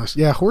my gosh.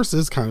 Yeah, horse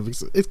is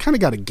it's kind of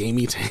got a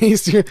gamey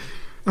taste.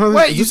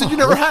 Wait, you said you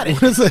never had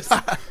it. What is this?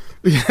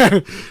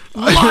 Yeah.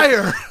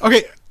 Liar.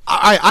 Okay,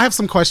 I have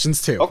some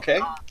questions too. Okay.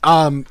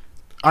 All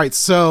right,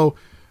 so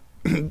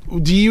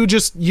do you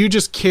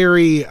just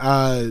carry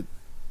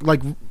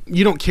like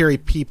you don't carry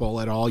people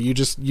at all?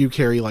 You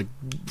carry like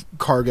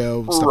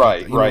cargo stuff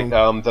right, like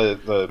that,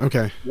 right.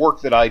 The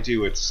work that I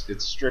do it's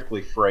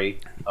strictly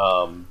freight.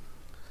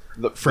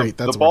 Freight.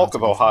 That's the bulk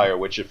of Ohio,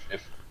 which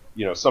if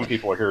some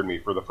people are hearing me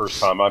for the first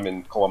time, I'm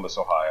in Columbus,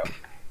 Ohio.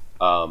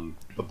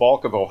 The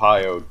bulk of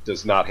Ohio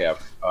does not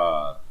have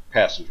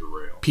passenger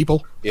rail.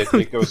 People.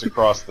 It goes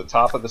across the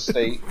top of the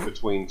state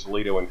between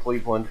Toledo and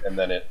Cleveland, and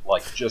then it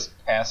just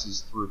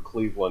passes through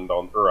Cleveland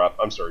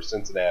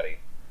Cincinnati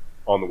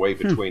on the way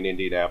between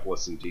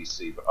Indianapolis and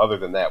DC. But other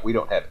than that, we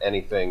don't have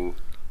anything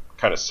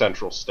kind of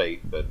central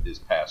state that is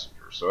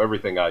passenger. So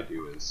everything I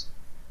do is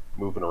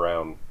moving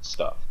around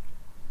stuff.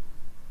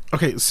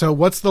 Okay, so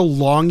what's the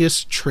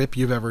longest trip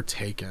you've ever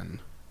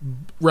taken?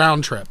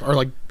 Round trip or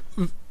like?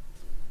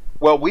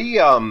 Well, we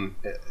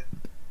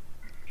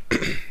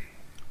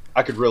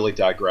I could really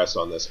digress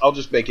on this. I'll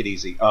just make it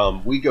easy.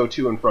 We go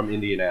to and from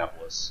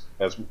Indianapolis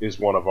as is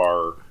one of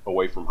our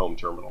away from home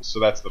terminals. So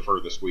that's the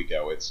furthest we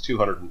go. It's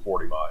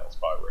 240 miles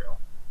by rail.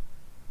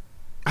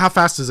 How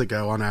fast does it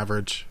go on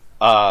average?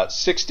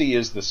 60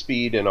 is the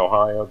speed in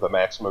Ohio, the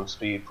maximum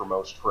speed for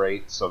most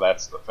freight. So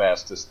that's the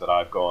fastest that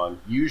I've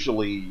gone.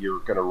 Usually you're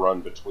going to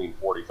run between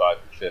 45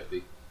 and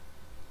 50.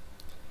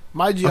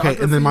 My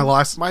geography and then my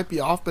last might be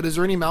off, but is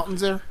there any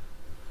mountains there?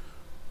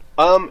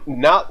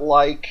 Not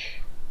like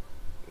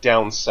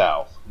down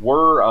south.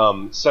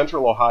 We're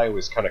Central Ohio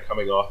is kind of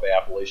coming off the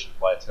Appalachian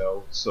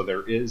Plateau, so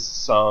there is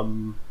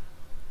some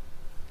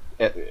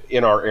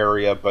in our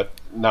area, but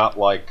not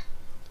like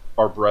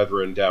our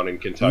brethren down in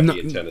Kentucky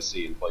and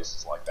Tennessee and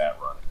places like that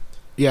running.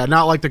 Yeah,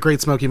 not like the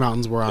Great Smoky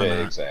Mountains where I'm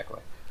at.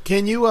 Exactly.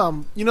 Can you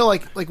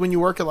like when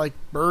you work at like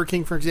Burger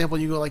King, for example,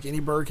 you go like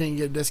any Burger King, you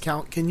get a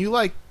discount. Can you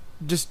like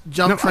just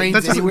jump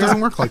trains anywhere? It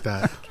doesn't work like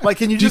that. Like,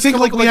 can you Do you just think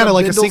like we had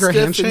a secret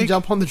handshake and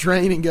jump on the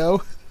train and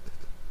go?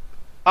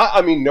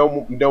 I mean,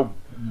 no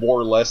more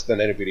or less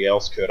than anybody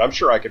else could. I'm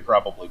sure I could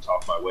probably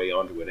talk my way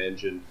onto an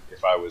engine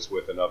if I was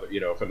with another,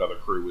 if another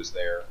crew was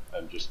there,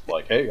 and just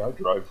like, hey, I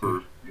drive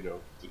for,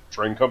 the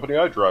train company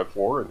I drive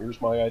for, and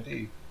here's my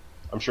ID.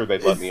 I'm sure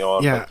they'd let me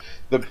on. Yeah.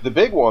 But the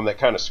big one that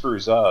kind of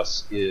screws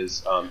us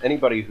is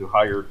anybody who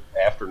hired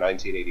after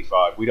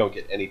 1985, we don't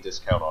get any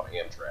discount on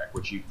Amtrak,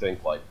 which you'd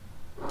think like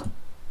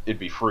it'd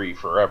be free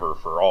forever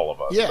for all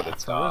of us, but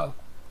it's not.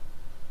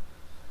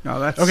 No,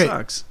 that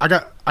sucks. I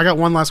got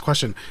one last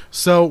question.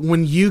 So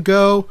when you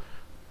go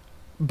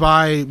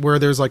by where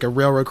there's like a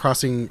railroad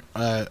crossing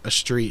a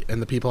street and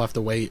the people have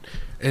to wait,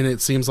 and it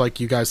seems like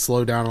you guys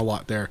slow down a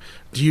lot there,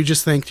 do you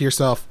just think to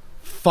yourself,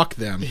 fuck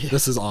them,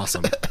 this is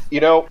awesome?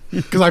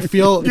 Because I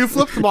feel... You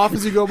flip them off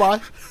as you go by?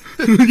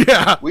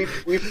 Yeah.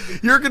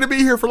 You're going to be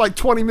here for like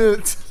 20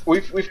 minutes.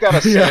 We've got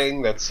a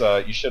saying that's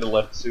you should have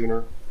left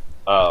sooner.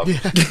 That's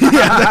it.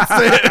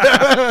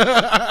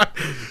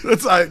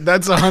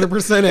 That's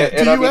 100% it.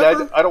 And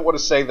I don't want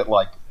to say that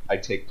like I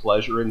take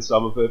pleasure in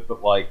some of it,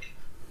 but like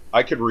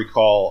I can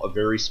recall a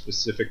very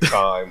specific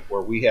time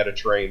where we had a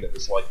train that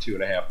was like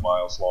 2.5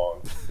 miles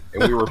long,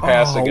 and we were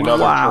passing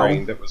another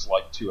train that was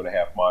like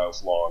 2.5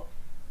 miles long,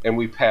 and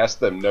we passed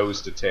them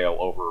nose to tail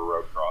over a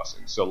road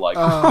crossing. So like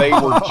they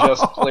were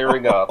just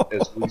clearing up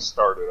as we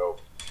started over.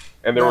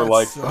 And they were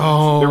like,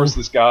 there was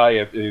this guy,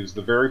 it was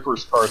the very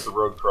first car at the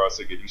road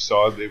crossing, and you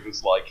saw him, it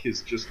was like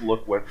his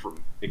look went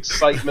from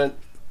excitement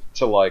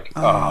to like,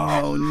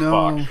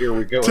 no, fuck, here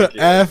we go to again.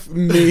 F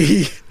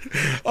me.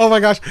 Oh my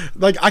gosh.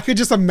 Like, I could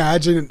just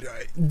imagine,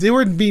 there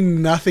would be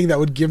nothing that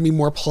would give me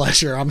more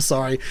pleasure, I'm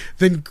sorry,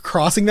 than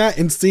crossing that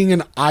and seeing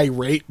an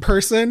irate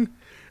person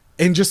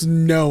and just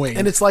knowing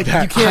and it's like,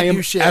 that you can't I am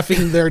do shit.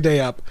 effing their day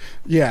up.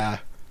 Yeah.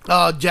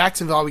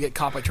 Jacksonville, we get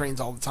caught by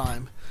trains all the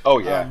time. Oh,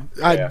 yeah.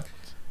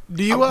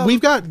 Do you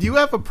do you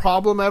have a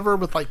problem ever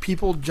with like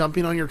people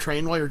jumping on your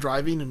train while you're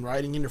driving and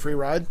riding in a free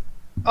ride?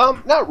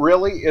 Not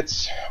really.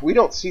 We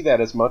don't see that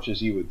as much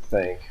as you would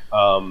think.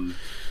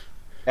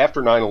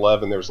 After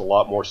 9/11, there's a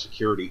lot more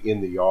security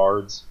in the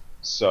yards,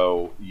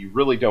 so you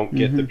really don't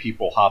get the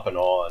people hopping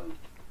on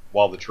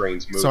while the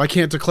train's moving. So I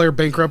can't declare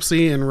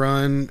bankruptcy and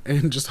run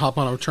and just hop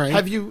on a train.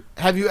 Have you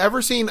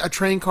ever seen a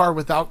train car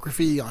without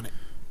graffiti on it?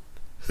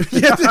 Do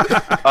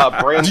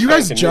you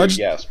guys judge?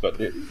 Yes, but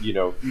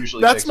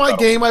usually that's my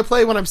game I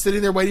play when I'm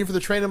sitting there waiting for the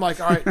train. I'm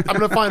like, all right, I'm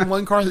gonna find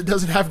one car that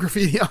doesn't have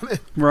graffiti on it.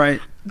 Right.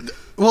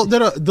 Well,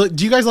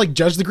 do you guys like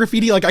judge the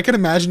graffiti? Like, I can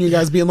imagine you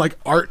guys being like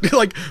art,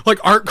 like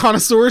art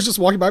connoisseurs, just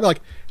walking by, be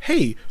like,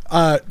 "Hey,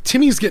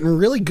 Timmy's getting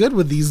really good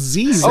with these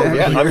Z's." Oh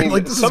yeah, I mean,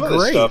 like, this some is of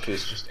great. this stuff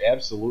is just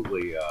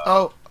absolutely.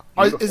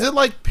 Is it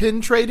like pin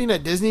trading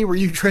at Disney where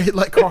you trade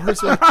like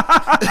cars? Like,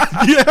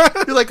 yeah,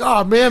 you're like,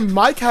 oh man,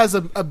 Mike has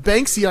a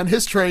Banksy on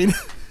his train.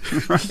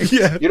 Right.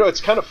 Yeah,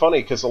 it's kind of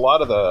funny because a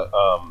lot of the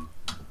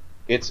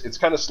it's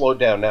kind of slowed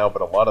down now,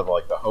 but a lot of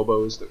like the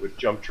hobos that would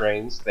jump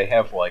trains, they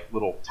have like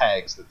little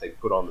tags that they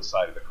put on the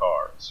side of the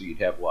car. So you'd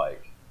have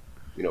like,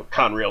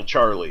 Conrail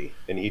Charlie,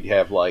 and he'd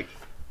have like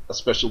a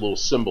special little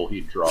symbol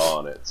he'd draw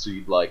on it. So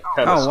you'd like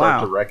kind of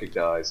start to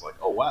recognize like,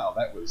 oh wow,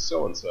 that was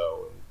so and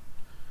so.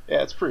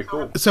 Yeah, it's pretty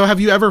cool. So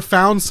have you ever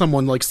found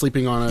someone like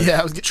sleeping on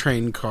a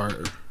train car?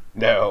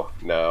 No.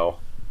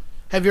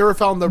 Have you ever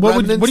found the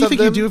remnants what do you of think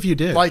them, you'd do if you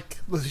did? Like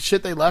the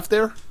shit they left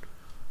there?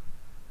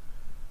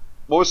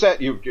 What was that?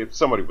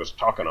 Somebody was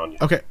talking on you.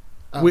 Okay.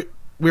 We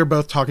were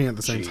both talking at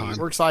the same time.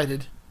 We're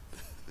excited.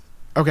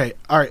 Okay.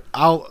 All right.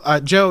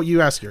 I'll Joe,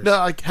 you ask yours. No,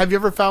 like, have you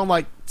ever found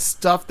like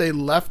stuff they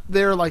left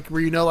there, like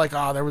where like,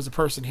 there was a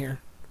person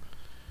here?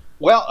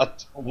 Well,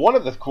 one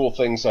of the cool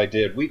things I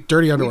did,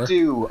 dirty underwear. We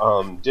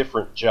do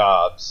different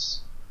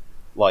jobs.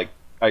 Like,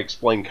 I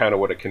explained kind of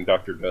what a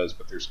conductor does,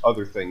 but there's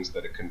other things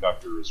that a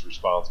conductor is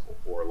responsible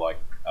for. Like,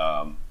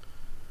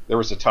 there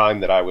was a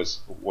time that I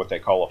was what they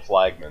call a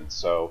flagman.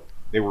 So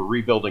they were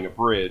rebuilding a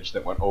bridge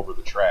that went over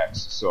the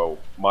tracks. So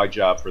my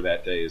job for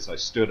that day is I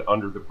stood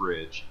under the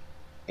bridge,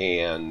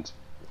 and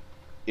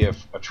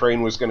if a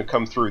train was going to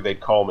come through, they'd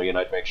call me and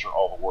I'd make sure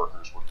all the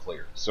workers were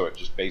clear. So it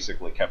just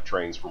basically kept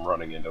trains from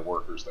running into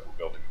workers that were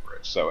building the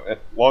bridge. So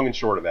long and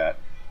short of that,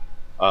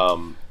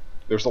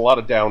 there's a lot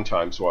of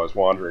downtime, so I was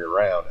wandering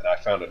around and I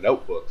found a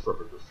notebook from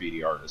a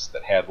graffiti artist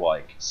that had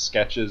like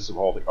sketches of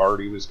all the art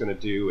he was going to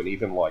do, and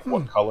even like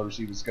what colors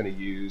he was going to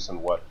use,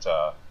 and what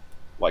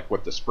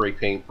the spray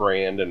paint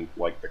brand and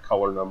like the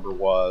color number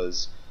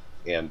was.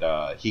 And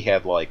he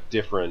had like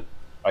different,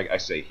 I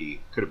say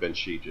he, could have been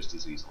she just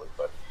as easily,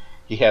 but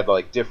he had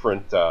like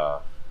different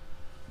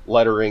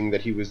lettering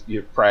that he was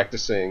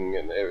practicing,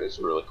 and it was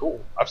really cool.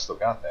 I've still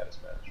got that, as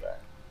a matter of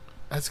fact.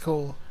 That's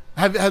cool.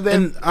 Have you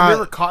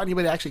ever caught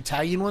anybody actually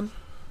tagging one?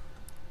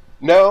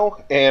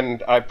 No,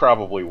 and I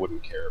probably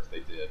wouldn't care if they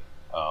did.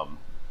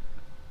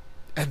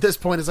 At this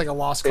point, it's like a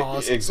lost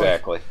cause.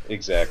 Exactly.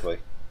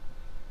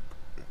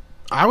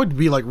 I would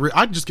be like,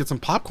 I'd just get some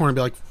popcorn and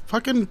be like,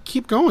 fucking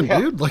keep going,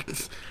 dude. Like,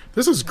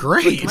 this is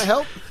great. Can I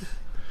help?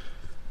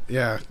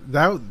 Yeah,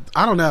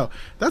 I don't know.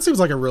 That seems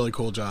like a really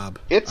cool job.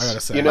 I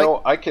gotta say,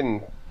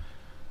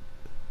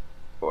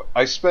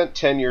 I spent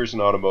 10 years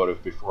in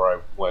automotive before I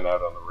went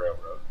out on the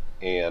railroad,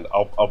 and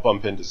I'll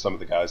bump into some of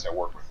the guys I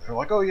work with. They're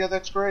like, "Oh yeah,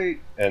 that's great,"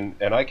 and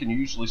I can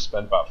usually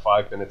spend about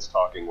 5 minutes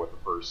talking with a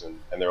person,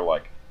 and they're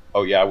like,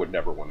 "Oh yeah, I would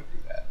never want to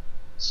do that."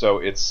 So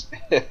it's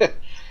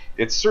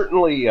it's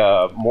certainly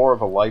more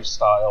of a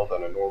lifestyle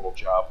than a normal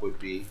job would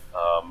be.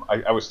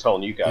 I was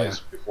telling you guys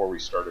before we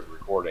started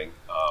recording,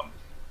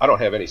 I don't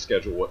have any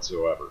schedule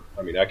whatsoever.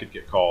 I mean, I could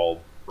get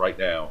called right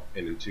now,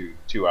 and in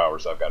two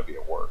hours I've got to be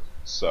at work.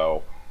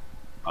 So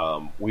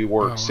we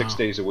work 6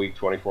 days a week,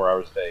 24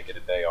 hours a day, get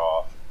a day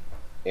off.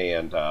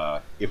 And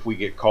if we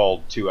get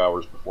called 2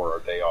 hours before our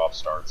day off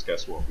starts,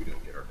 guess what? We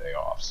don't get our day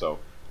off. So,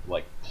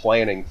 like,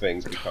 planning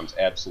things becomes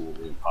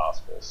absolutely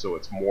impossible. So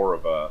it's more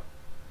of a,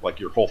 like,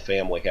 your whole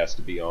family has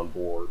to be on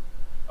board.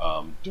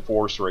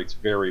 Divorce rate's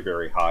very,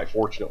 very high.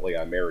 Fortunately,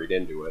 I married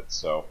into it,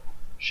 so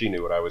she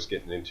knew what I was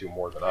getting into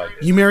more than I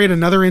did. You married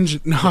another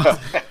engineer? No.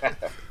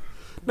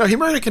 No, he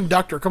married a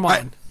conductor. Come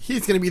on.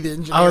 He's going to be the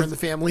engineer in the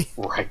family.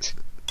 Right.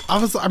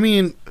 I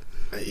mean,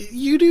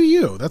 you do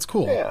you. That's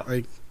cool. Yeah.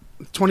 Like,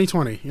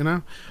 2020, you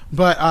know?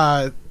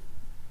 But,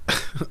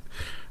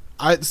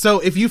 so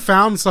if you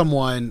found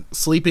someone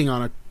sleeping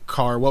on a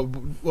car,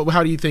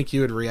 how do you think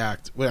you would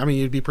react? I mean,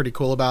 you'd be pretty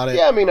cool about it.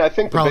 Yeah, I mean, I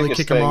think probably the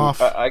biggest kick thing, them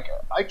off.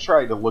 I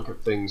try to look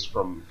at things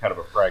from kind of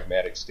a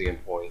pragmatic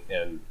standpoint,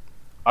 and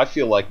I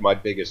feel like my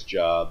biggest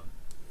job,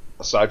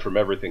 aside from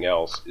everything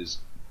else, is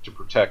to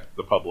protect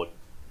the public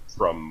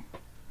from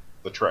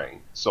the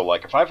train. So,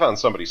 like, if I found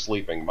somebody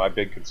sleeping, my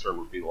big concern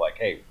would be like,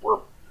 hey, we're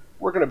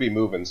going to be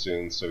moving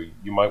soon, so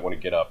you might want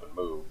to get up and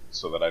move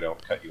so that I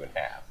don't cut you in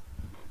half.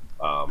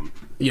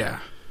 Yeah.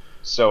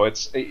 So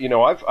it's,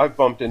 I've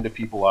bumped into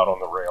people out on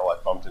the rail.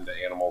 I've bumped into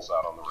animals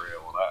out on the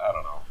rail, and I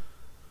don't know.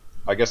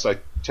 I guess I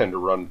tend to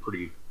run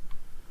pretty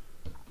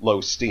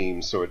low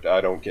steam, so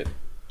I don't get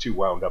too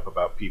wound up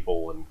about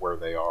people and where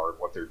they are and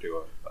what they're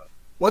doing. But,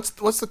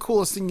 what's the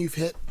coolest thing you've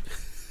hit?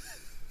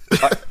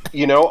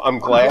 I'm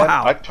glad.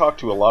 Wow. I've talked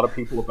to a lot of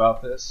people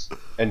about this,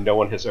 and no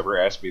one has ever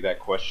asked me that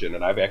question,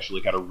 and I've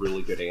actually got a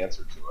really good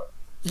answer to it.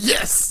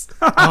 Yes!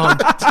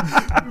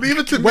 Leave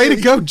it to me. Way to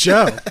go,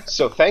 Joe.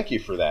 So thank you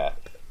for that.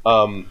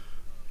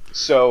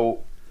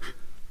 So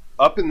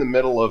up in the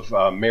middle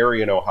of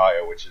Marion,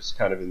 Ohio, which is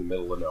kind of in the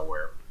middle of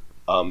nowhere,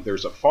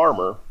 there's a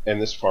farmer,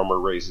 and this farmer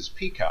raises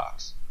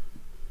peacocks.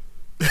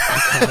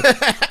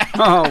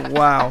 Oh,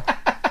 wow.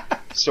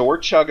 So we're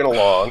chugging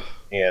along,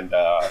 and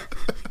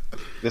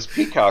this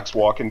peacock's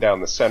walking down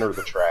the center of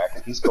the track,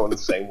 and he's going the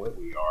same way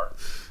we are.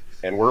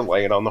 And we're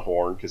laying on the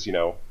horn because, I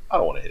don't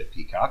want to hit a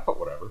peacock, but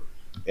whatever.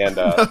 And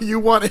no, you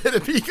want to hit a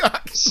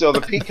peacock. So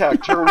the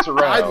peacock turns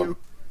around,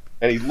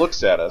 and he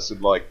looks at us, and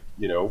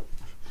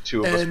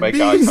two of us make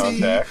eye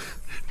contact.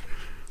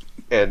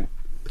 And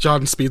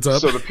John speeds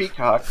up. So the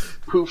peacock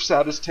poofs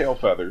out his tail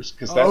feathers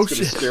because that's going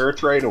to scare a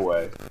train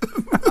away.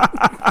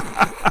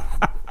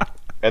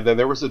 And then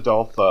there was a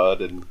dull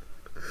thud, and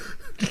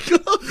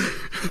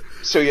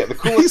so yeah, the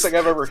coolest thing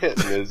I've ever hit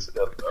is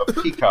a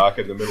peacock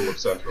in the middle of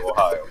Central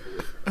Ohio.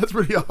 That's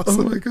pretty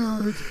awesome. Oh my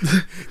god!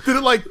 Did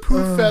it like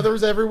poof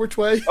feathers every which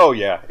way? Oh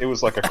yeah, it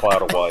was like a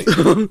cloud of white.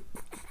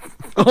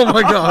 Oh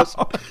my gosh!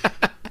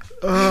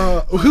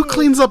 Who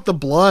cleans up the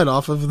blood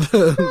off of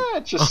the?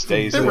 It just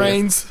stays. It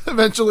rains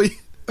eventually.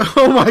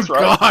 Oh my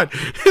god!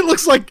 It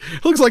looks like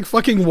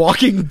fucking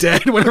Walking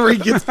Dead. Whenever he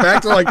gets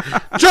back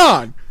to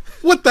John,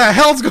 what the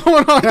hell's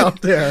going on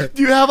out there?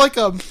 Do you have how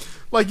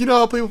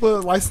people play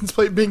license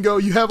plate bingo?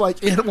 You have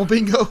animal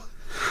bingo.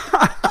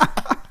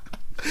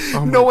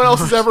 No one else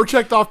has ever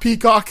checked off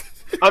peacock.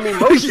 I mean,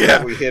 most of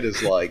what we hit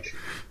is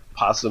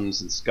possums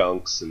and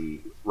skunks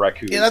and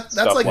raccoons. Yeah, that's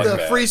like the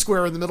that. free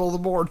square in the middle of the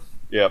board.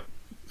 Yep.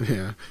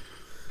 Yeah.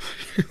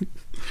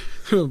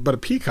 But a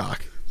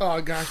peacock. Oh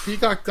gosh,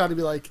 peacock got to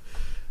be like.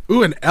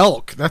 Ooh, an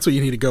elk. That's what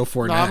you need to go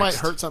for next. No, I might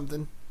hurt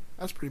something.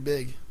 That's pretty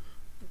big.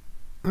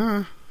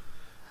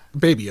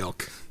 Baby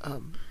elk.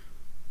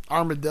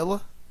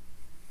 Armadillo.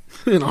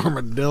 An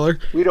armadillo.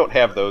 We don't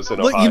have those in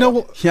Ohio. You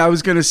know, yeah, I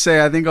was gonna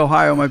say I think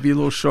Ohio might be a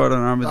little short on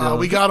armadillo.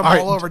 We got them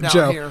all over down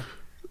Joe, here.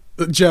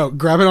 Joe,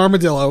 grab an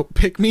armadillo,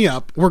 pick me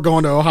up. We're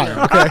going to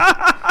Ohio.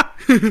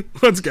 Okay,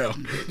 let's go.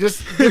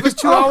 Just give us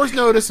 2 hours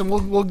notice, and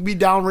we'll be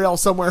down rail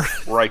somewhere.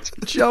 Right.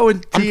 Joe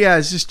and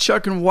Diaz just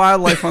chucking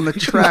wildlife on the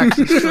tracks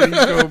as trains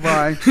go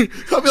by.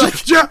 I'll be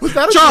like, John,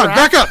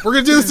 back up. We're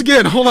gonna do this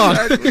again. Hold on.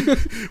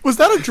 Was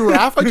that a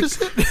giraffe I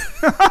just hit?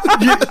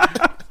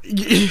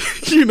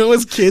 You know,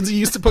 as kids, you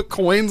used to put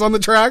coins on the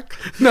track.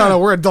 No,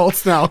 we're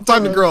adults now.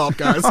 Time to grow up,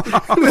 guys.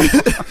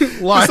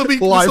 This'll be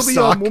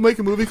we'll make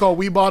a movie called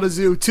We Bought a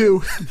Zoo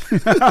 2.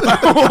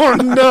 Oh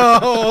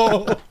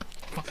no!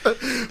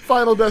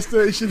 Final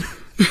Destination.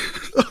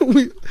 Oh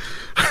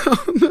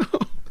no!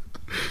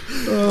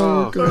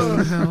 Oh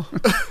god!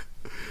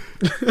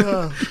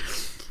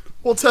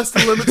 We'll test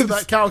the limits of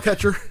that cow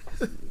catcher.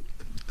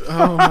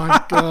 Oh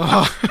my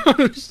god!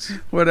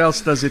 What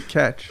else does it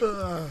catch?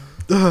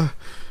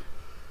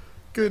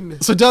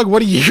 Goodness. So, Doug, what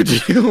do you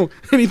do?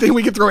 Anything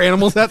we could throw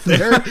animals at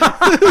there?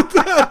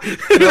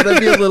 That'd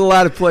be a little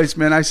out of place,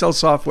 man. I sell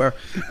software.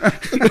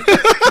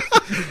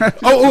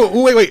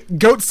 Wait.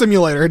 Goat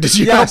Simulator. Did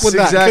you help with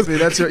that? Exactly.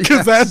 That's right.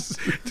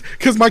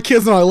 Because my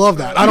kids and I love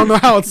that. I don't know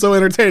how it's so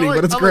entertaining,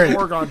 but it's great.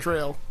 Oregon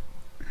Trail.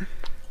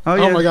 Oh,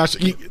 yeah. Oh my gosh,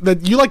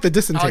 you like the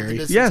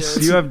dysentery? Yes,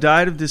 you have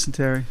died of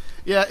dysentery.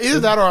 Yeah, either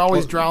that or I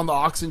always drown the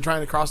oxen trying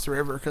to cross the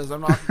river because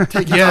I'm not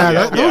taking.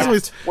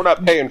 We're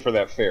not paying for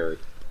that ferry.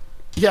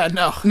 Yeah,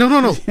 no.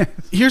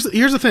 Here's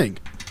the thing,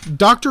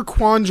 Dr.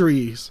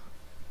 Quandaries.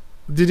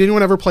 Did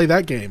anyone ever play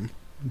that game?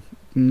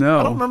 No,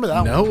 I don't remember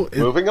that. No.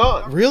 Moving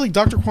on. Really,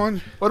 Dr.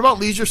 Quandaries? What about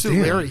Leisure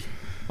Suit Larry?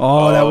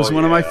 Oh, that was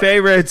one of my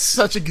favorites.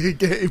 Such a good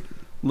game.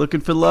 Looking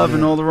for love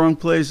in all the wrong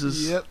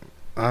places. Yep.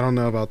 I don't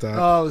know about that.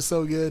 Oh, it was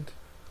so good.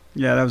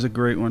 Yeah, that was a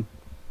great one.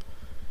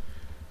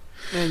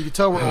 Man, you can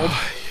tell we're old.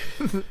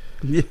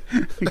 Yeah,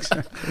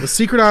 exactly. The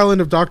Secret Island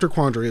of Dr.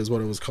 Quandary is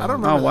what it was called. I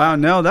don't remember. Oh wow,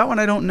 no, that one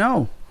I don't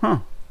know. Huh?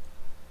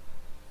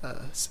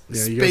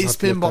 Space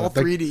Pinball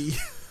 3D.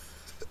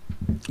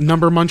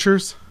 Number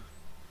Munchers.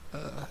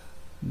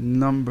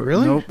 Number.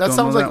 Really? Nope, That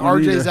sounds like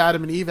RJ's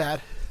Adam and Eve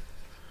ad.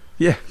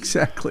 Yeah,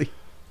 exactly.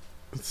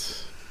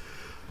 This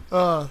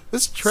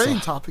train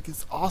topic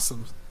is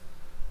awesome.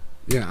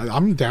 Yeah,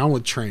 I'm down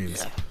with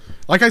trains. Yeah.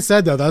 Like I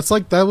said though,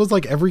 that was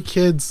like every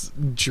kid's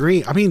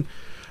dream. I mean,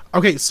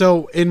 okay,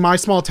 so in my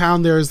small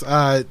town, there's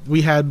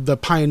we had the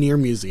Pioneer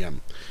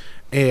Museum,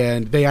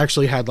 and they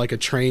actually had like a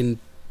train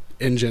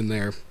engine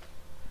there,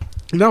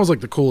 and that was like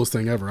the coolest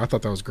thing ever. I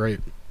thought that was great,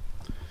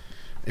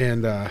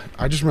 and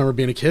I just remember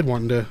being a kid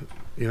wanting to,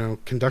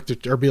 conduct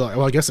it or be like,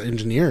 well, I guess an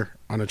engineer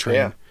on a train.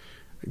 Yeah.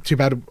 Too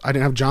bad I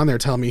didn't have John there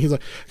telling me. He's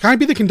like, can I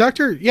be the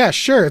conductor? Yeah,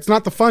 sure. It's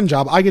not the fun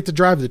job. I get to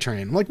drive the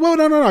train. I'm like, whoa,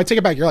 no. I take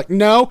it back. You're like,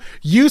 no,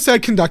 you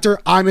said conductor.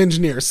 I'm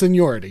engineer.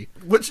 Seniority.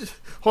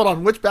 Hold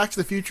on. Which Back to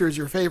the Future is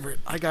your favorite?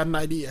 I got an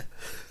idea.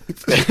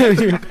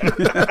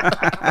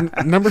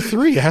 Number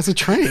 3 has a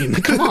train.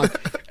 Come on.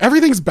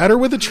 Everything's better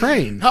with a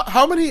train.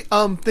 How many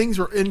things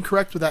were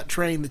incorrect with that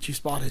train that you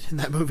spotted in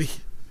that movie?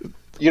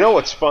 You know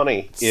what's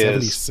funny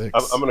is 76.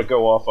 I'm going to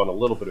go off on a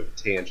little bit of a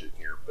tangent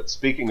here, but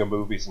speaking of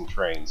movies and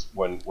trains,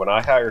 when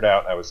I hired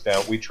out, I was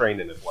down. We trained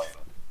in Atlanta,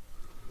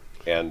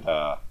 and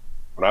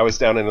when I was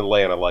down in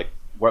Atlanta, like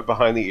wet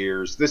behind the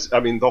ears.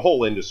 The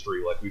whole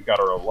industry, like we've got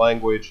our own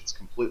language. It's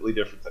completely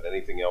different than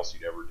anything else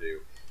you'd ever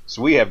do.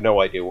 So we have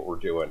no idea what we're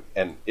doing,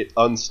 and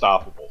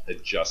Unstoppable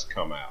had just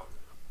come out.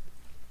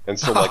 And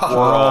so, like,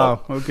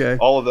 we're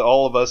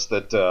all of us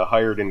that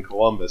hired in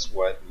Columbus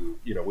went and,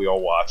 we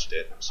all watched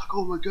it. I was like,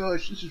 oh my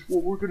gosh, this is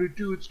what we're going to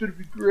do. It's going to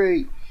be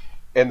great.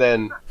 And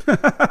then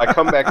I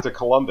come back to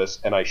Columbus,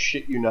 and I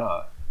shit you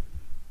not,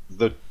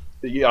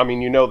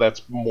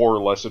 that's more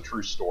or less a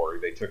true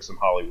story. They took some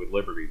Hollywood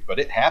liberties, but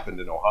it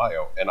happened in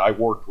Ohio, and I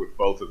worked with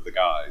both of the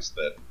guys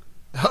that.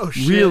 Oh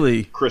shit!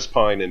 Really? Chris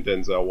Pine and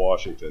Denzel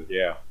Washington.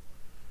 Yeah.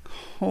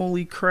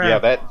 Holy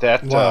crap! Yeah,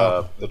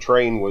 that the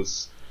train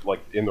was. Like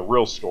in the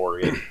real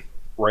story, it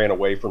ran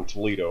away from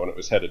Toledo and it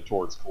was headed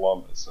towards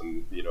Columbus,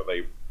 and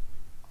they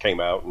came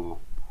out and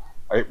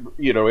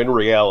in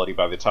reality,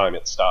 by the time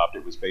it stopped,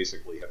 it was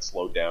basically had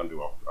slowed down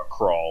to a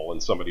crawl,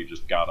 and somebody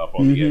just got up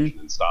on the engine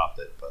and stopped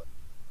it. But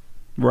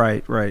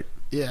right,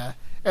 yeah,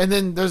 and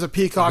then there's a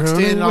peacock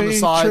standing on the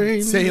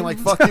side saying like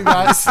 "fuck you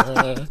guys."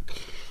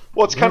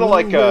 Well, it's kind of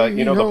like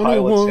the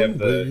pilots have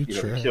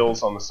the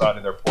kills on the side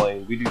of their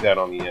plane. We do that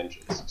on the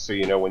engines. So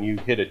when you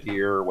hit a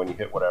deer, or when you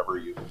hit whatever,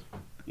 you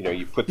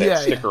put that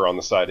sticker on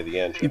the side of the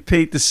engine. You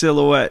paint the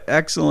silhouette.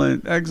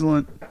 Excellent.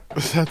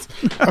 That's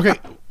okay.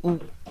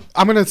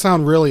 I'm gonna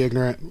sound really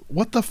ignorant.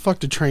 What the fuck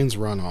do trains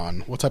run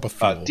on? What type of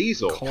fuel?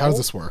 Diesel. How does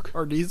this work?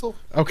 Or diesel?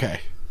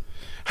 Okay.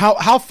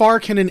 How far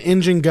can an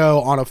engine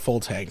go on a full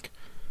tank?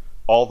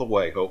 All the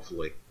way,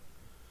 hopefully.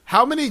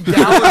 How many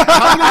gallons?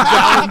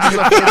 Is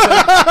a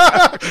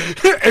full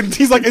tank? And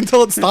he's like,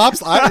 until it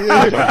stops.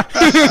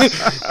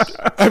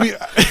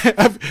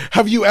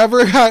 Have you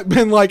ever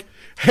been like,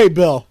 hey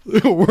Bill,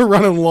 we're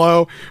running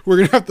low. We're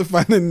gonna have to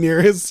find the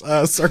nearest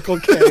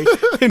Circle K.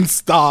 and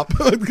stop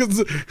because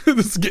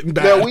this is getting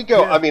bad. No, we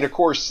go. I mean, of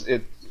course,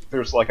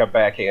 there's like a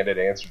backhanded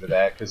answer to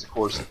that because, of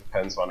course, it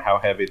depends on how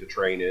heavy the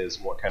train is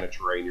and what kind of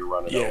terrain you're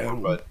running over.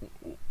 But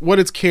what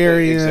it's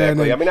carrying.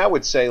 Exactly. I mean, I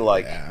would say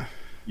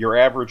your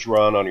average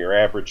run on your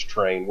average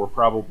train, we're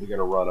probably going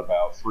to run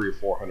about 300 or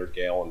 400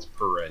 gallons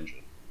per engine.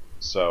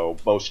 So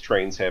most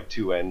trains have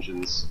 2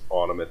 engines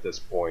on them at this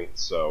point.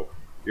 So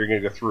you're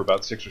going to go through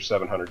about 600 or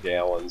 700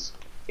 gallons,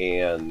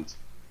 and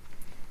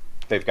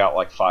they've got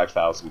like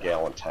 5,000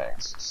 gallon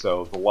tanks.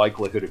 So the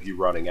likelihood of you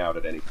running out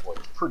at any point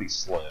is pretty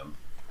slim.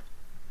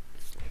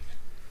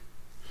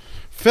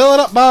 Fill it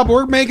up, Bob.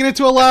 We're making it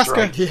to Alaska.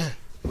 Right. Yeah.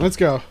 Let's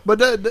go. But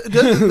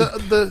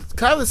the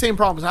kind of the same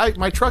problem is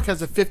my truck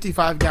has a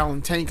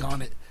 55-gallon tank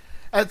on it.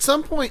 At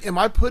some point, am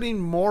I putting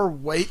more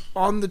weight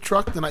on the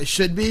truck than I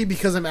should be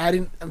because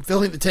I'm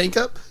filling the tank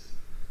up?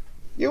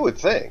 You would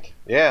think,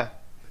 yeah.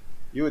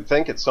 You would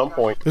think at some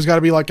point. There's got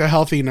to be like a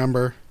healthy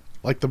number,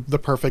 like the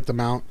perfect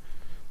amount.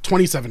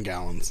 27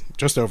 gallons,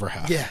 just over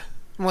half. Yeah.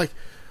 I'm like,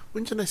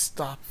 when should I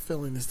stop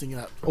filling this thing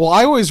up? Well,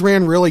 I always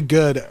ran really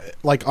good,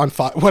 like on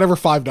whatever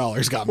 $5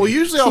 got me. Well,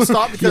 usually I'll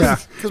stop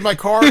because my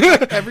car,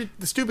 the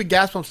stupid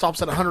gas pump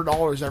stops at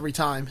 $100 every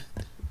time.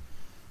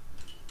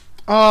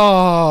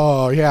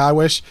 Oh, yeah, I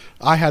wish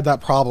I had that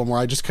problem where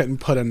I just couldn't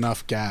put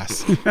enough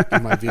gas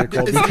in my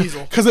vehicle. It's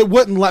diesel. Because it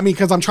wouldn't let me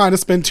because I'm trying to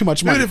spend too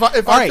much money. Dude,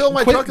 if I fill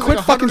my truck, it's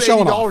like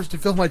 $180 to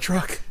fill my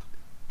truck.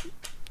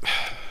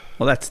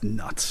 Well, that's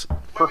nuts.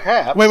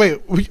 Perhaps. Wait.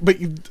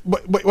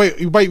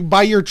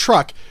 By your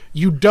truck,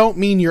 you don't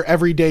mean your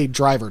everyday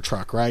driver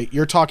truck, right?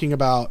 You're talking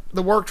about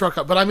the work truck,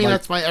 but I mean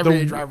that's my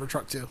everyday driver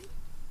truck too.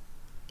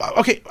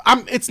 Okay,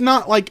 it's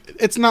not like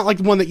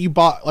one that you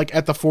bought like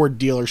at the Ford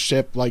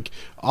dealership, like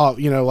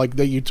like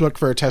that you took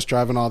for a test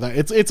drive and all that.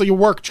 It's a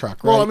work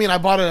truck, right? Well, I mean, I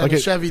bought it at a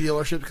Chevy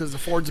dealership because the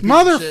Ford's a piece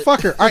motherfucker.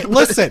 Of shit. All right,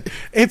 listen,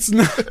 it's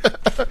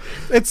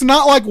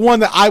not like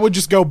one that I would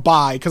just go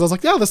buy because I was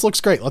like, yeah, this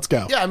looks great. Let's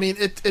go. Yeah, I mean,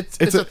 it's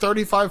a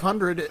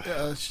 3500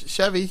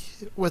 Chevy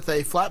with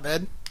a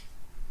flatbed,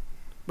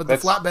 but the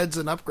flatbed's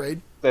an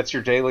upgrade. That's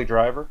your daily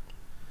driver?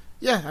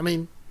 Yeah, I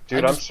mean,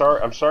 dude, I'm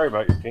sorry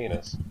about your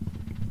penis.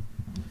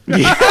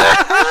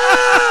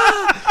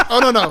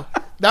 Oh no,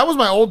 that was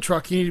my old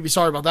truck. You need to be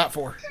sorry about that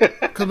for,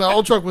 because my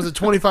old truck was a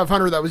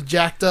 2500 that was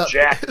jacked up.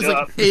 It was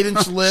like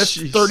 8-inch lift,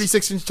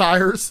 36-inch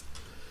tires.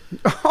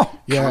 Oh,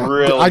 yeah.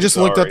 Really I just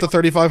looked up the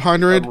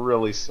 3500. I'm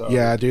really sorry.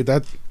 Yeah, dude,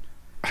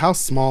 how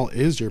small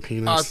is your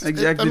penis?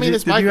 Exactly. I mean,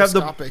 it's did you have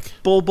microscopic. the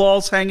bull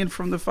balls hanging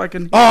from the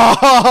fucking?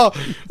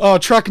 Oh,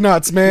 truck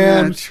nuts,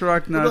 man. Yeah,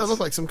 truck nuts. Does that look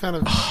like some kind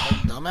of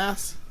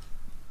dumbass?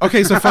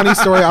 Okay, so funny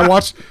story. I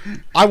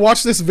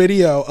watched this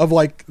video of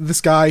like this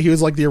guy. He was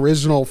like the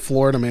original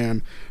Florida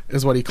man,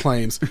 is what he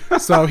claims.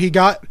 So he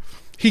got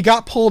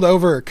pulled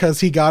over because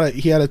he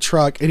had a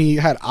truck and he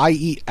had "I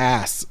eat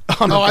ass"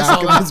 on the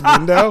back of his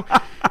window.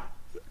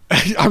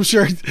 I'm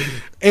sure,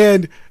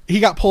 and he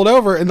got pulled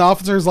over, and the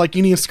officer's like,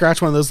 "You need to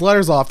scratch one of those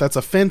letters off. That's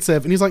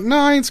offensive." And he's like, "No,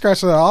 I ain't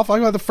scratching that off. I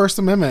got the First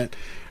Amendment."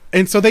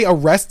 And so they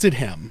arrested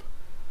him,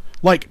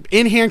 like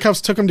in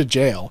handcuffs, took him to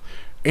jail.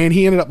 And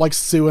he ended up like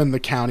suing the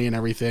county and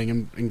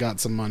everything and got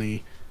some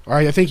money. Or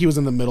I think he was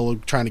in the middle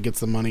of trying to get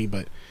some money,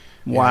 but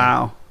yeah.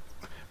 Wow.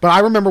 But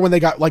I remember when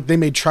they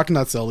made truck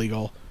nuts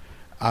illegal,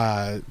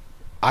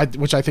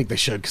 which I think they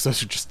should because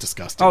those are just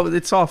disgusting. Oh,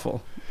 it's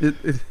awful.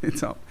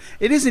 It's awful.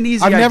 It is an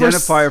easy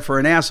identifier for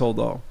an asshole,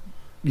 though.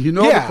 You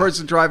know the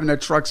person driving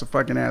that truck's a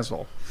fucking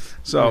asshole.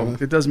 So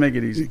it does make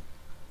it easy.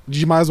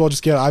 You might as well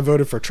just get "I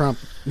voted for Trump"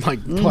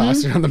 like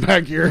plastered on the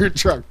back of your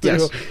truck too.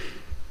 Yes.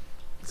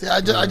 See,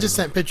 I just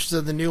sent pictures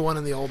of the new one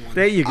and the old one.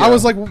 There you go. I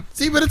was like,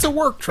 see, but it's a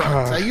work truck.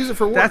 I use it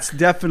for work. That's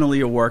definitely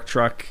a work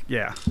truck.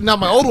 Yeah. No,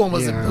 my old one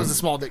was a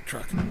small dick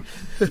truck.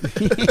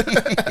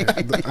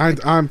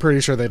 I'm pretty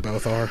sure they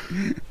both are.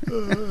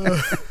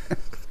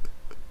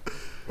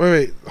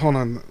 Wait, hold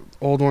on.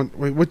 Old one.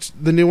 Wait, which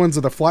the new ones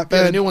are the flatbed?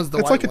 Yeah, the new one's the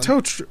It's white like a tow.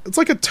 It's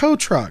like a tow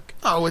truck.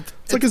 Oh, it's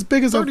like as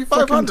big as a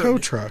fucking tow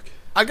truck.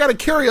 I got to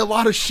carry a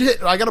lot of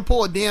shit. I got to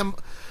pull a damn,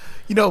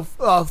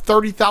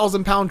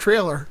 30,000-pound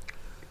trailer.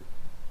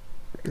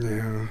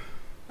 Yeah,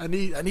 I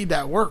need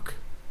that work.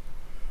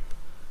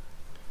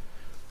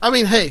 I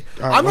mean, hey,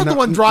 right, I'm not the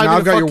one driving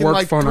a fucking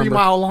like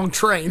 3-mile long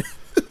train.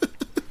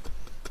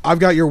 I've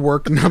got your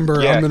work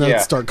number. I'm gonna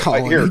start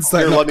calling and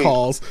setting up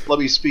calls. Let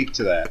me speak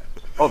to that.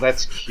 Oh,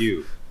 that's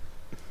cute.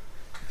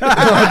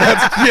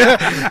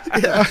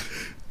 Yeah.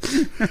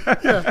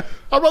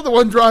 I'm not the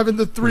one driving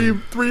the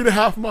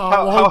 3.5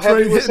 mile long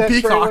train hitting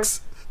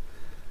peacocks.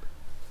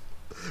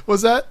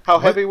 Was that? How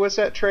heavy was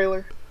that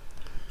trailer?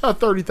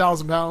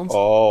 30,000 pounds.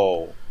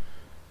 Oh.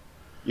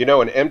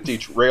 An empty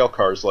rail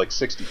car is like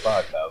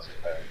 65,000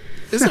 pounds.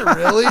 Is it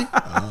really?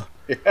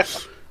 Yeah.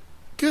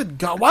 Good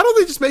God. Why don't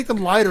they just make them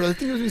lighter? I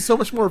think it would be so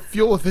much more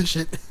fuel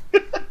efficient.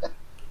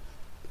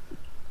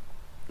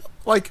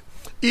 Like,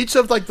 each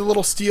of like the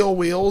little steel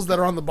wheels that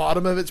are on the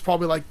bottom of it's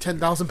probably like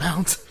 10,000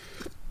 pounds.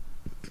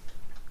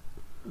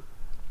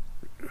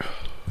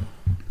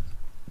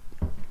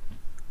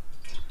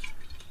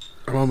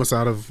 I'm almost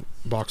out of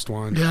boxed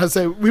wine. Yeah, I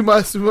say we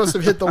must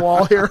have hit the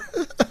wall here.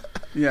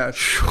 Yeah.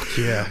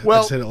 Yeah.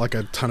 Well, I hit it like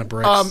a ton of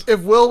bricks.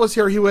 If Will was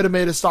here, he would have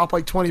made us stop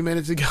like 20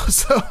 minutes ago.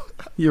 So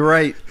you're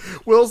right.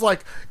 Will's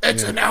like,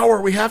 it's an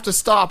hour. We have to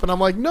stop. And I'm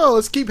like, no,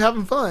 let's keep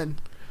having fun.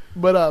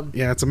 But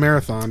yeah, it's a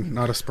marathon,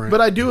 not a sprint.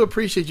 But I do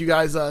appreciate you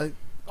guys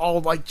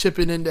all like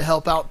chipping in to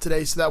help out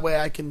today, so that way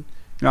I can.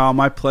 Oh,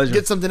 my pleasure.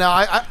 Get something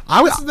out.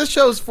 This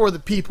show's for the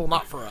people,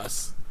 not for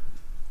us.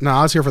 No,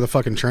 I was here for the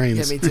fucking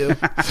trains. Yeah, me too.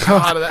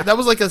 God, that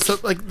was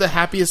like the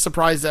happiest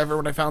surprise ever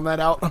when I found that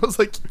out. I was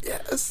like,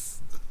 yes.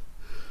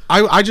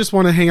 I just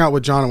want to hang out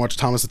with John and watch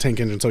Thomas the Tank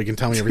Engine so he can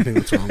tell me everything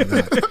that's wrong with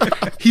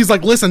that. He's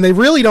like, listen, they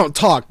really don't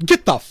talk.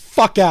 Get the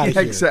fuck out of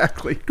here.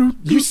 Exactly.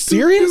 You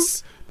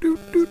serious?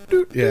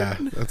 Yeah,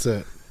 that's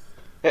it.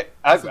 Hey,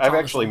 I've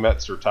actually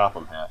met Sir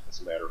Topham Hatt, as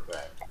a matter of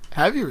fact.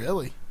 Have you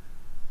really?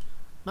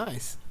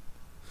 Nice.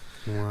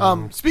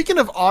 Wow. Speaking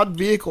of odd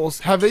vehicles,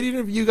 have any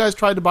of you guys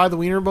tried to buy the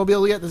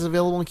Wienermobile yet that's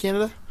available in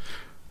Canada?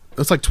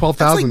 It's like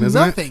 12,000, like isn't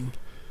nothing. it?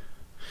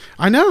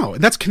 I know.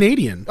 That's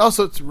Canadian. Oh,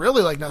 so it's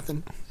really like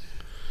nothing.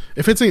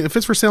 If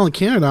it's for sale in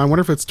Canada, I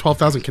wonder if it's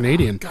 12,000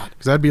 Canadian. Because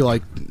that'd be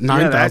like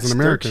 9,000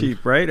 American.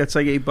 Cheap, right? That's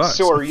like $8.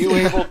 So are you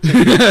able to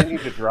continue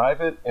to drive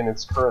it in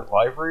its current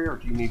livery, or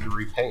do you need to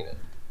repaint it?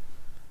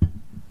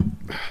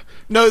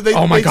 No, they.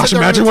 Oh my gosh!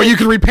 Imagine what you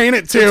can repaint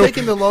it to. They're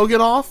taking the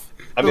Logan off.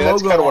 I mean,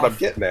 that's kind of what I'm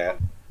getting at.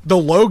 The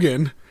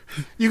Logan.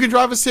 You can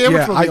drive a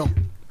sandwich mobile.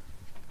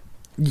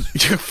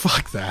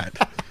 Fuck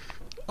that.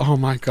 Oh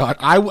my god!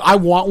 I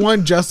want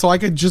one just so I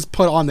could just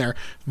put on there.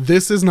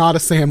 This is not a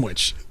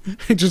sandwich.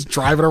 Just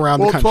drive it around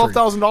the country.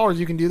 $12,000,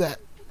 you can do that.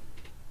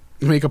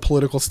 Make a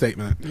political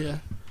statement. Yeah.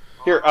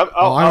 Here,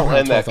 I'll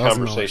end that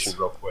conversation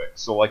real quick.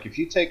 So, like, if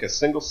you take a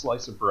single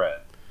slice of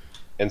bread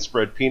and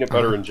spread peanut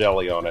butter and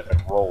jelly on it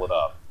and roll it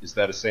up, is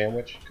that a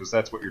sandwich? Because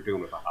that's what you're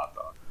doing with a hot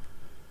dog.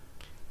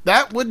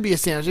 That would be a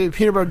sandwich. A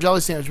peanut butter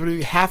jelly sandwich would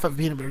be half of a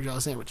peanut butter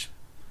jelly sandwich.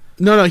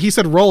 No, he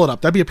said roll it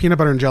up. That'd be a peanut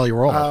butter and jelly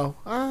roll.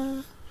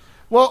 Oh.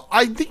 Well,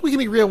 I think we can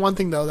agree on one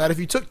thing, though, that if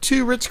you took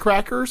 2 Ritz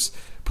crackers,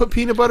 put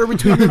peanut butter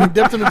between them, and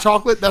dipped them in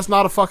chocolate, that's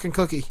not a fucking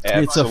cookie.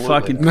 Absolutely. It's a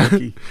fucking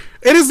cookie.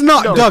 It is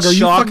not, no, Doug. Are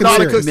you fucking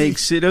serious?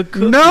 Makes it a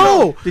cookie.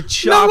 No, the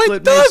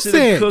chocolate makes it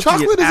a cookie.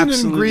 Chocolate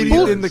is an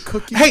ingredient in the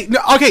cookie. Hey, no,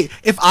 okay.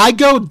 If I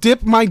go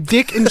dip my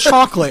dick in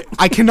chocolate,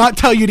 I cannot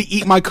tell you to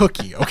eat my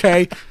cookie.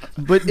 Okay,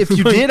 but if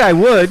you did, I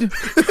would.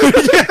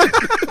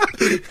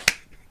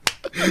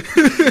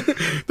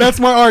 That's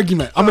my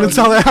argument. I'm going to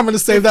tell that. I'm going to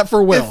save that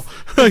for Will.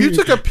 If you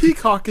took a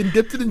peacock and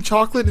dipped it in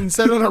chocolate and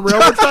set it on a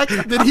railroad track,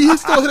 did he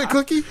still hit a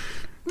cookie?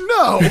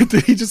 No.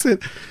 He just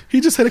hit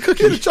a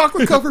cookie. He hit a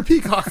chocolate covered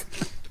peacock.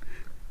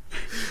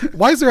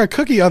 Why is there a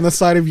cookie on the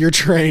side of your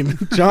train,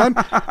 John?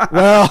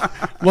 Well,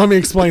 let me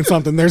explain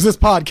something. There's this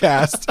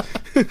podcast.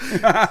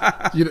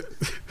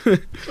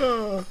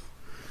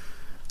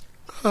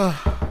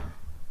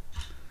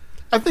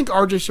 I think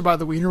RJ should buy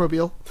the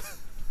Wienermobile.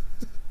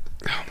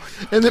 Oh my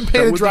God. And then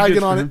paint a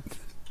dragon on it.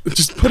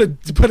 Just put a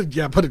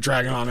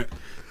dragon on it.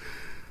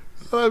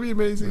 Oh, that'd be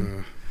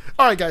amazing.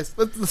 All right, guys,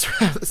 let's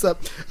wrap this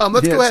up.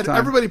 Let's go ahead.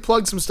 Everybody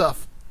plug some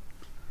stuff.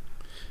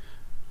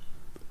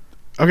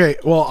 Okay,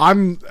 well,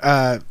 I'm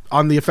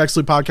on the Effects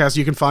Loop podcast.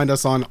 You can find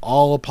us on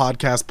all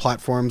podcast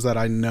platforms that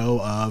I know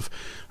of.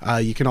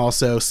 You can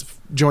also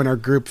join our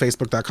group,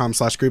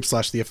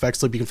 facebook.com/group/The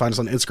Effects Loop. You can find us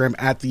on Instagram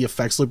at The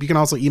Effects Loop. You can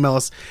also email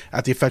us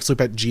at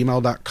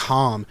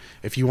theeffectsloop@gmail.com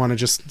if you want to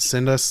just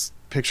send us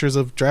pictures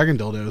of dragon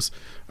dildos.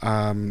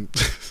 I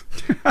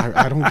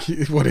don't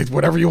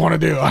whatever you want to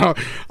do.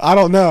 I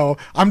don't know.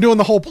 I'm doing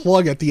the whole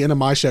plug at the end of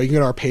my show. You can go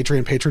to our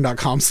Patreon,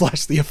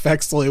 patreon.com/The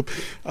Effects Loop.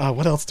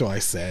 What else do I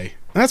say?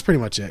 That's pretty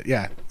much it.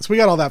 Yeah. So we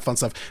got all that fun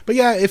stuff. But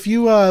yeah, if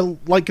you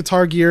like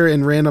guitar gear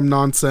and random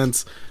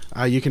nonsense,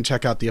 you can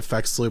check out the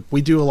Effects Loop.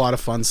 We do a lot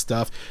of fun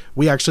stuff.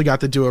 We actually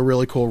got to do a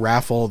really cool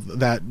raffle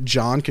that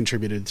John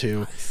contributed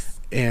to,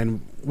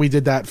 and we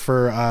did that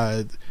for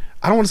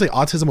I don't want to say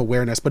autism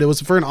awareness, but it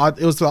was for it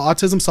was the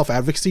Autism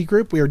Self-Advocacy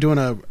Group. We were doing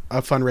a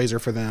fundraiser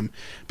for them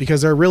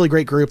because they're a really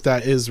great group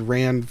that is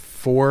ran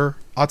for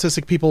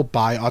autistic people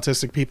by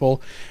autistic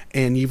people,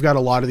 and you've got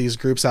a lot of these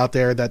groups out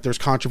there that there's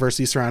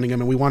controversy surrounding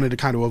them, and we wanted to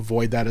kind of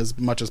avoid that as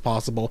much as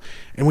possible.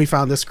 And we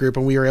found this group,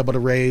 and we were able to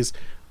raise,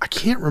 I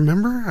can't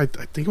remember, I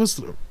think it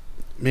was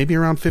maybe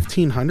around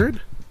 $1,500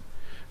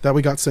 that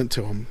we got sent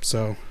to them.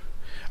 So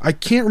I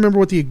can't remember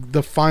what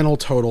the final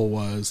total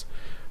was,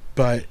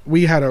 but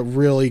we had a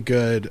really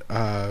good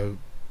run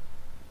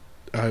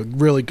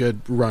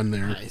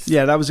there. Nice.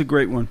 Yeah, that was a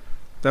great one.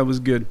 That was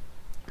good.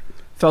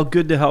 Felt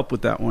good to help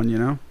with that one, you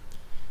know.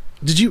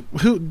 You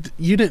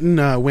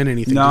didn't win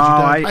anything? No,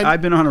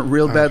 I've been on a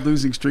real bad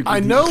losing streak. I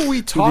know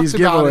we talked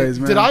about it.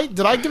 Man.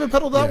 Did I give a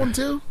pedal that one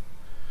too?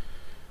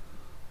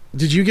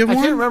 Did you give one?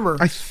 I can't remember.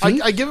 I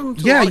think I give them.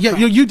 To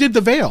you did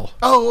the veil.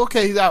 Oh,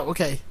 okay,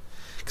 okay.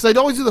 Because I'd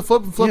always do the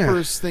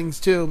flippers things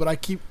too, but I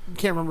can't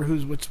remember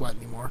who's which what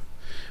anymore.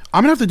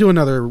 I'm gonna have to do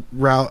another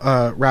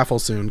raffle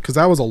soon because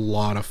that was a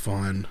lot of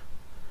fun.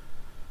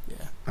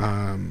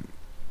 Yeah.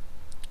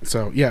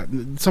 So yeah,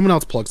 someone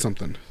else plug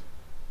something.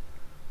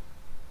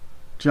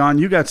 John,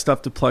 you got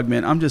stuff to plug,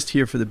 man. I'm just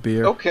here for the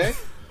beer. Okay.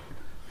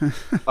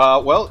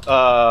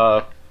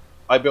 I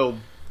build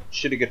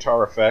shitty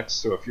guitar effects,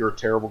 so if you're a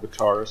terrible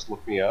guitarist,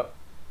 look me up.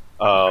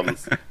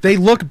 They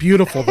look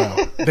beautiful,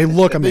 though. They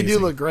look amazing. They do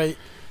look great.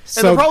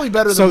 And they're probably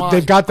better than mine. So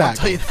they've got that. I'll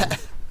tell you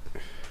that.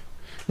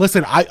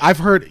 Listen, I've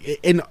heard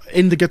in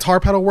the guitar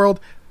pedal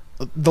world,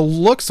 the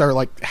looks are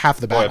like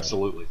half the battle. Oh,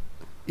 absolutely.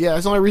 Yeah,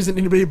 that's the only reason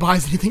anybody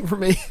buys anything from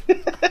me.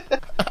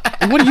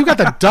 And what do you got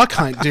the duck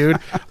hunt, dude?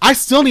 I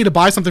still need to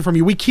buy something from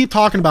you. We keep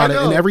talking about it,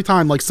 and every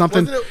time like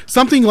something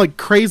like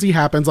crazy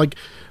happens. Like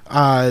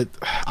I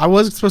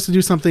was supposed to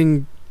do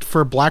something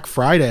for Black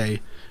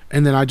Friday,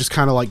 and then I just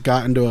kind of like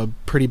got into a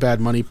pretty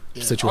bad money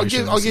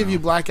situation. I'll give you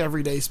Black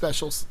Everyday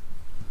specials.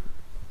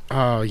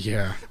 Oh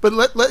yeah, but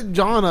let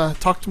John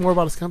talk more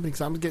about his company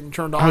because I'm getting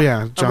turned on. Oh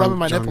yeah, I'm rubbing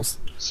my nipples.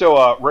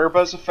 So Rare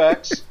Buzz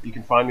Effects, you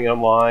can find me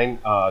online,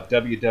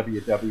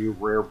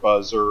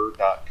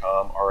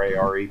 www.rarebuzzer.com,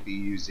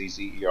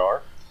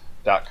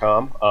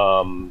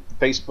 RareBuzzer.com.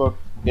 Facebook,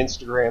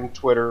 Instagram,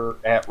 Twitter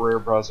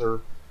 @RareBuzzer,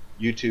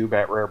 YouTube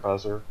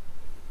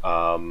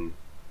 @RareBuzzer.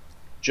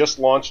 Just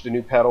launched a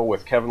new pedal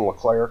with Kevin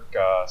Leclerc,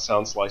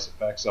 Sound Slice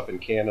Effects up in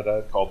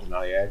Canada called the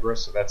Niagara,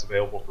 so that's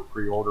available for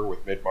pre-order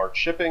with mid-March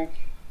shipping.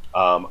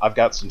 I've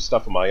got some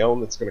stuff of my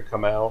own that's going to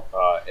come out.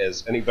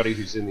 As anybody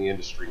who's in the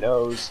industry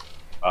knows,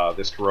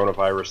 this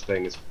coronavirus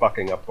thing is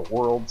fucking up the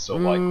world, so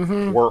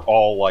we're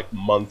all like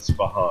months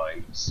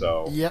behind.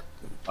 So yep.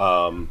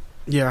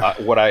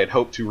 What I had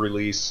hoped to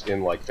release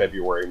in like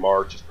February,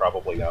 March is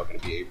probably now going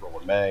to be April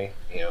and May,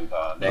 and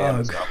NAMM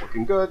is not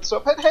looking good. So,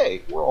 but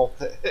hey, we're all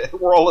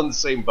in the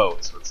same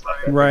boat, so it's not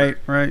that right.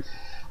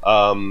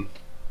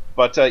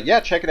 But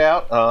check it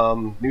out.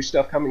 New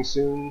stuff coming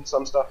soon,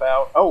 some stuff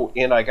out. Oh,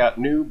 and I got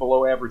new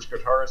Below Average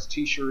Guitarist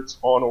t-shirts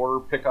on order,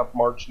 pick up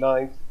March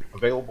 9th,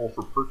 available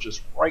for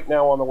purchase right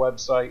now on the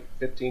website,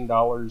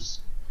 $15,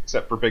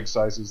 except for big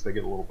sizes, they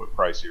get a little bit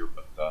pricier,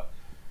 but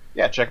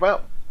check them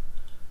out.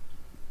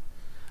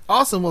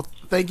 Awesome. Well,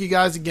 thank you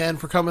guys again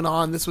for coming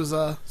on. This was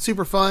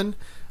super fun.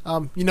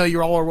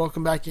 You all are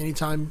welcome back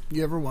anytime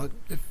you ever want.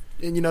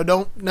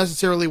 Don't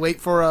necessarily wait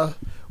for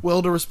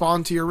Will to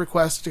respond to your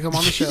request to come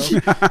on the show.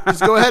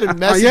 Just go ahead and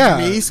message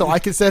me so I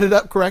can set it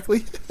up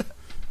correctly.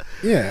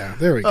 Yeah,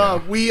 there we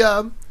go. We,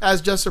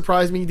 as Just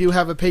Surprised Me, do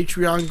have a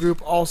Patreon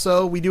group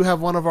also. We do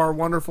have one of our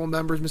wonderful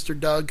members, Mr.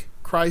 Doug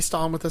Christ,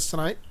 on with us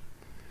tonight.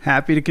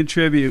 Happy to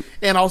contribute.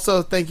 And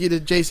also thank you to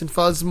Jason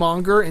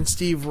Fuzzmonger and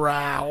Steve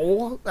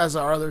Rao as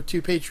our other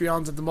two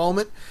Patreons at the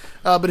moment.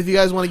 But if you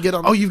guys want to get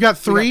on... Oh, you've got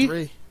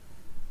three?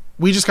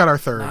 We just got our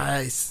third.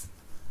 Nice.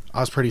 I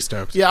was pretty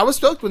stoked. Yeah, I was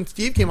stoked when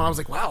Steve came on. I was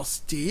like, wow,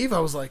 Steve? I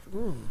was like,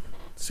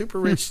 super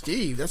rich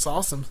Steve. That's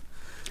awesome.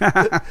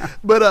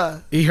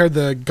 But he heard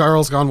the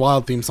Girls Gone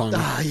Wild theme song.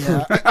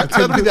 Yeah.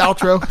 That'll be the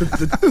outro.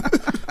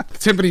 The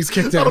timpani's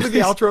kicked in. That'll be the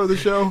outro of the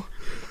show.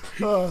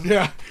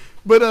 Yeah.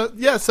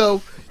 But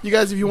so you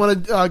guys, if you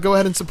want to go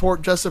ahead and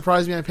support Just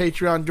Surprise Me on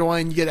Patreon,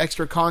 join. You get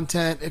extra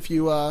content. If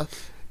you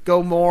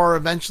go more,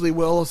 eventually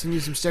Will send you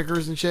some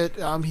stickers and shit.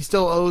 He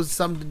still owes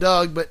some to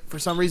Doug, but for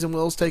some reason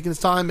Will's taking his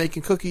time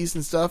making cookies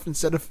and stuff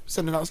instead of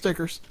sending out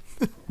stickers.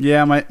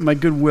 Yeah, my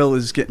goodwill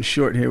is getting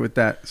short here with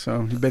that,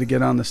 so you better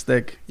get on the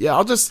stick. Yeah,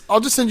 I'll just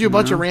send you a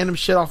bunch of random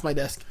shit off my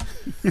desk.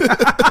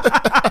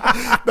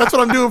 That's what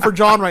I'm doing for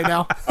John right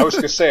now. I was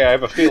gonna say I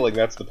have a feeling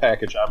that's the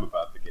package I'm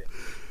about to get.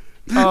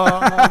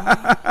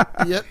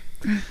 Yep.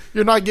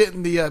 You're not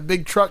getting the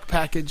big truck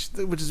package,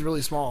 which is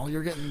really small.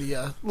 You're getting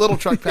the little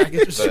truck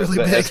package, which is really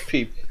big.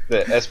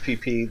 The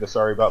SPP, the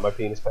Sorry About My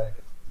Penis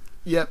package.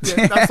 Yep,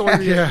 that's the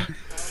one you're getting.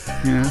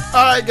 Yeah.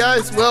 All right,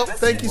 guys. Well,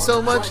 thank you so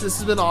much. This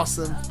has been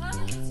awesome.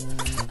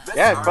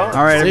 Yeah, it's fun.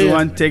 All right,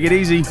 everyone. Take it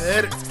easy.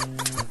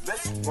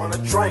 Let's wanna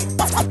drink.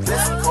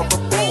 Let's come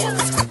aboard.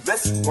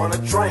 Let's wanna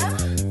drink.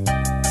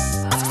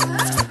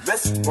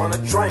 Let's wanna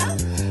drink.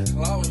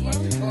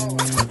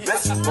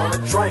 Let's wanna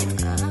drink.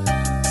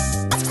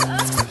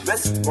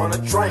 Let's wanna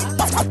drink.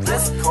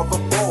 Let's come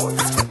aboard.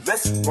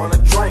 Let's wanna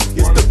drink.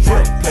 It's the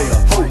drink player,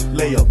 hoe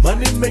layer,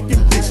 money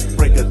making bitch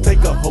breaker.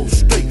 Take a hoe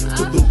straight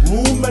to the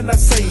room and I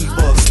save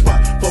a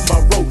spot for my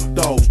road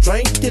dogs.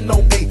 Drinking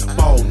on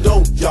 8-ball.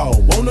 Don't y'all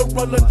wanna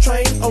run a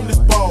train on this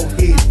ball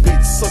head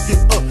bitch? Suck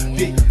it up,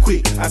 dick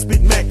quick. I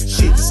spit Mac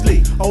shit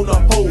slick on a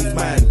whole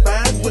mind.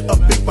 Fine with a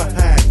big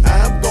behind.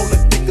 I'm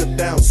gonna dig her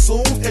down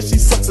soon as she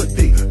sucks a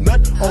dick.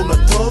 Nut on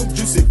her tongue,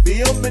 juicy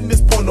film in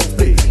this porno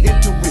flick.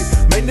 Into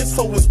it, man, this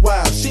hoe is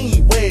wild. She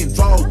ain't wearing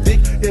draw dick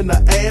in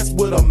her ass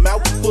with a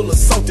mouth full of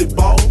salted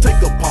ball.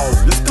 Take a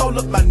pause, let's call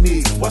up my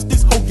niggas. Watch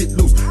this hoe get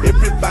loose.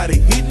 Everybody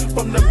hitting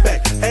from the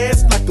back,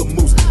 ass like a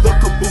moose. The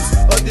caboose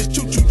of this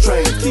choo-choo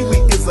train. Kiwi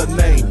is her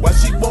name. Why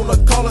she wanna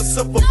call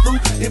herself a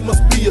fruit? It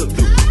must be a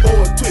loop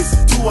or a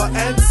twist to her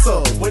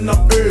answer when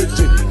I'm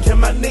urgent. Can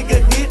my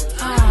nigga hit?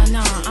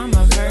 No, I'm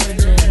a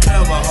virgin.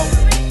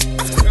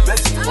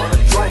 Let's wanna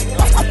drink.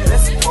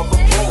 Let's come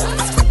aboard.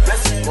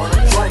 Let's wanna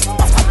drink.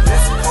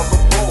 Let's come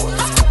aboard.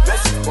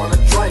 Let's wanna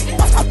drink.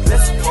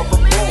 Let's come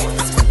aboard.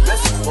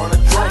 Let's wanna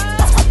drink.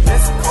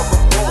 Let's come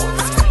aboard.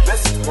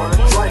 Let's wanna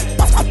drink.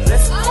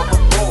 Let's come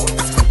aboard.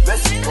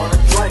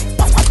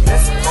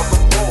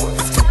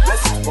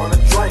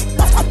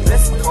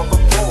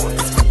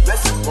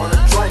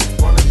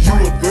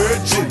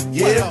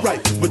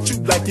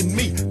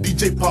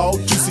 ball,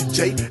 Juicy J,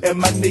 and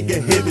my nigga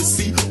Heavy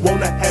C.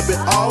 Wanna have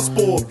it all,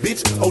 spoiled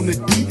bitch on the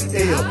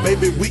DL.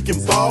 Baby, we can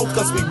ball,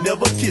 cause we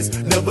never kiss,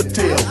 never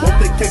tell. Want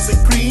that case of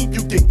cream,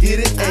 you can get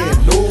it, and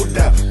no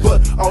doubt. But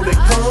all that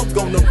comes,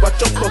 gonna rot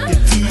your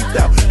fucking teeth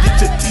out. Get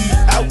your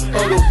teeth out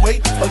of the way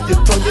of your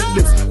tongue and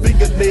lips.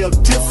 Fingernail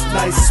tips,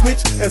 nice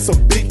switch, and some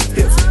big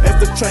hits. As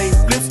the train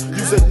flips,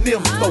 use a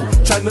nympho.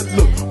 Tryna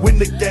look when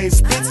the game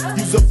splits,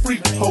 use a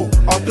freak hoe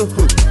off the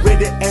hook.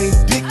 Ready, aim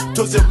dick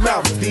towards your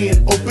mouth,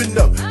 then open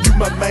up. You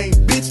my main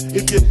bitch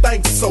if you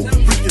think so.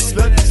 Freaking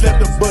slut, slap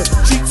the butt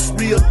cheeks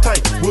real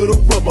tight with a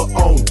rubber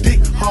on.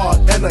 Dick hard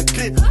and a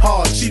clit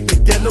hard. She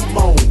began to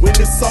moan when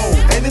it's on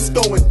and it's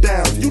going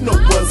down. You know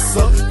what's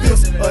up?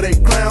 Fifths of they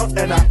crown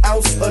and an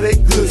ounce of they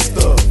good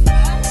stuff.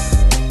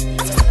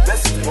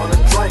 Let's wanna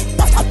drink.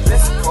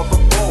 Let's couple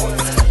boys.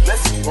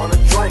 Let's wanna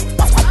drink.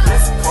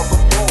 Let's couple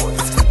boys.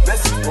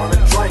 Let's wanna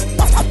drink.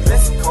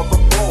 Let's couple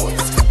boys.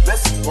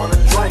 Let's wanna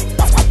drink.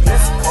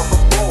 Let's couple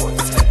boys.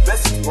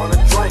 Let's wanna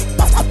drink.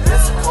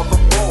 Let's couple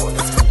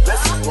boys.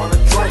 Let's wanna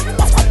drink.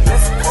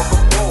 Let's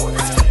couple boys.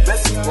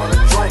 Let's wanna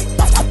drink.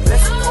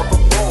 Let's couple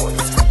boys.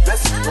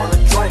 Let's wanna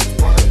drink.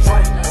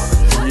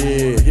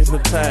 Yeah,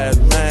 hypnotize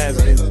minds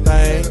in this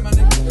thing.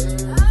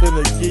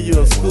 Finna give you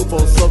a scoop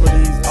on some of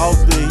these off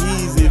the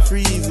easy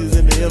freezes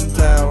in the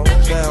M-Town,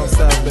 down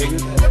south, baby.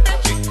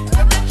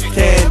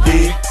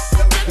 Candy,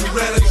 We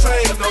ran a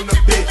train on the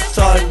bitch.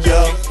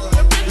 Tanya,